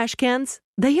 The trash cans,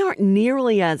 they aren't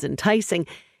nearly as enticing,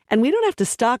 and we don't have to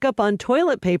stock up on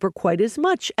toilet paper quite as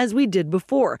much as we did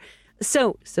before.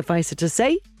 So, suffice it to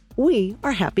say, we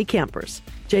are happy campers.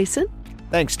 Jason?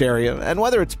 Thanks, Daria. And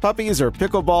whether it's puppies or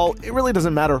pickleball, it really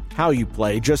doesn't matter how you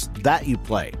play, just that you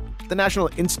play. The National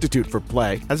Institute for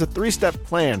Play has a 3-step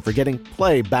plan for getting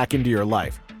play back into your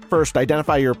life. First,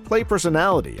 identify your play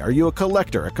personality. Are you a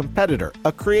collector, a competitor,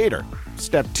 a creator?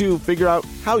 Step 2, figure out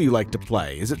how you like to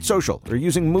play. Is it social or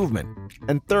using movement?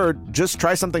 And third, just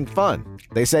try something fun.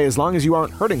 They say as long as you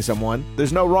aren't hurting someone,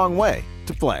 there's no wrong way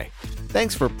to play.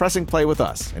 Thanks for pressing play with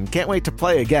us, and can't wait to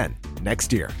play again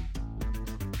next year.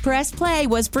 Press Play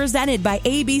was presented by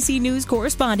ABC News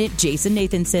correspondent Jason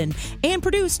Nathanson and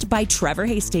produced by Trevor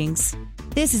Hastings.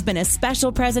 This has been a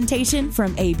special presentation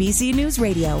from ABC News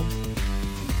Radio.